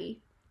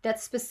antibody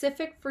that's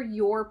specific for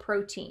your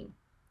protein.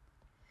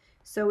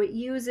 So it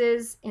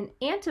uses an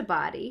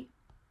antibody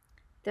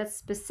that's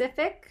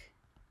specific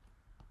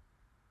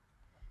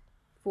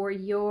for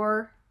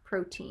your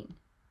protein.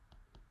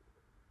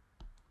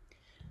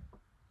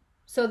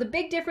 So the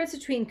big difference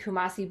between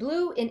Kumasi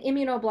blue and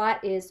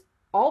immunoblot is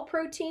all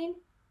protein,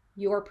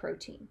 your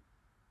protein.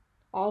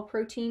 All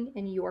protein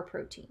and your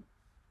protein.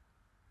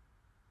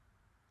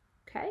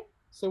 Okay?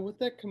 So with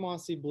that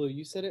Kumasi blue,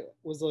 you said it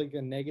was like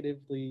a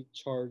negatively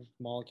charged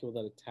molecule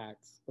that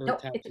attacks or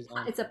Nope, attaches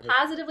on. it's a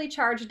positively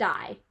charged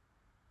dye.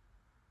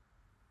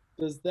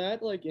 Does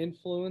that like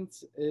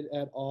influence it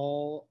at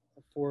all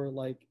for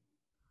like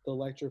the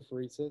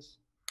electrophoresis?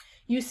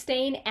 You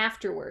stain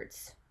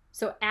afterwards.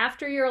 So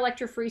after your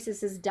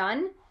electrophoresis is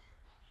done,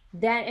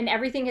 then and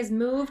everything has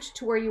moved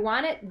to where you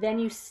want it, then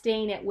you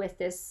stain it with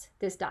this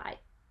dye.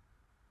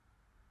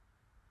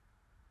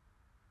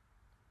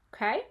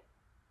 Okay?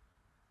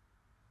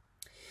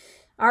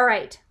 All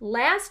right,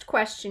 last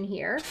question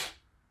here.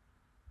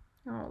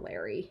 Oh,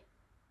 Larry.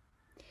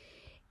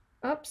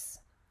 Oops.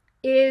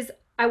 Is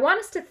I want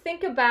us to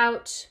think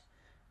about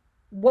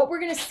what we're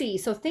going to see.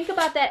 So think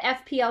about that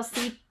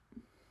FPLC.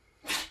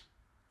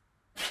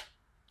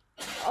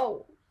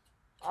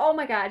 Oh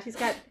my God, he's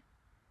got.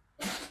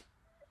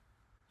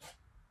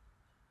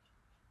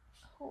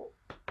 Oh,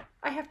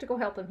 I have to go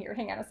help him here.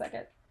 Hang on a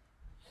second.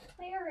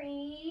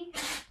 Larry.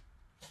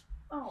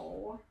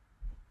 Oh,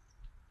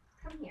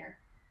 come here.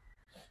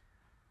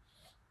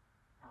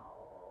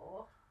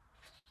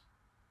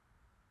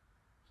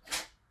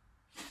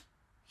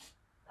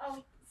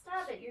 Oh,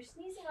 stop it. You're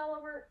sneezing all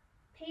over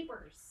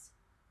papers.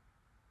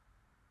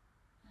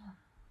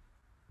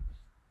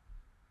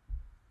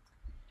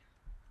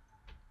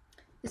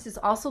 This is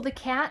also the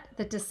cat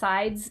that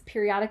decides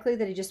periodically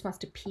that he just wants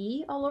to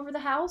pee all over the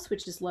house,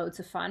 which is loads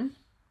of fun.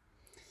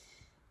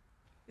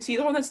 Is he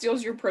the one that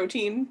steals your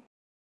protein?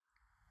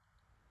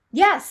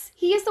 Yes,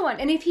 he is the one.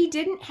 And if he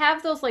didn't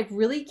have those like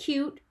really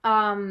cute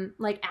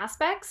like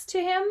aspects to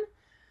him,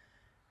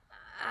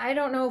 I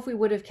don't know if we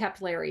would have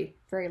kept Larry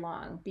very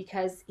long,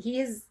 because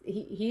he's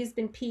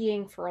been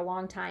peeing for a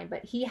long time,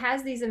 but he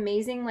has these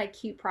amazing like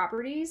cute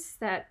properties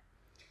that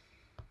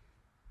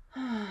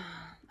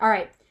all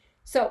right.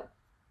 So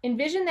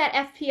envision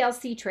that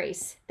FPLC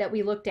trace that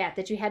we looked at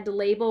that you had to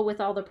label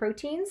with all the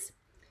proteins,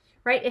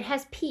 right? It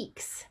has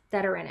peaks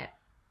that are in it.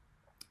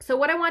 So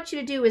what I want you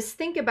to do is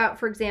think about,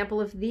 for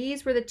example, if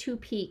these were the two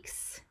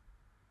peaks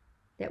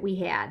that we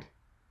had.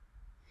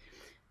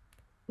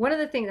 One of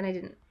the things, and I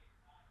didn't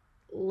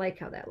like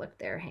how that looked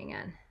there. Hang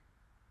on.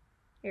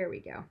 There we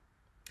go.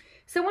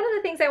 So one of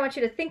the things I want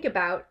you to think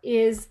about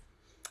is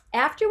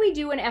after we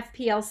do an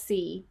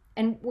FPLC,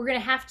 and we're going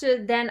to have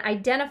to then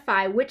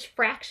identify which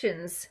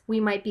fractions we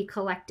might be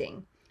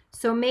collecting.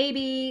 So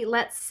maybe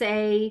let's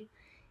say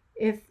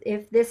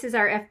if this is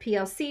our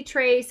FPLC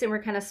trace and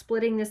we're kind of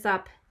splitting this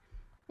up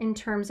in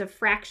terms of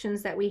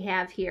fractions that we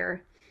have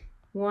here.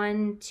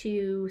 1,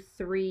 2,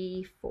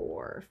 3,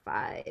 4,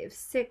 5,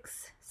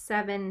 6,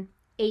 7,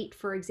 8,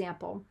 for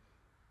example.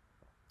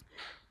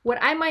 What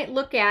I might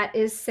look at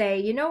is say,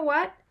 you know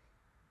what?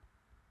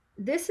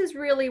 This is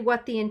really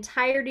what the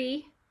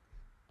entirety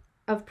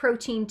of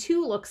protein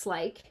 2 looks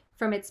like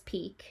from its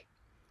peak.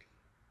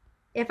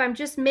 If I'm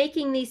just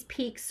making these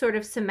peaks sort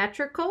of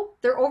symmetrical,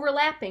 they're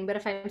overlapping, but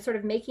if I'm sort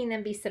of making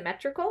them be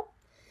symmetrical,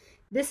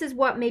 this is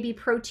what maybe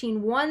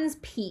protein 1's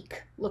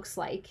peak looks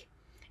like.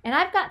 And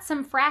I've got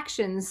some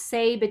fractions,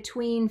 say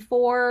between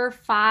 4,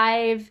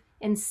 5,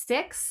 and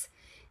 6.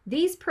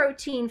 These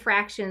protein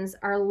fractions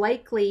are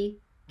likely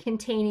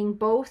containing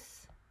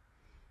both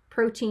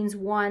proteins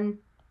 1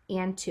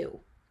 and 2,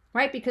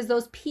 right? Because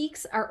those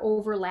peaks are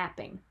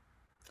overlapping.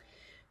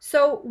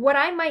 So what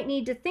I might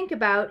need to think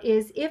about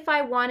is if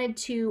I wanted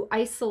to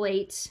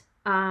isolate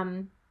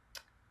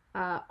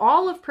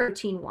all of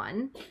protein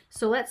 1.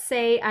 So let's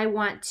say I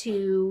want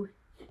to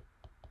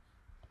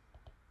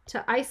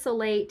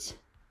isolate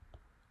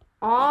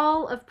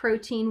all of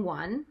protein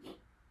 1,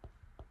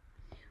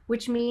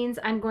 which means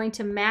I'm going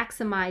to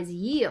maximize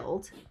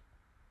yield.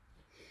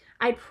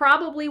 I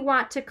probably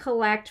want to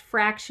collect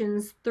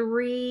fractions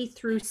 3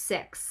 through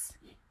 6.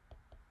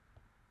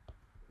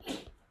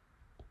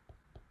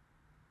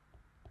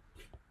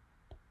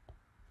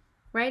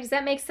 Right? Does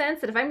that make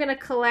sense? That if I'm going to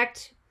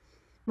collect,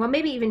 well,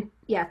 maybe even,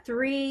 yeah,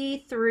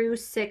 3 through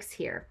 6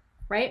 here,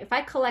 right? If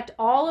I collect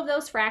all of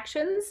those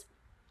fractions,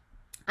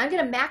 I'm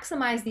going to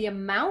maximize the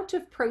amount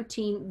of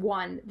protein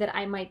 1 that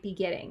I might be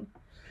getting.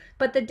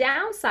 But the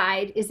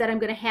downside is that I'm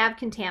going to have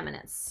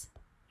contaminants.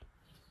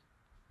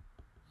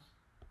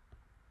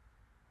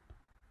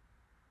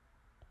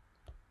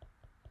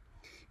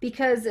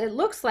 Because it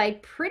looks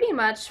like pretty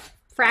much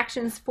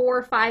fractions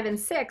 4, 5, and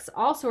 6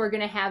 also are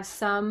going to have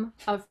some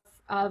of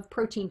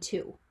protein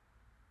 2.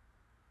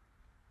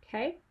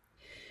 Okay?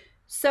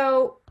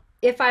 So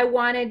if I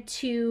wanted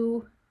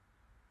to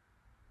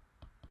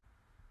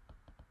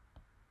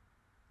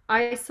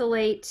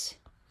isolate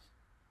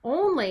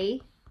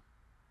only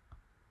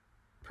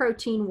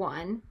protein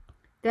 1,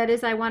 that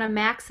is, I want to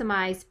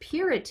maximize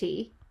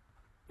purity,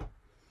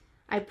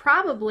 I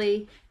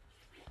probably,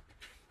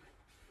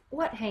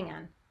 what, hang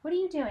on, what are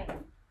you doing?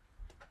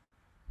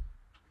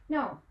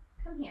 No,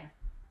 come here.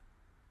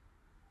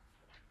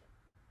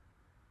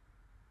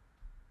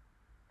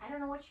 I don't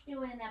know what you're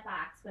doing in that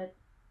box, but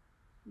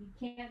you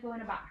can't go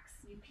in a box.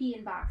 You pee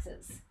in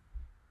boxes.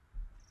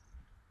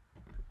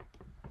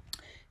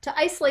 To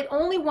isolate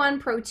only one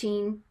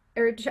protein,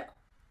 or to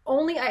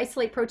only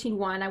isolate protein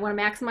 1, I want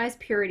to maximize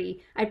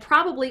purity. I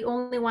probably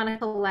only want to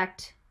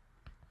collect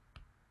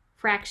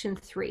fraction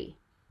 3.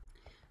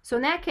 So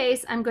in that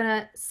case, I'm going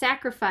to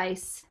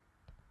sacrifice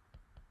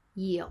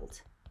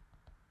yield.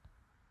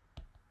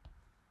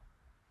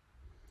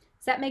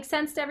 Does that make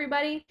sense to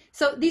everybody?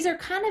 So these are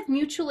kind of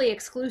mutually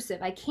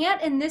exclusive. I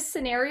can't, in this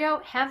scenario,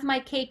 have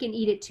my cake and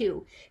eat it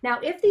too. Now,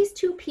 if these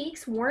two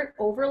peaks weren't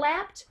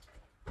overlapped,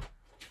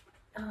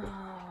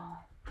 oh,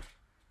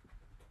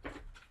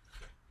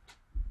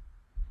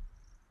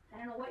 I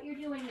don't know what you're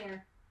doing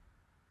here.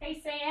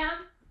 Hey,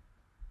 Sam.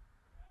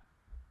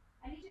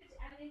 I need you to,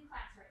 I'm in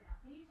class right now.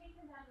 Can you take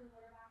him down to the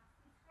litter box?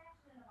 He's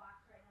scratched in a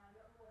box right now. I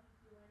don't know what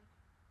he's doing.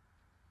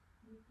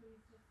 Can you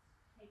please just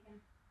take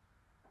him?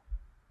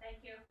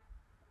 Thank you.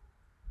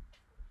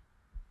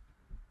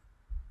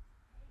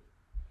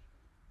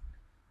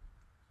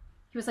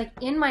 He was like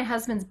in my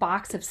husband's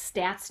box of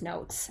stats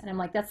notes. And I'm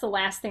like, that's the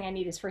last thing I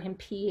need is for him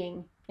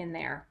peeing in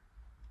there.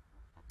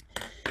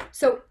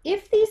 So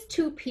if these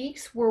two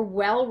peaks were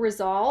well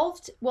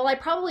resolved, well, I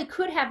probably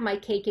could have my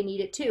cake and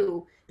eat it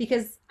too,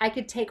 because I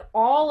could take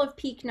all of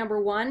peak number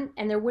 1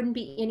 and there wouldn't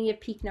be any of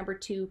peak number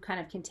 2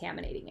 kind of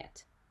contaminating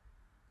it.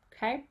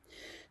 Okay.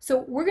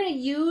 So we're going to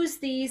use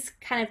these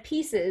kind of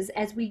pieces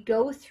as we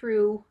go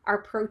through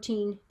our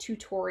protein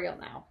tutorial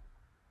now.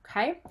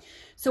 Okay,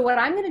 so what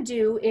I'm going to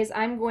do is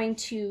I'm going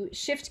to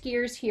shift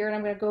gears here, and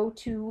I'm going to go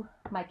to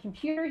my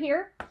computer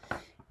here.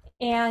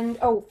 And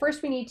oh,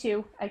 first we need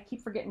to, I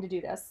keep forgetting to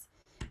do this.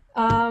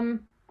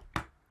 I'm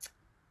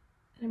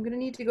going to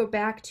need to go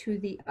back to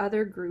the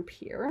other group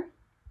here.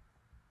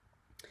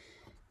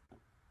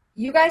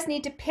 You guys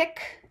need to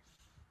pick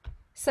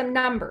some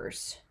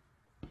numbers.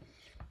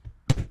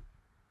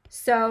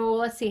 So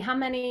let's see how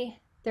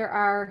many there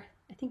are.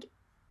 I think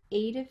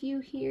 8 of you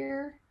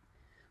here.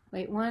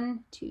 Wait,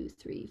 1, 2,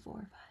 3, 4,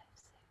 5,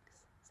 6,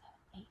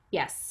 7, 8.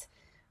 Yes.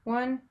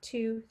 1,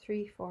 2,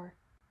 3, 4,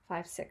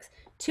 5, 6.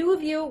 2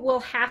 of you will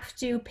have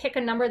to pick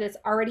a number that's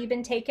already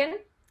been taken.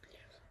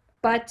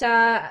 But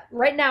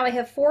right now I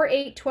have 4,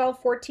 8,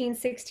 12, 14,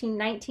 16,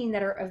 19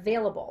 that are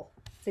available.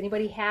 Does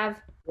anybody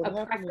have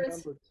a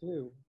preference? Number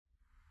 2?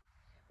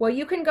 Well,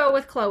 you can go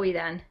with Chloe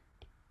then.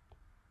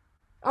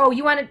 Oh,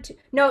 you wanted to?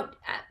 No,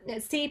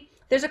 see,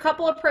 there's a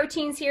couple of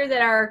proteins here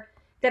that are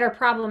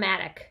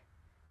problematic.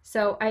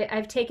 So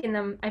I've taken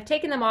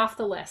them off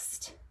the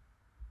list.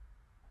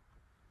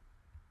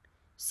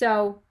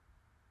 So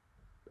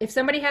if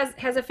somebody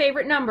has a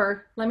favorite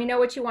number, let me know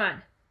what you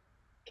want.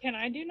 Can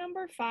I do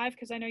number 5?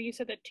 Because I know you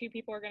said that 2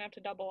 people are going to have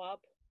to double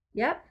up.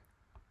 Yep.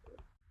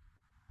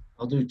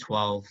 I'll do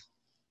 12.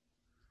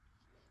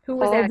 Who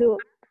was that?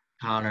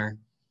 Connor.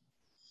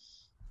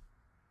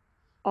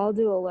 I'll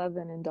do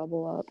 11 and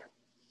double up.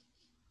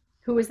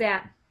 Who was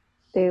that?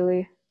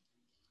 Bailey.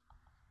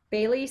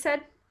 Bailey, you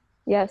said?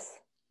 Yes.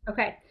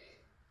 Okay.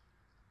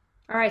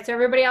 All right, so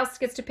everybody else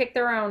gets to pick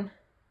their own.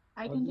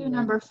 I can do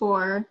number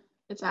 4.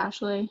 It's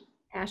Ashley.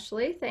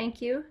 Ashley,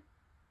 thank you.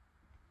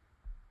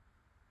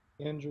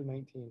 Andrew,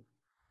 19.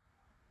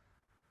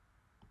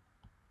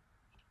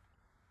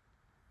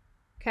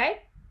 Okay.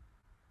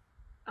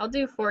 I'll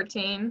do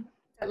 14. Is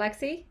that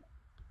Lexi?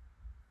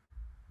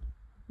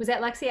 Was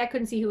that Lexi? I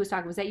couldn't see who was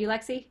talking. Was that you,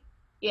 Lexi?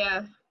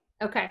 Yeah.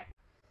 Okay.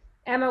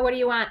 Emma, what do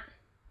you want?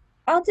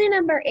 I'll do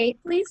number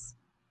 8, please.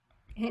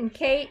 And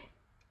Kate,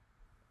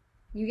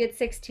 you get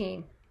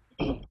 16.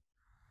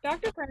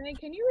 Dr. Brennan,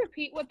 can you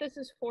repeat what this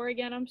is for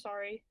again? I'm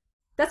sorry.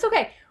 That's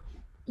okay.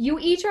 You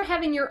each are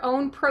having your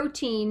own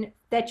protein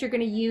that you're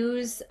going to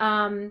use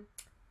in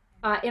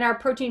our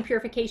protein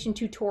purification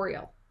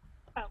tutorial.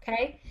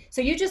 Okay?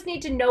 So you just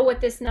need to know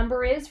what this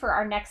number is for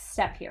our next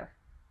step here.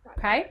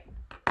 Okay?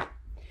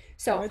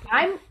 So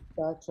I'm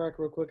backtrack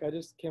real quick. I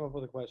just came up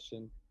with a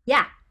question.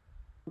 Yeah.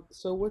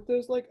 So with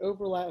those like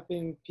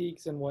overlapping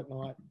peaks and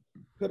whatnot,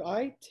 could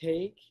I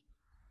take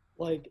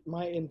like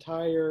my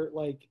entire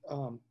like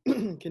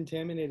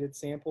contaminated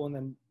sample and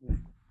then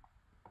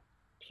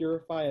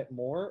purify it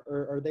more,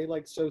 or are they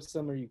like so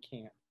similar you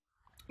can't?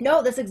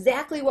 No, that's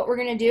exactly what we're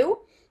going to do,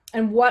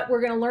 and what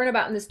we're going to learn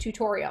about in this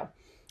tutorial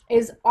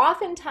is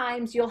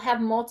oftentimes you'll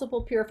have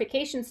multiple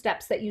purification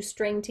steps that you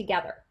string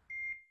together.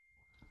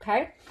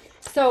 Okay,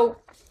 so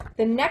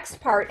the next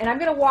part, and I'm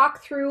going to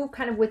walk through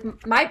kind of with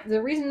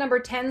the reason number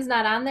 10 is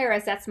not on there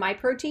is that's my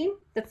protein.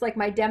 That's like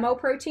my demo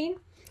protein.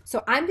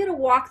 So I'm going to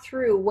walk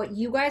through what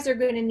you guys are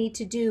going to need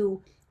to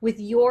do with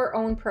your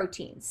own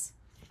proteins.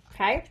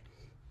 Okay,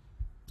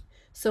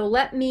 so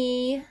let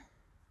me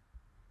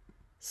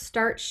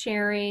start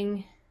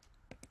sharing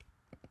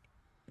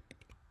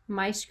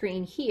my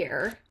screen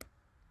here.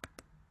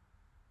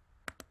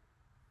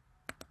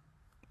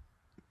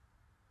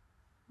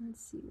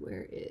 Let's see,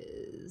 where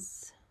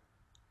is...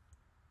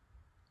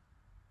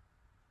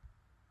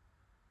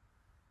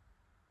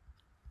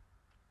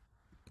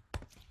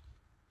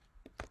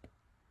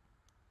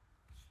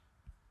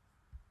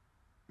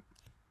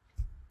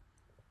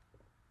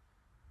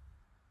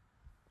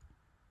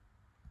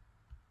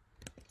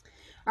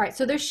 All right,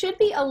 so there should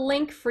be a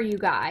link for you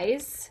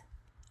guys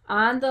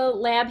on the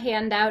lab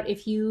handout.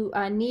 If you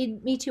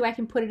need me to, I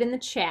can put it in the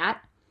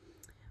chat.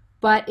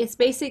 But it's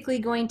basically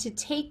going to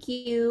take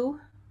you...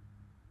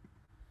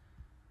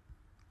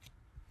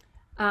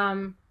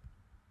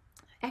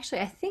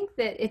 actually, I think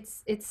that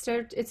it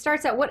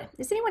starts out... What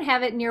does anyone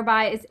have it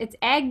nearby? It's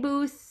Ag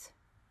Booth.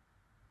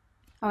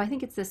 Oh, I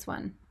think it's this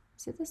one.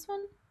 Is it this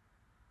one?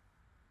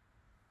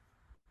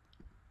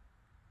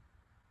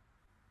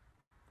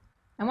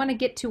 I want to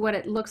get to what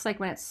it looks like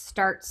when it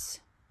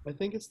starts. I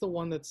think it's the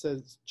one that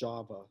says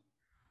Java.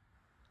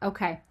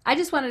 Okay. I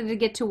just wanted to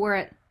get to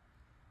what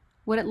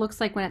it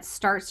looks like when it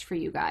starts for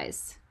you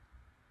guys.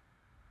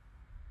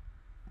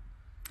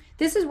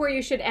 This is where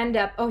you should end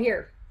up. Oh,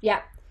 here.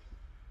 Yeah.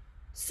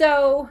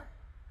 So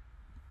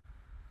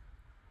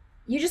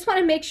you just want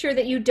to make sure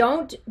that you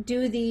don't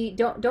do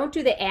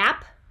the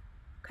app.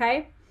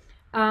 Okay.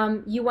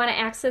 You want to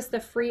access the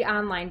free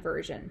online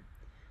version.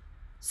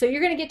 So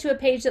you're going to get to a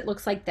page that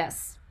looks like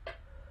this.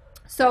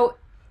 So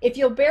if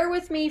you'll bear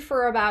with me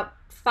for about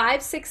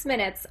 5-6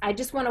 minutes, I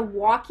just want to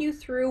walk you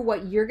through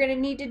what you're going to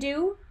need to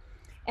do.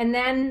 And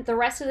then the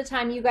rest of the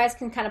time you guys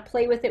can kind of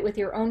play with it with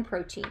your own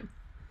protein.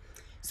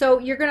 So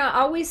you're going to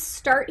always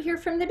start here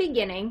from the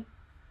beginning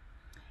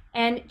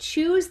and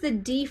choose the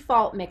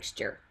default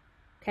mixture.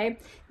 Okay,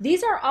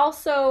 these are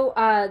also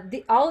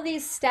all of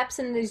these steps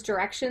in these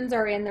directions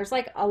are in. There's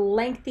like a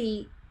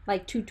lengthy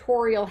like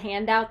tutorial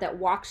handout that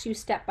walks you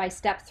step by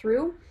step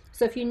through.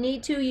 So if you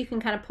need to, you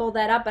can kind of pull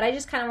that up, but I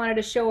just kind of wanted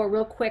to show a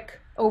real quick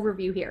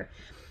overview here.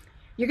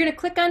 You're going to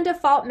click on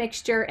default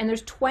mixture, and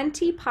there's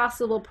 20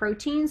 possible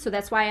proteins, so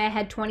that's why I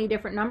had 20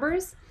 different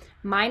numbers.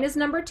 Mine is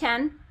number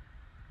 10.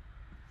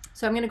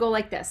 So I'm going to go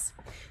like this.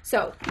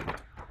 So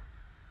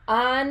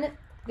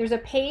there's a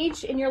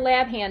page in your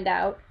lab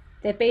handout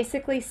that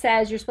basically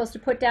says you're supposed to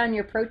put down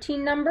your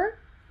protein number,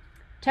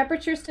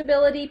 temperature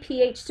stability,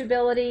 pH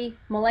stability,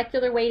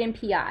 molecular weight, and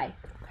PI.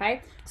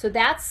 Okay, so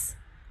that's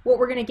what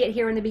we're going to get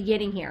here in the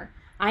beginning here.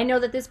 I know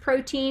that this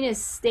protein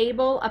is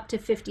stable up to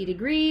 50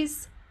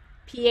 degrees,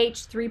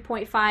 pH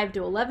 3.5 to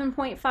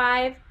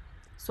 11.5,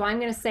 so I'm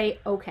going to say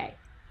okay.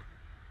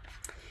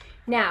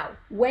 Now,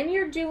 when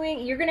you're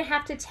going to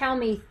have to tell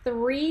me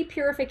 3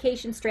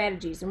 purification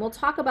strategies, and we'll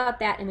talk about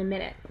that in a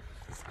minute.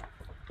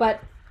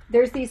 But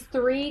there's these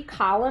 3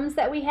 columns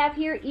that we have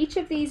here. Each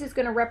of these is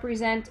going to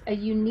represent a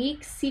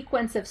unique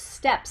sequence of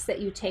steps that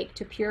you take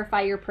to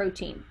purify your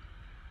protein.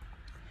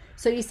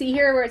 So you see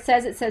here where it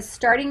says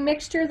starting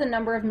mixture, the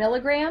number of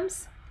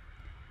milligrams.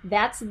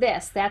 That's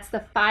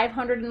the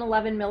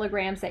 511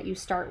 milligrams that you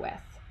start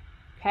with.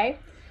 Okay,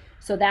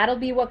 so that'll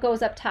be what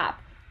goes up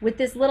top. With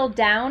this little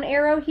down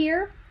arrow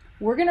here,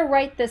 we're going to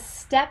write the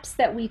steps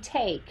that we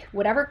take,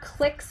 whatever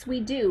clicks we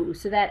do,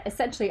 so that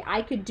essentially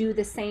I could do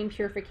the same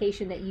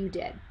purification that you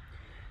did.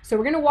 So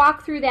we're going to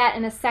walk through that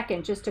in a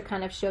second just to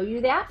kind of show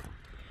you that.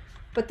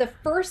 But the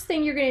first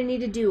thing you're going to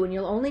need to do, and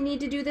you'll only need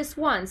to do this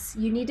once,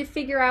 you need to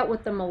figure out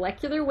what the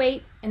molecular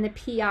weight and the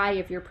PI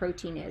of your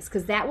protein is,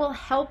 because that will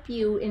help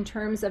you in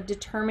terms of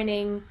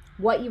determining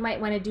what you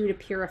might want to do to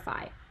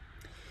purify.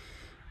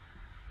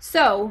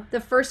 So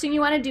the first thing you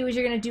want to do is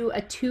you're going to do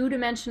a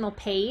 2-dimensional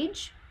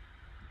page,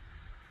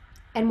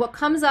 and what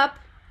comes up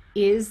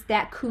is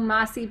that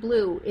Kumasi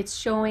blue. It's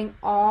showing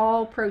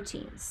all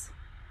proteins.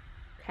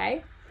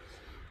 Okay.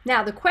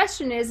 Now the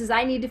question is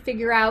I need to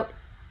figure out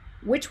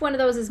which one of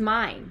those is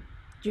mine.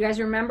 Do you guys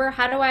remember?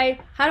 How do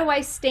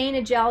I stain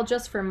a gel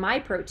just for my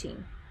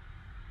protein?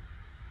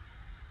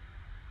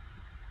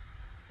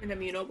 An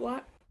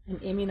immunoblot. An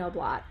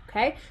immunoblot.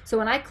 Okay. So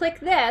when I click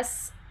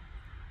this,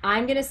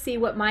 I'm going to see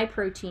what my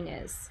protein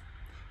is.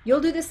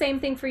 You'll do the same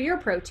thing for your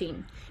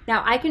protein.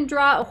 Now I can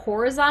draw a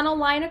horizontal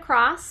line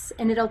across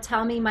and it'll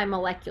tell me my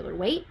molecular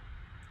weight.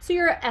 So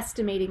you're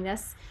estimating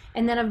this.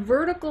 And then a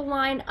vertical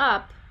line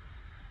up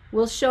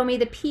will show me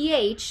the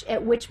pH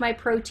at which my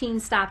protein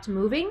stopped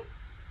moving.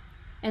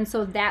 And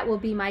so that will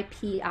be my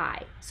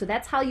PI. So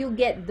that's how you'll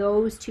get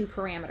those 2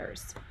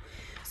 parameters.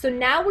 So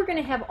now we're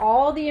going to have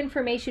all the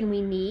information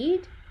we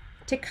need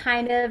to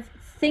kind of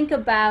think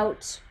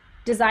about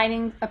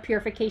designing a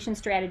purification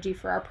strategy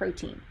for our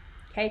protein.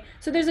 Okay,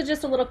 so there's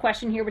just a little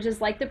question here, which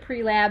is like the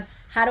pre-lab.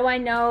 How do I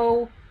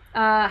know,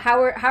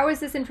 how is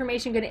this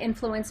information going to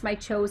influence my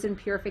chosen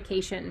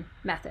purification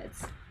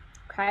methods?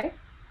 Okay,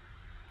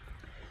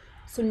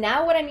 so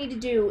now what I need to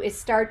do is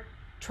start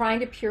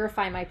trying to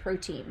purify my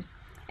protein.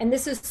 And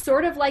this is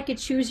sort of like a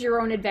choose your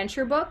own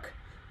adventure book.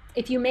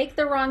 If you make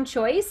the wrong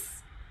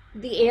choice,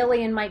 the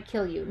alien might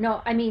kill you.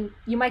 No, I mean,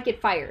 you might get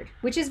fired,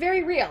 which is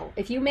very real.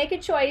 If you make a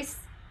choice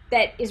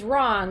that is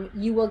wrong,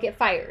 you will get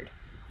fired.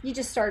 You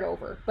just start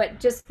over, but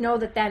just know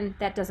that then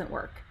that doesn't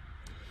work.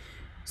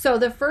 So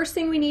the first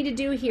thing we need to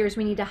do here is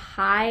we need to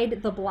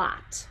hide the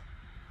blot.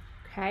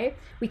 Okay,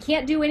 we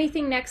can't do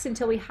anything next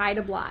until we hide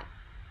a blot.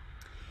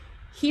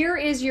 Here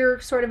is your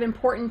sort of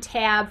important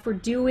tab for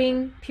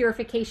doing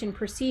purification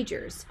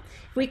procedures.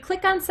 If we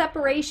click on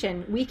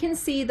separation, we can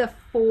see the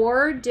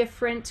 4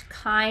 different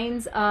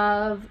kinds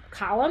of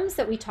columns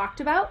that we talked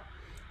about.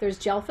 There's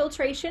gel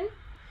filtration,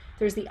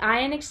 there's the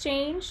ion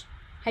exchange,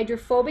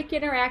 hydrophobic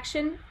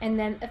interaction, and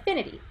then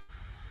affinity.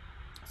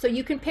 So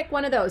you can pick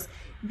one of those.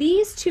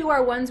 These 2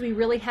 are ones we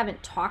really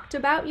haven't talked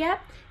about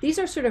yet. These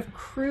are sort of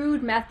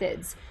crude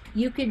methods.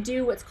 You could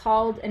do what's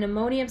called an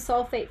ammonium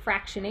sulfate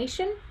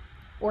fractionation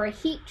or a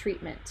heat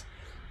treatment.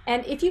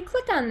 And if you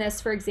click on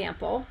this, for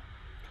example,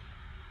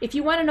 if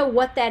you want to know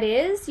what that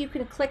is, you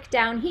can click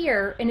down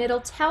here and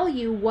it'll tell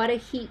you what a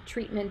heat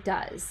treatment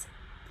does.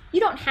 You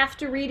don't have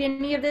to read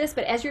any of this,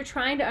 but as you're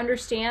trying to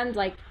understand,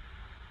 like,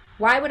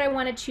 why would I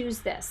want to choose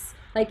this?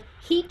 Like,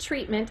 heat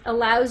treatment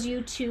allows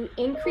you to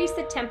increase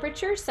the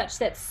temperature such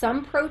that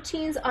some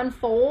proteins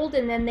unfold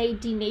and then they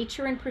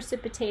denature and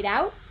precipitate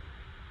out,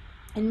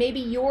 and maybe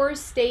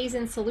yours stays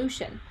in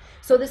solution.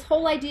 So this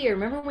whole idea,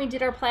 remember when we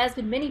did our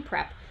plasmid mini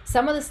prep,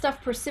 some of the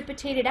stuff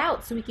precipitated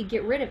out so we could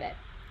get rid of it.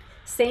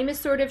 Same is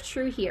sort of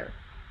true here.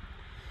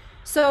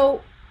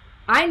 So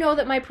I know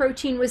that my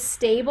protein was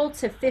stable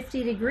to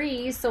 50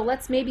 degrees, so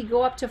let's maybe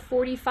go up to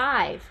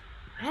 45.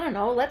 I don't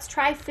know, let's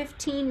try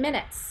 15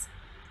 minutes.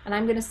 And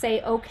I'm going to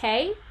say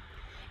okay.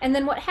 And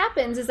then what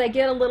happens is I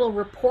get a little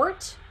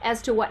report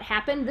as to what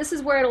happened. This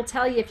is where it'll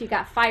tell you if you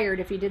got fired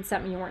if you did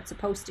something you weren't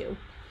supposed to.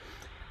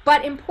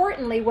 But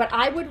importantly, what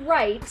I would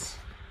write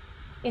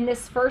in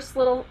this first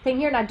little thing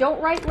here, now don't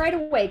write right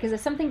away, because if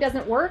something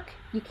doesn't work,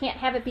 you can't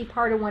have it be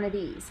part of one of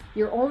these.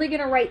 You're only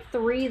going to write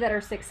 3 that are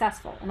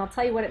successful, and I'll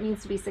tell you what it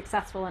means to be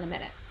successful in a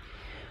minute.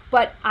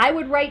 But I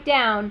would write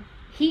down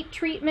heat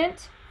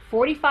treatment,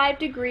 45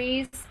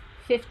 degrees,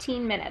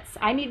 15 minutes.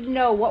 I need to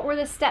know what were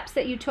the steps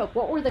that you took,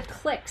 what were the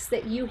clicks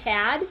that you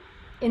had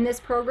in this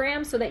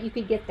program so that you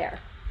could get there.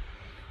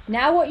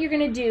 Now what you're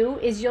going to do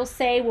is you'll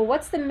say, well,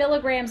 what's the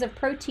milligrams of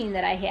protein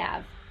that I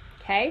have?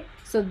 Okay,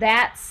 so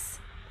that's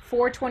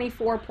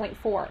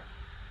 424.4.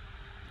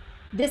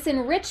 This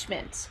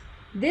enrichment,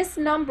 this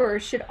number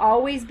should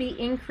always be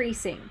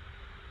increasing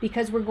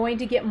because we're going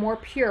to get more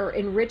pure.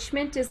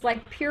 Enrichment is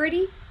like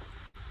purity.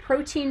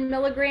 Protein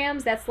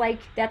milligrams,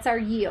 that's our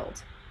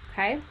yield.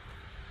 Okay,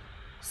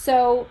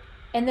 so,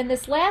 and then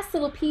this last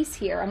little piece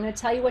here, I'm going to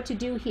tell you what to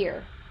do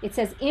here. It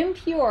says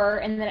impure,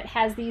 and then it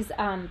has these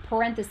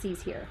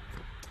parentheses here.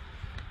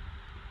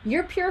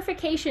 Your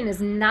purification is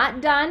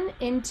not done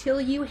until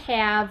you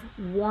have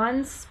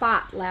one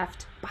spot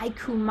left by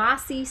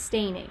Kumasi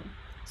staining.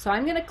 So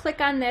I'm going to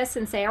click on this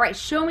and say, all right,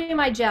 show me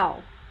my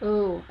gel.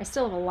 Ooh, I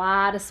still have a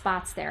lot of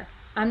spots there.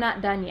 I'm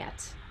not done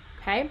yet.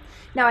 Okay.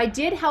 Now I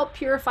did help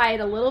purify it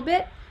a little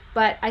bit,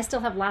 but I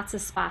still have lots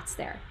of spots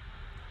there.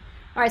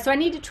 All right, so I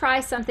need to try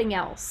something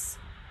else.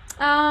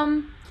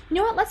 You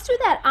know what? Let's do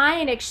that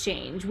ion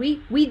exchange.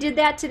 We did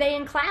that today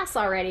in class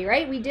already,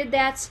 right? We did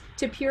that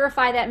to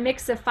purify that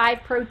mix of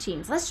 5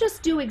 proteins. Let's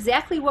just do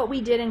exactly what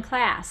we did in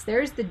class.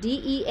 There's the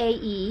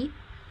DEAE.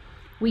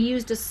 We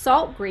used a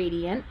salt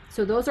gradient.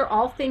 So those are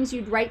all things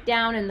you'd write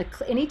down. And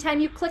anytime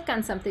you click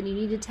on something, you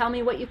need to tell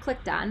me what you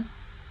clicked on.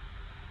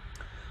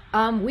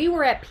 We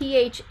were at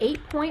pH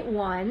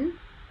 8.1.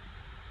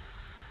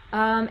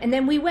 And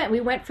then we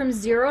went from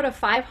 0 to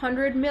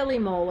 500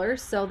 millimolar,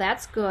 so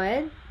that's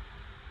good.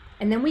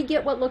 And then we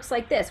get what looks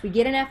like this. We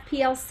get an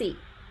FPLC.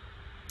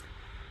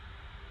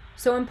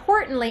 So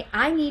importantly,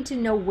 I need to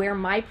know where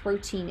my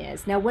protein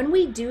is. Now when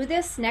we do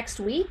this next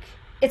week,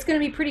 it's going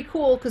to be pretty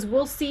cool because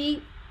we'll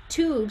see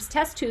tubes,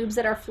 test tubes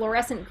that are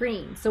fluorescent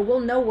green. So we'll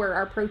know where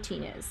our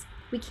protein is.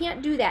 We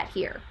can't do that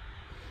here.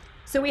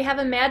 So we have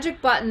a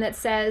magic button that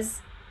says,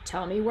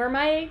 tell me where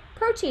my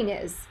protein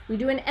is. We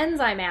do an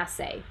enzyme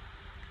assay.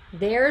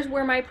 There's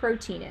where my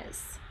protein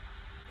is.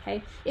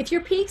 Okay. If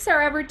your peaks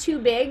are ever too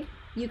big,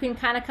 you can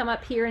kind of come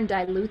up here and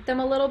dilute them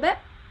a little bit.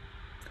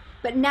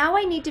 But now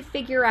I need to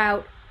figure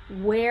out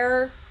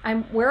where I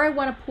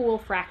want to pool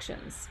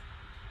fractions.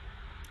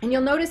 And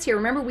you'll notice here,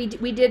 remember we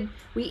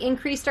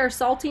increased our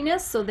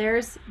saltiness, so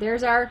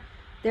there's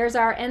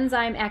our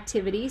enzyme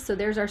activity, so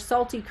there's our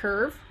salty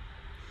curve.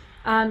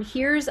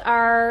 Here's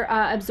our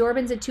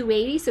absorbance at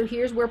 280, so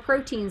here's where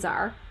proteins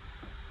are.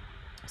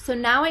 So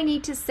now I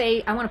need to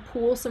say I want to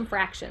pool some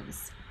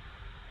fractions.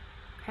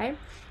 Okay,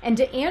 and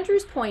to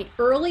Andrew's point,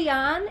 early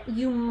on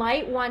you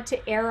might want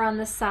to err on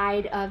the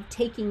side of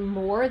taking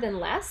more than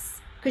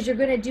less because you're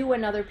going to do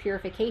another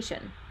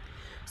purification.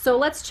 So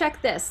let's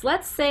check this.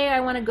 Let's say I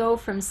want to go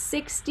from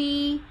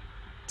 60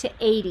 to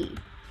 80.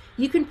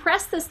 You can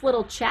press this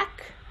little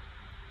check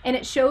and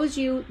it shows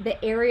you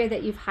the area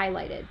that you've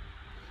highlighted.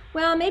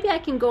 Well, maybe I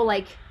can go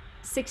like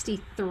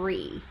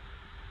 63.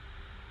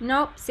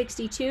 Nope,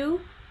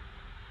 62.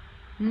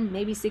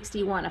 Maybe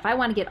 61. If I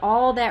want to get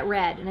all that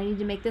red and I need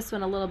to make this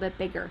one a little bit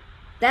bigger,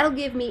 that'll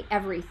give me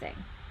everything,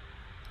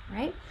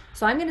 right?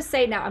 So I'm going to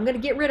say now I'm going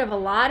to get rid of a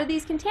lot of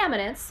these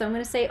contaminants. So I'm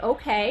going to say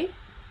okay.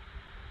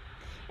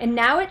 And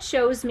now it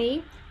shows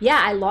me,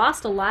 yeah, I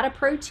lost a lot of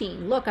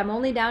protein. Look, I'm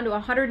only down to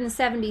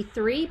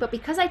 173, but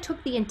because I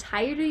took the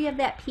entirety of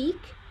that peak,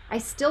 I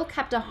still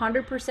kept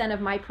 100%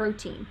 of my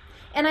protein.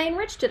 And I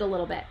enriched it a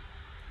little bit.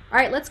 All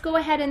right, let's go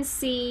ahead and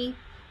see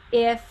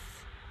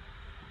if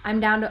I'm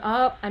down to,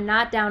 oh, I'm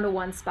not down to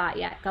one spot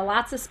yet. Got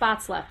lots of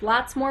spots left.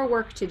 Lots more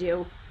work to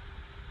do.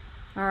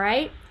 All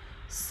right.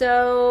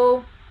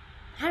 So,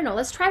 I don't know.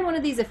 Let's try one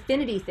of these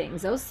affinity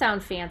things. Those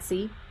sound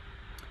fancy.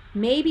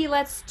 Maybe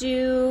let's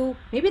do,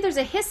 maybe there's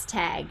a his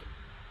tag.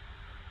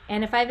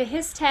 And if I have a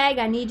his tag,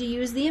 I need to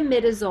use the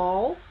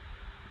imidazole.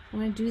 I'm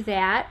going to do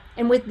that.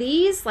 And with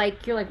these,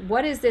 like, you're like,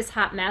 what is this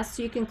hot mess?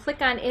 So you can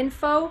click on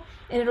info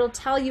and it'll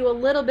tell you a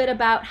little bit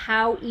about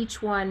how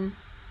each one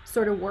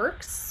sort of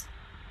works.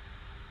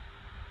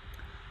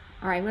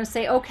 All right, I'm going to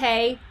say,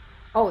 okay.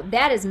 Oh,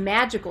 that is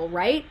magical,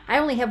 right? I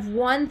only have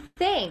one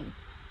thing.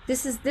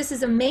 This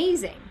is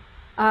amazing.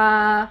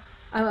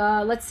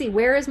 Let's see,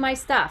 where is my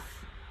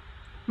stuff?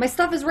 My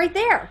stuff is right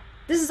there.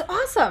 This is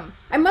awesome.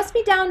 I must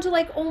be down to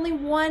like only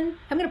one.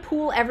 I'm going to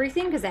pool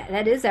everything because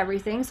that is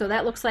everything. So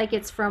that looks like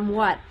it's from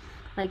what?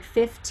 Like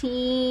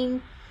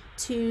 15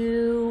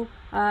 to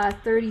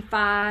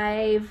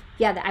 35.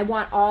 Yeah, I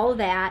want all of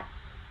that.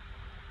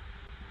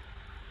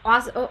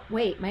 Awesome. Oh,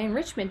 wait, my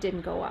enrichment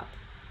didn't go up.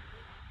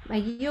 My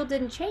yield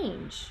didn't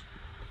change.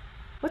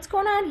 What's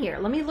going on here?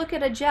 Let me look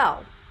at a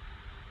gel.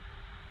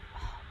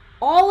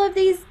 All of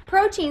these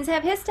proteins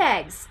have his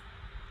tags.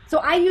 So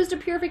I used a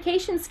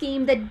purification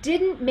scheme that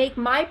didn't make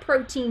my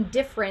protein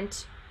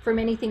different from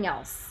anything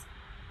else.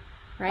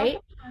 Right?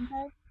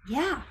 Okay.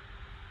 Yeah.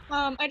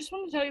 I just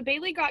wanted to tell you,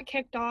 Bailey got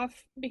kicked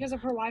off because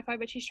of her Wi-Fi,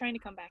 but she's trying to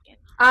come back in.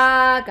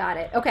 Got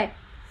it. Okay.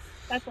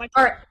 That's why.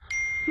 All right.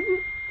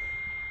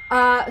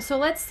 So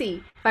let's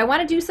see. If I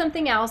want to do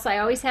something else, I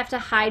always have to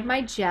hide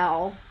my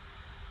gel.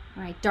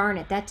 All right, darn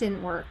it, that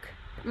didn't work.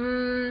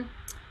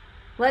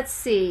 Let's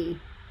see.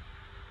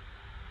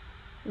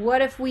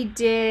 What if we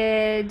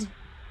did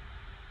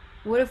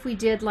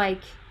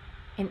like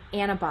an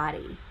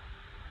antibody?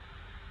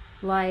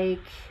 Like,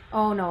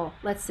 oh no,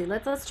 let's see.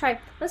 Let's try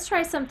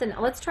something.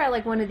 Let's try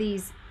like one of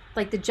these,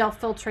 like the gel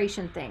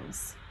filtration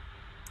things.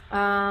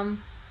 I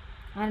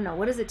don't know.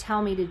 What does it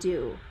tell me to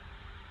do?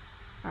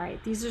 All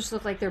right, these just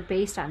look like they're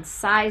based on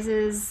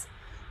sizes.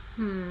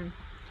 All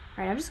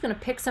right, I'm just gonna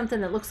pick something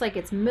that looks like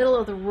it's middle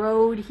of the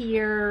road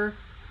here.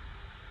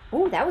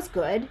 Oh, that was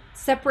good.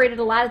 Separated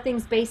a lot of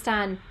things based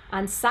on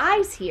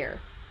size here.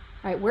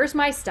 All right, where's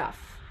my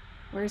stuff?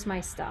 Where's my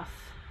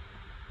stuff?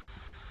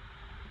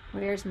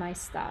 Where's my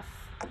stuff?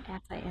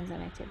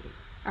 Anti-enzyme activity.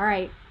 All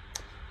right.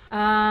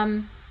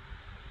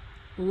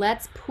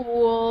 Let's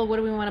pool. What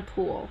do we want to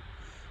pool?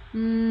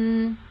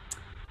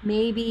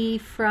 Maybe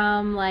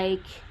from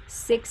like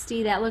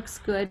 60. That looks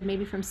good.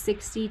 Maybe from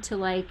 60 to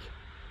like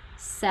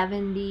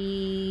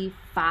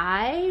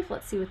 75.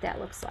 Let's see what that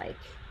looks like.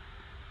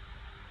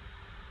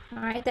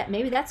 All right,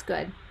 maybe that's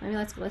good. Maybe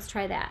let's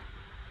try that.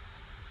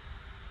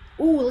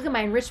 Ooh, look at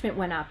my enrichment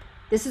went up.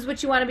 This is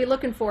what you want to be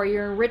looking for,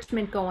 your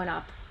enrichment going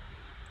up.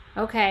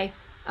 Okay.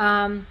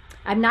 I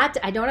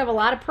don't have a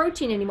lot of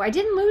protein anymore. I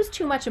didn't lose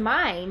too much of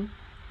mine.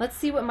 Let's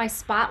see what my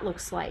spot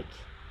looks like.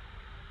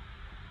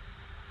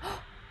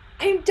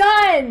 I'm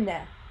done.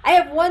 I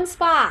have one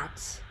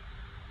spot.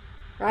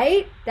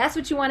 Right? That's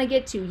what you want to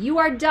get to. You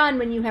are done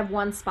when you have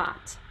one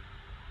spot.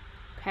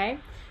 Okay?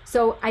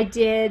 So I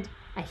did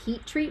a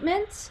heat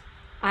treatment.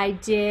 I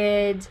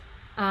did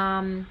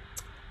a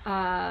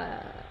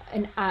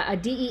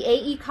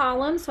DEAE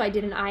column, so I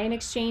did an ion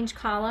exchange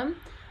column.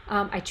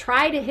 I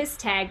tried a his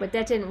tag, but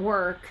that didn't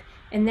work.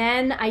 And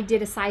then I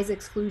did a size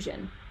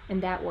exclusion,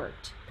 and that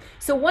worked.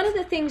 So one of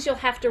the things you'll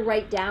have to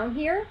write down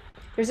here,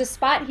 there's a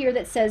spot here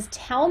that says,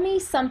 tell me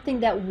something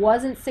that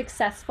wasn't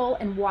successful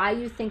and why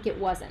you think it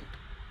wasn't.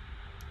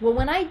 Well,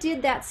 when I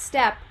did that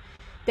step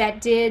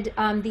that did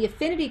the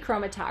affinity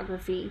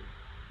chromatography,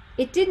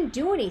 it didn't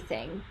do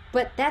anything,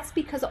 but that's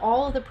because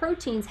all of the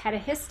proteins had a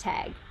his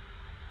tag.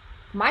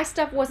 My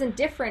stuff wasn't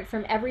different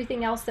from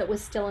everything else that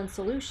was still in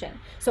solution.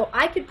 So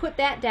I could put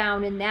that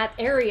down in that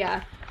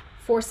area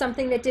for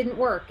something that didn't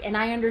work, and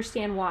I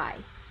understand why.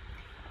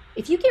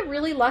 If you get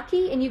really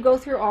lucky and you go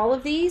through all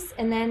of these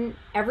and then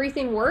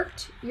everything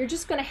worked, you're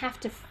just going to have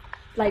to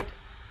like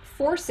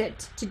force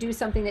it to do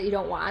something that you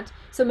don't want.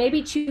 So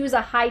maybe choose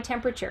a high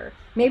temperature.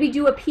 Maybe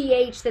do a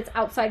pH that's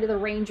outside of the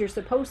range you're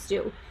supposed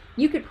to.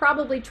 You could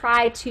probably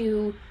try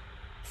to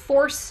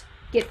force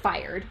get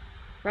fired,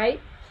 right?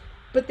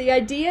 But the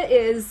idea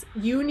is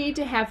you need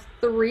to have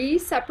 3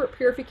 separate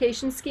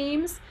purification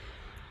schemes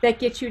that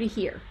get you to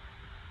here.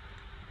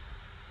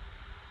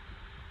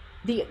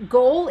 The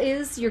goal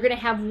is you're going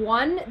to have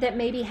one that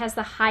maybe has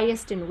the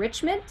highest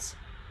enrichment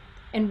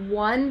and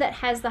one that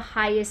has the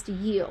highest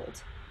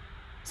yield.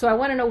 So I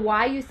want to know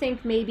why you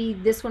think maybe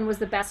this one was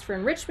the best for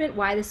enrichment,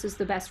 why this is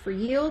the best for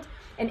yield.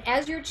 And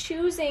as you're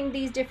choosing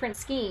these different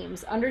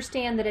schemes,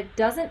 understand that it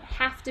doesn't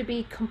have to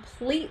be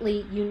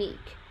completely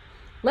unique.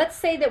 Let's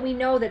say that we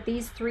know that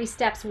these 3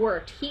 steps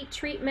worked: heat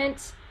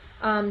treatment,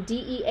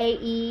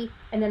 DEAE,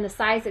 and then the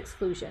size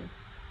exclusion.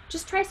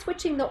 Just try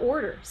switching the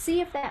order.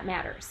 See if that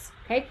matters.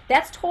 Okay,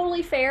 that's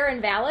totally fair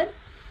and valid.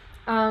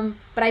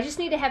 But I just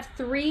need to have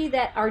 3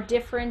 that are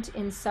different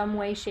in some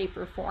way, shape,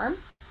 or form.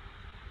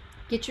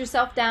 Get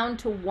yourself down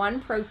to 1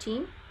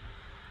 protein.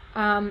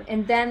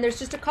 And then there's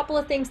just a couple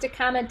of things to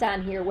comment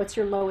on here. What's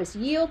your lowest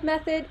yield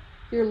method,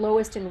 your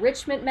lowest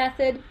enrichment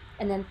method,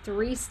 and then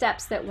 3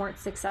 steps that weren't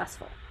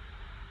successful.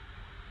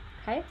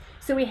 Okay,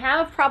 so we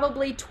have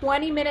probably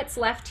 20 minutes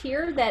left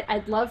here that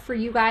I'd love for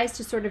you guys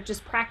to sort of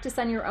just practice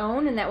on your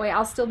own, and that way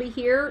I'll still be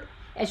here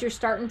as you're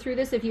starting through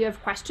this. If you have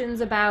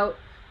questions about,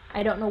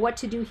 I don't know what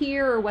to do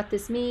here or what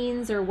this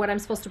means or what I'm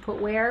supposed to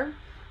put where,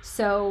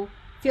 so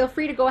feel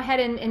free to go ahead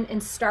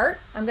and start.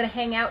 I'm going to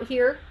hang out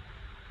here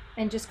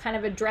and just kind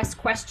of address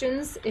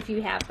questions if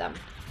you have them.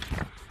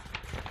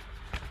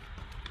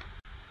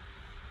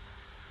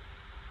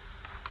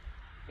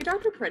 Hey,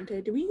 Dr.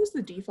 Parente, do we use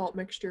the default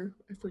mixture?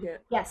 I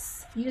forget.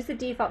 Yes, use the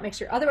default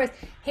mixture. Otherwise,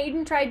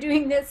 Hayden tried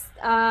doing this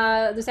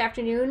this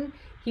afternoon.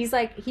 He's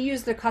like, he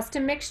used a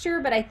custom mixture,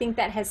 but I think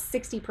that has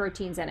 60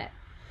 proteins in it.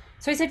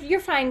 So I said,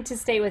 you're fine to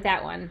stay with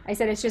that one. I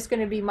said, it's just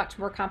going to be much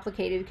more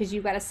complicated because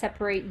you've got to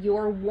separate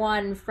your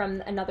 1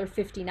 from another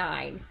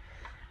 59.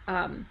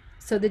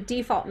 So the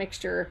default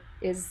mixture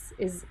is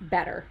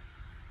better.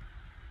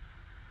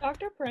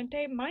 Dr.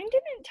 Parente, mine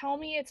didn't tell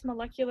me its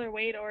molecular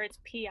weight or its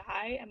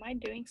PI. Am I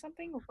doing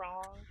something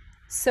wrong?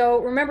 So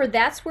remember,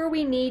 that's where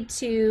we need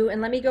to, and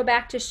let me go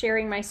back to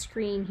sharing my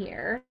screen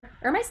here.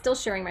 Or am I still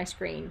sharing my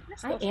screen?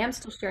 I am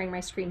still sharing my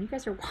screen. You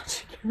guys are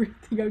watching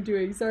everything I'm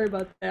doing. Sorry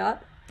about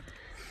that.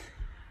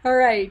 All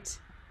right.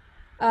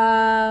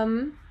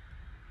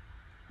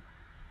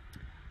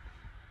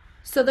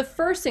 So the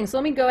first thing, so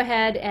let me go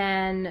ahead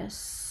and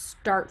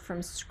start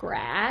from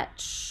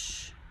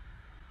scratch.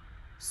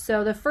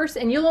 So the first,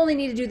 and you'll only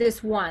need to do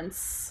this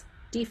once.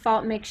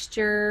 default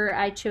mixture,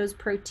 I chose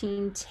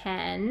protein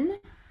 10.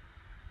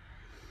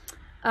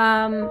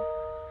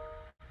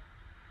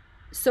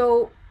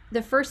 So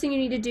the first thing you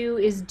need to do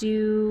is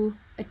do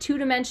a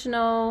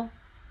two-dimensional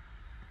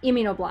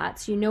immunoblot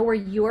so you know where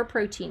your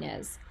protein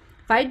is.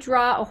 If I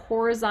draw a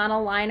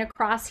horizontal line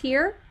across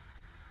here,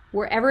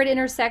 wherever it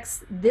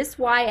intersects, this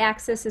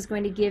y-axis is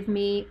going to give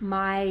me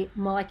my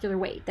molecular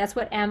weight. That's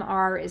what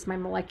MR is, my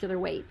molecular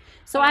weight.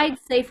 So I'd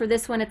say for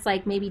this one, it's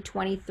like maybe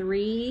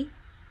 23.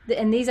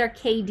 And these are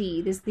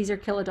KD. These are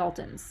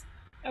kilodaltons.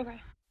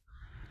 Okay.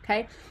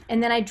 Okay.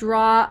 And then I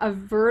draw a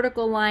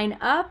vertical line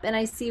up and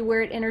I see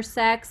where it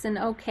intersects. And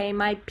okay,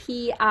 my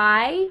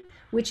PI,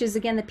 which is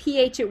again the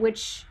pH at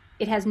which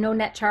it has no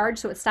net charge,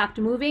 so it stopped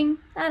moving.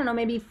 I don't know,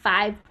 maybe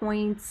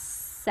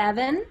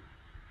 5.7,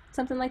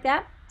 something like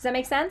that. Does that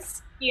make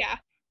sense? Yeah.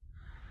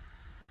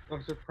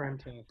 Dr.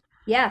 Prenti.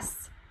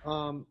 Yes.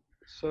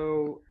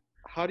 So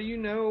how do you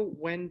know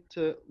when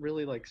to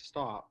really like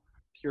stop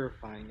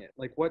purifying it?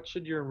 Like what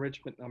should your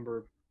enrichment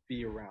number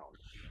be around?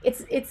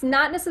 It's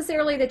not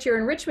necessarily that your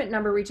enrichment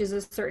number reaches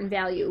a certain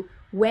value.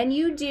 When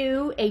you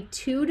do a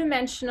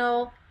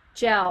two-dimensional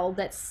gel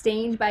that's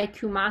stained by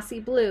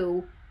Kumasi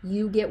blue,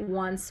 you get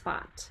one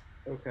spot.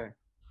 Okay.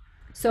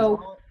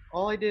 So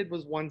all I did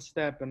was one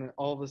step, and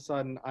all of a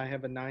sudden I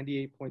have a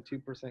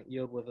 98.2%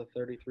 yield with a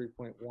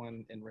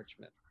 33.1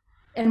 enrichment.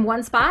 in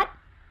one spot?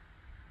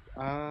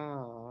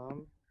 I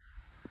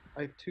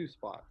have 2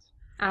 spots.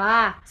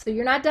 Ah, so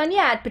you're not done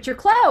yet, but you're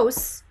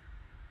close.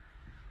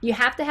 You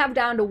have to have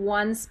down to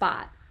one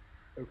spot.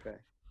 Okay.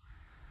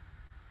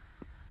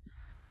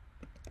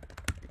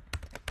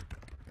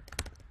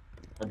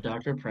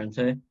 Dr.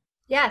 Prente,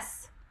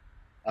 Yes.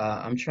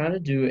 I'm trying to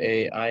do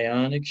a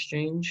ion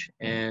exchange,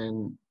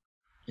 and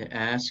it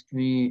asked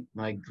me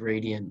my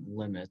gradient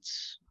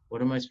limits.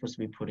 What am I supposed to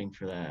be putting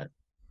for that?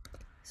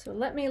 So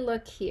let me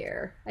look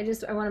here. I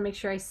want to make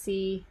sure I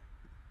see.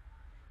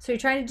 So you're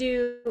trying to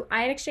do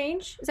ion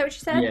exchange? Is that what you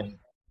said? Yeah.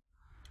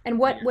 And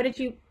what did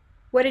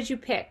you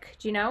pick?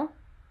 Do you know?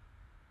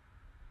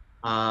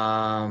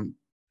 Let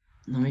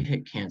me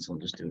hit cancel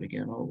and just do it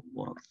again. I'll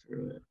walk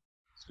through it.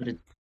 So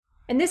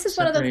And this is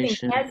one of those things,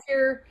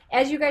 separation.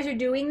 as you guys are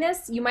doing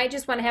this, you might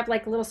just want to have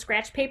like a little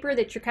scratch paper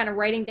that you're kind of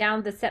writing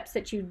down the steps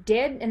that you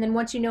did, and then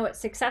once you know it's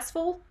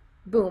successful,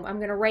 boom, I'm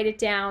going to write it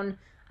down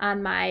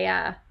on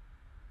my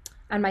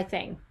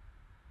thing.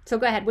 So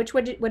go ahead.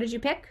 What did you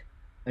pick?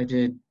 I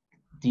did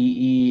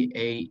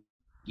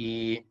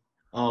DE8E.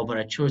 Oh, but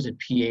I chose a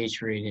pH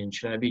gradient.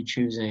 Should I be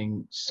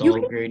choosing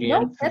salt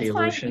gradient Nope, for that's the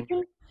fine. elution?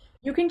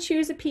 You can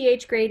choose a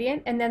pH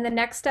gradient, and then the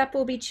next step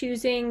will be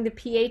choosing the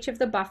pH of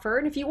the buffer.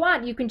 And if you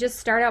want, you can just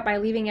start out by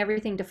leaving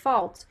everything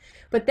default.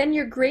 But then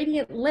your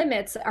gradient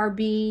limits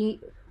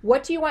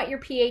what do you want your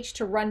pH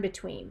to run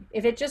between?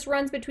 If it just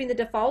runs between the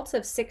defaults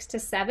of 6 to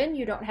 7,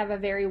 you don't have a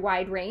very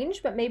wide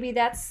range, but maybe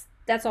that's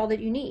all that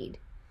you need.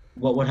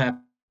 What would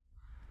happen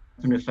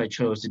if I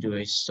chose to do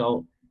a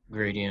salt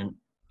gradient?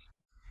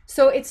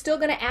 So it's still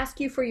going to ask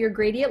you for your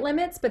gradient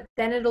limits, but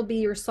then it'll be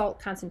your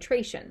salt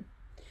concentration.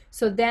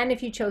 So then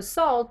if you chose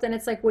salt, then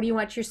it's like, what do you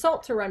want your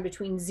salt to run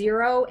between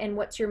 0 and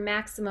what's your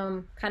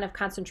maximum kind of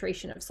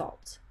concentration of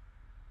salt?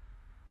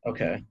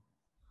 Okay.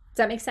 Does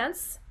that make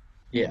sense?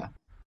 Yeah.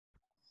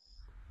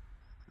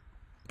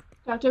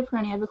 Dr.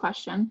 Perni, I have a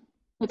question.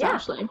 It's Yeah.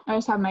 Ashley. I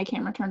just have my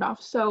camera turned off.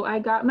 So I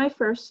got my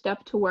first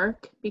step to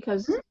work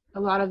because a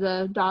lot of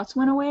the dots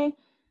went away.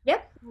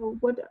 Yep. So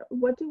what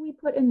do we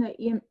put in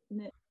the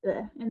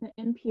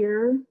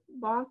impure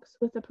box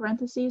with the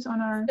parentheses on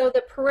our? So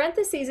the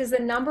parentheses is the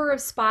number of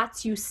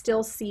spots you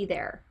still see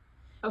there.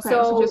 Okay,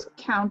 so so just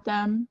count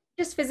them.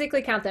 Just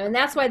physically count them. And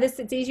that's why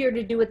it's easier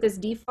to do with this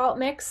default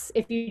mix.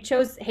 If you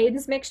chose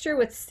Hayden's mixture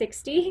with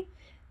 60,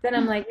 then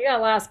I'm like, you got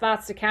a lot of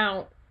spots to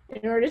count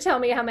in order to tell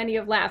me how many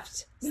you've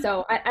left.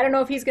 So I don't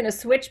know if he's going to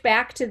switch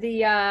back to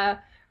the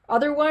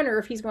other one or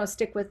if he's going to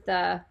stick with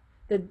that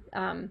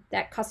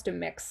custom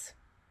mix.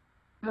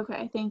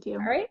 Okay, thank you.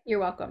 All right, you're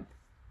welcome.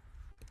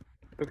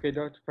 Okay,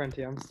 Dr.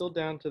 Prenti, I'm still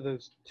down to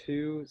those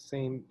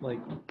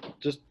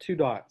just 2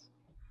 dots.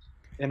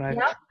 And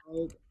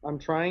I'm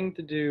trying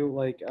to do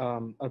like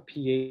a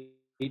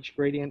pH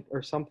gradient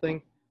or something.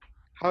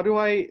 How do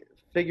I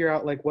figure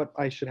out like what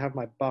I should have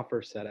my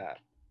buffer set at?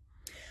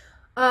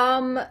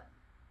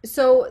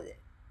 So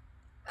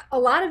a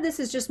lot of this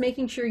is just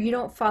making sure you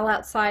don't fall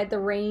outside the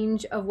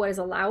range of what is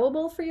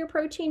allowable for your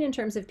protein in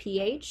terms of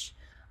pH.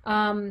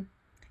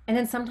 And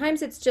then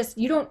sometimes it's just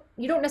you don't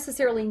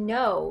necessarily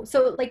know.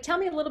 So like tell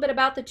me a little bit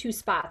about the 2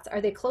 spots.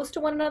 Are they close to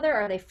one another?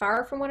 Are they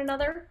far from one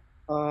another?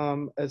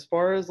 As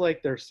far as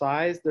like their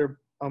size, they're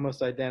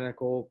almost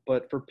identical,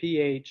 but for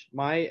pH,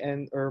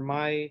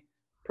 my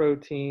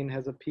protein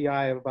has a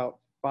PI of about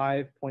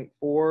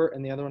 5.4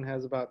 and the other one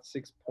has about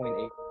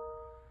 6.8.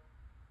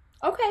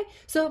 Okay,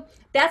 so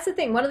that's the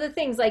thing. One of the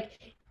things,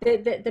 like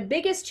the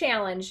biggest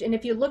challenge, and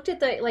if you looked at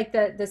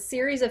the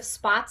series of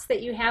spots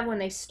that you have when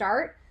they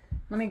start,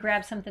 let me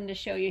grab something to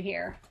show you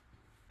here.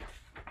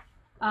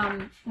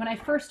 When I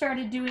first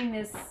started doing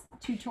this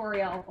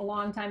tutorial a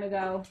long time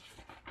ago,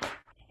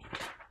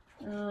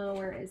 Oh,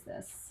 where is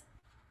this?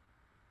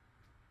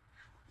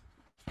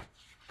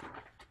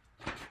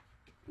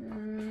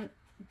 Hang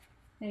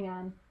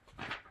on.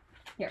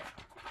 Here.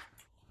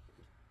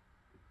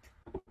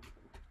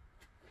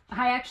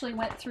 I actually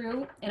went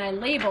through and I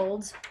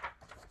labeled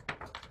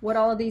what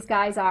all of these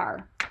guys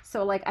are.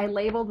 So like I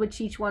labeled which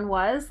each one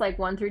was, like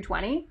 1 through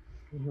 20.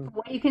 Mm-hmm.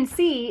 What you can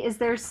see is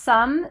there's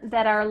some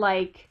that are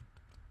like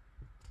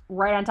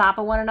right on top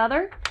of one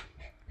another.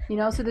 You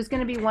know, so there's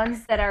going to be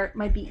ones that are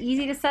might be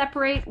easy to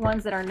separate,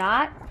 ones that are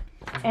not.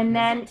 And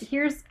then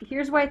here's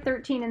why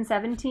 13 and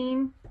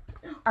 17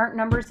 aren't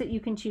numbers that you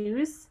can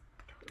choose,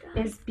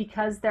 is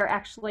because they're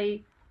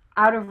actually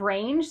out of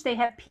range. They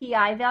have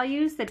PI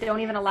values that don't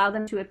even allow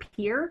them to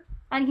appear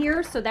on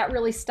here, so that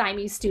really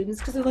stymies students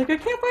because they're like, I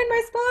can't find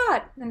my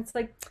spot. And it's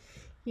like,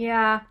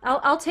 yeah,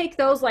 I'll take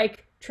those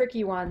like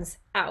tricky ones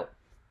out.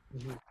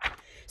 Mm-hmm.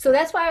 So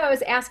that's why I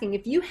was asking,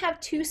 if you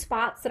have two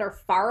spots that are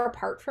far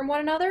apart from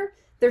one another,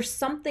 there's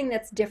something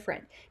that's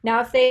different. Now,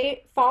 if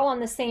they fall on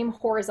the same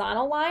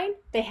horizontal line,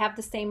 they have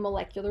the same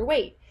molecular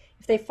weight.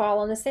 If they fall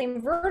on the same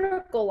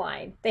vertical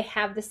line, they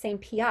have the same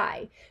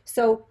PI.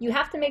 So you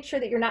have to make sure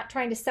that you're not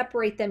trying to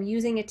separate them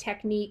using a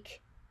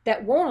technique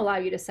that won't allow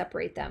you to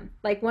separate them.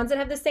 Like ones that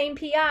have the same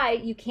PI,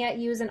 you can't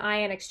use an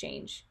ion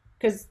exchange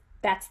because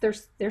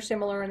they're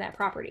similar in that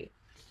property.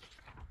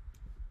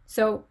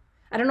 So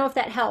I don't know if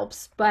that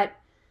helps, but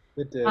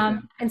It did.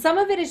 and some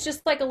of it is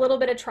just like a little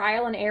bit of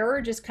trial and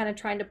error, just kind of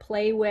trying to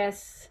play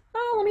with,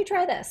 oh, let me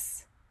try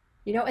this,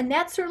 you know, and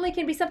that certainly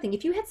can be something.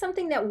 If you had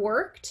something that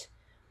worked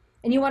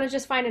and you want to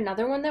just find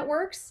another one that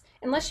works,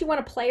 unless you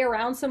want to play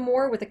around some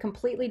more with a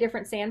completely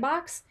different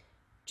sandbox,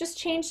 just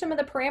change some of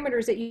the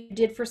parameters that you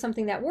did for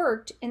something that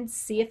worked and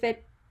see if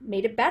it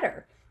made it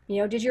better.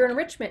 You know, did your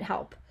enrichment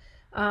help?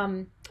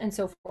 And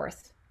so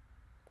forth.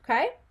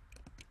 Okay?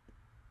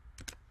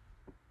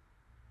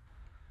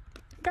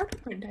 Dr.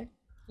 Prende,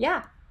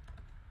 Yeah.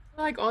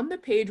 like on the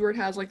page where it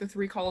has like the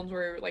 3 columns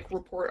where like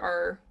report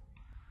our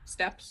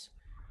steps,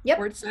 Yep.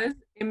 where it says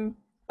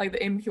like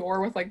the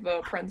impure with like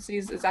the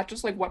parentheses, is that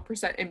just like what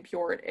 %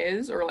 impure it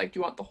is, or like do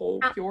you want the whole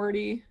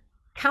purity?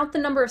 Count the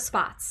number of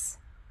spots.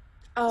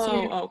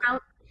 Oh, okay.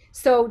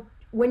 So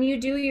when you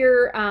do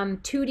your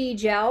 2D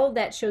gel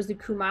that shows the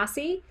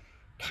Kumasi,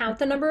 count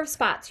the number of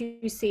spots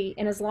you see,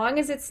 and as long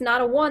as it's not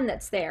a 1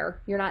 that's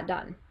there, you're not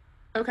done.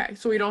 Okay,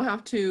 so we don't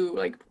have to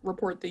like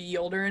report the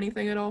yield or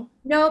anything at all?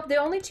 Nope, the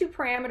only 2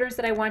 parameters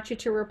that I want you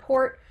to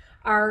report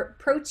are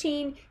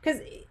protein,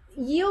 because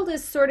yield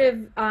is sort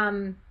of, I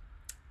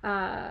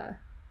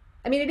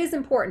mean, it is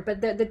important,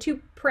 but the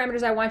 2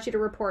 parameters I want you to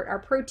report are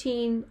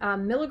protein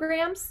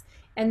milligrams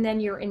and then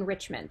your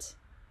enrichment.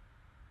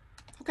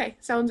 Okay,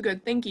 sounds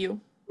good. Thank you.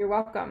 You're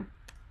welcome.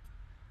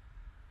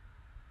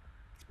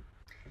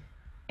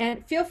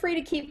 And feel free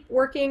to keep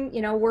working.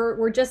 You know,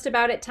 we're just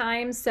about at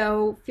time,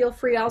 so feel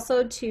free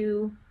also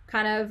to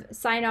kind of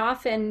sign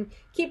off and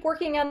keep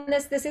working on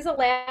this. This is a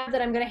lab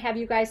that I'm going to have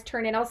you guys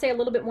turn in. I'll say a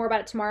little bit more about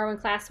it tomorrow in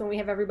class when we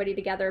have everybody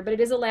together, but it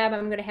is a lab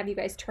I'm going to have you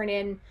guys turn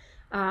in.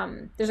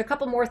 There's a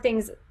couple more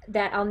things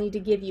that I'll need to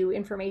give you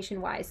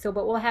information-wise,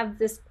 but we'll have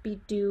this be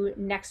due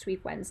next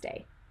week,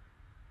 Wednesday.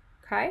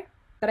 Okay?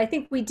 But I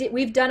think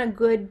we've done a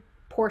good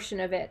portion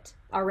of it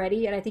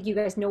already, and I think you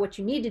guys know what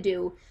you need to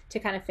do to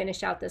kind of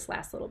finish out this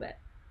last little bit.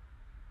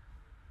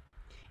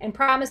 And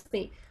promise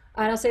me,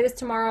 and I'll say this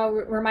tomorrow,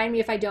 remind me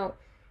if I don't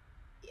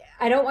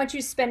want you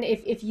to spend,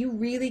 if you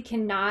really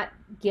cannot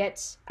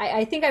get,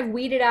 I think I've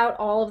weeded out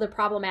all of the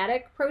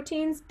problematic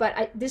proteins,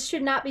 but this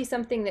should not be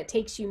something that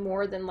takes you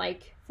more than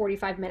like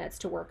 45 minutes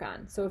to work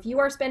on. So if you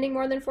are spending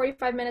more than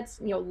 45 minutes,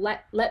 you know,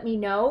 let me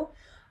know.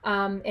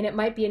 And it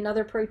might be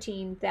another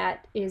protein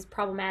that is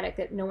problematic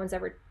that no one's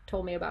ever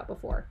told me about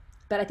before.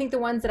 But I think the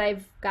ones that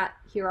I've got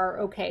here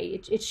are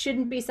okay. It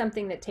shouldn't be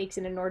something that takes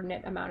an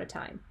inordinate amount of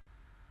time.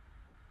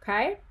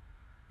 Okay?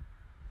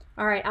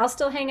 All right, I'll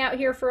still hang out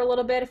here for a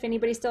little bit. If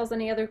anybody still has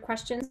any other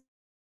questions,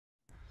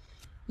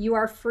 you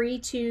are free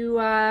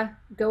to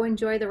go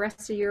enjoy the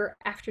rest of your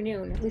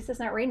afternoon. At least it's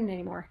not raining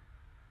anymore.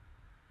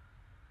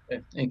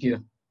 Okay, thank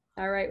you.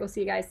 All right, we'll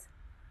see you guys.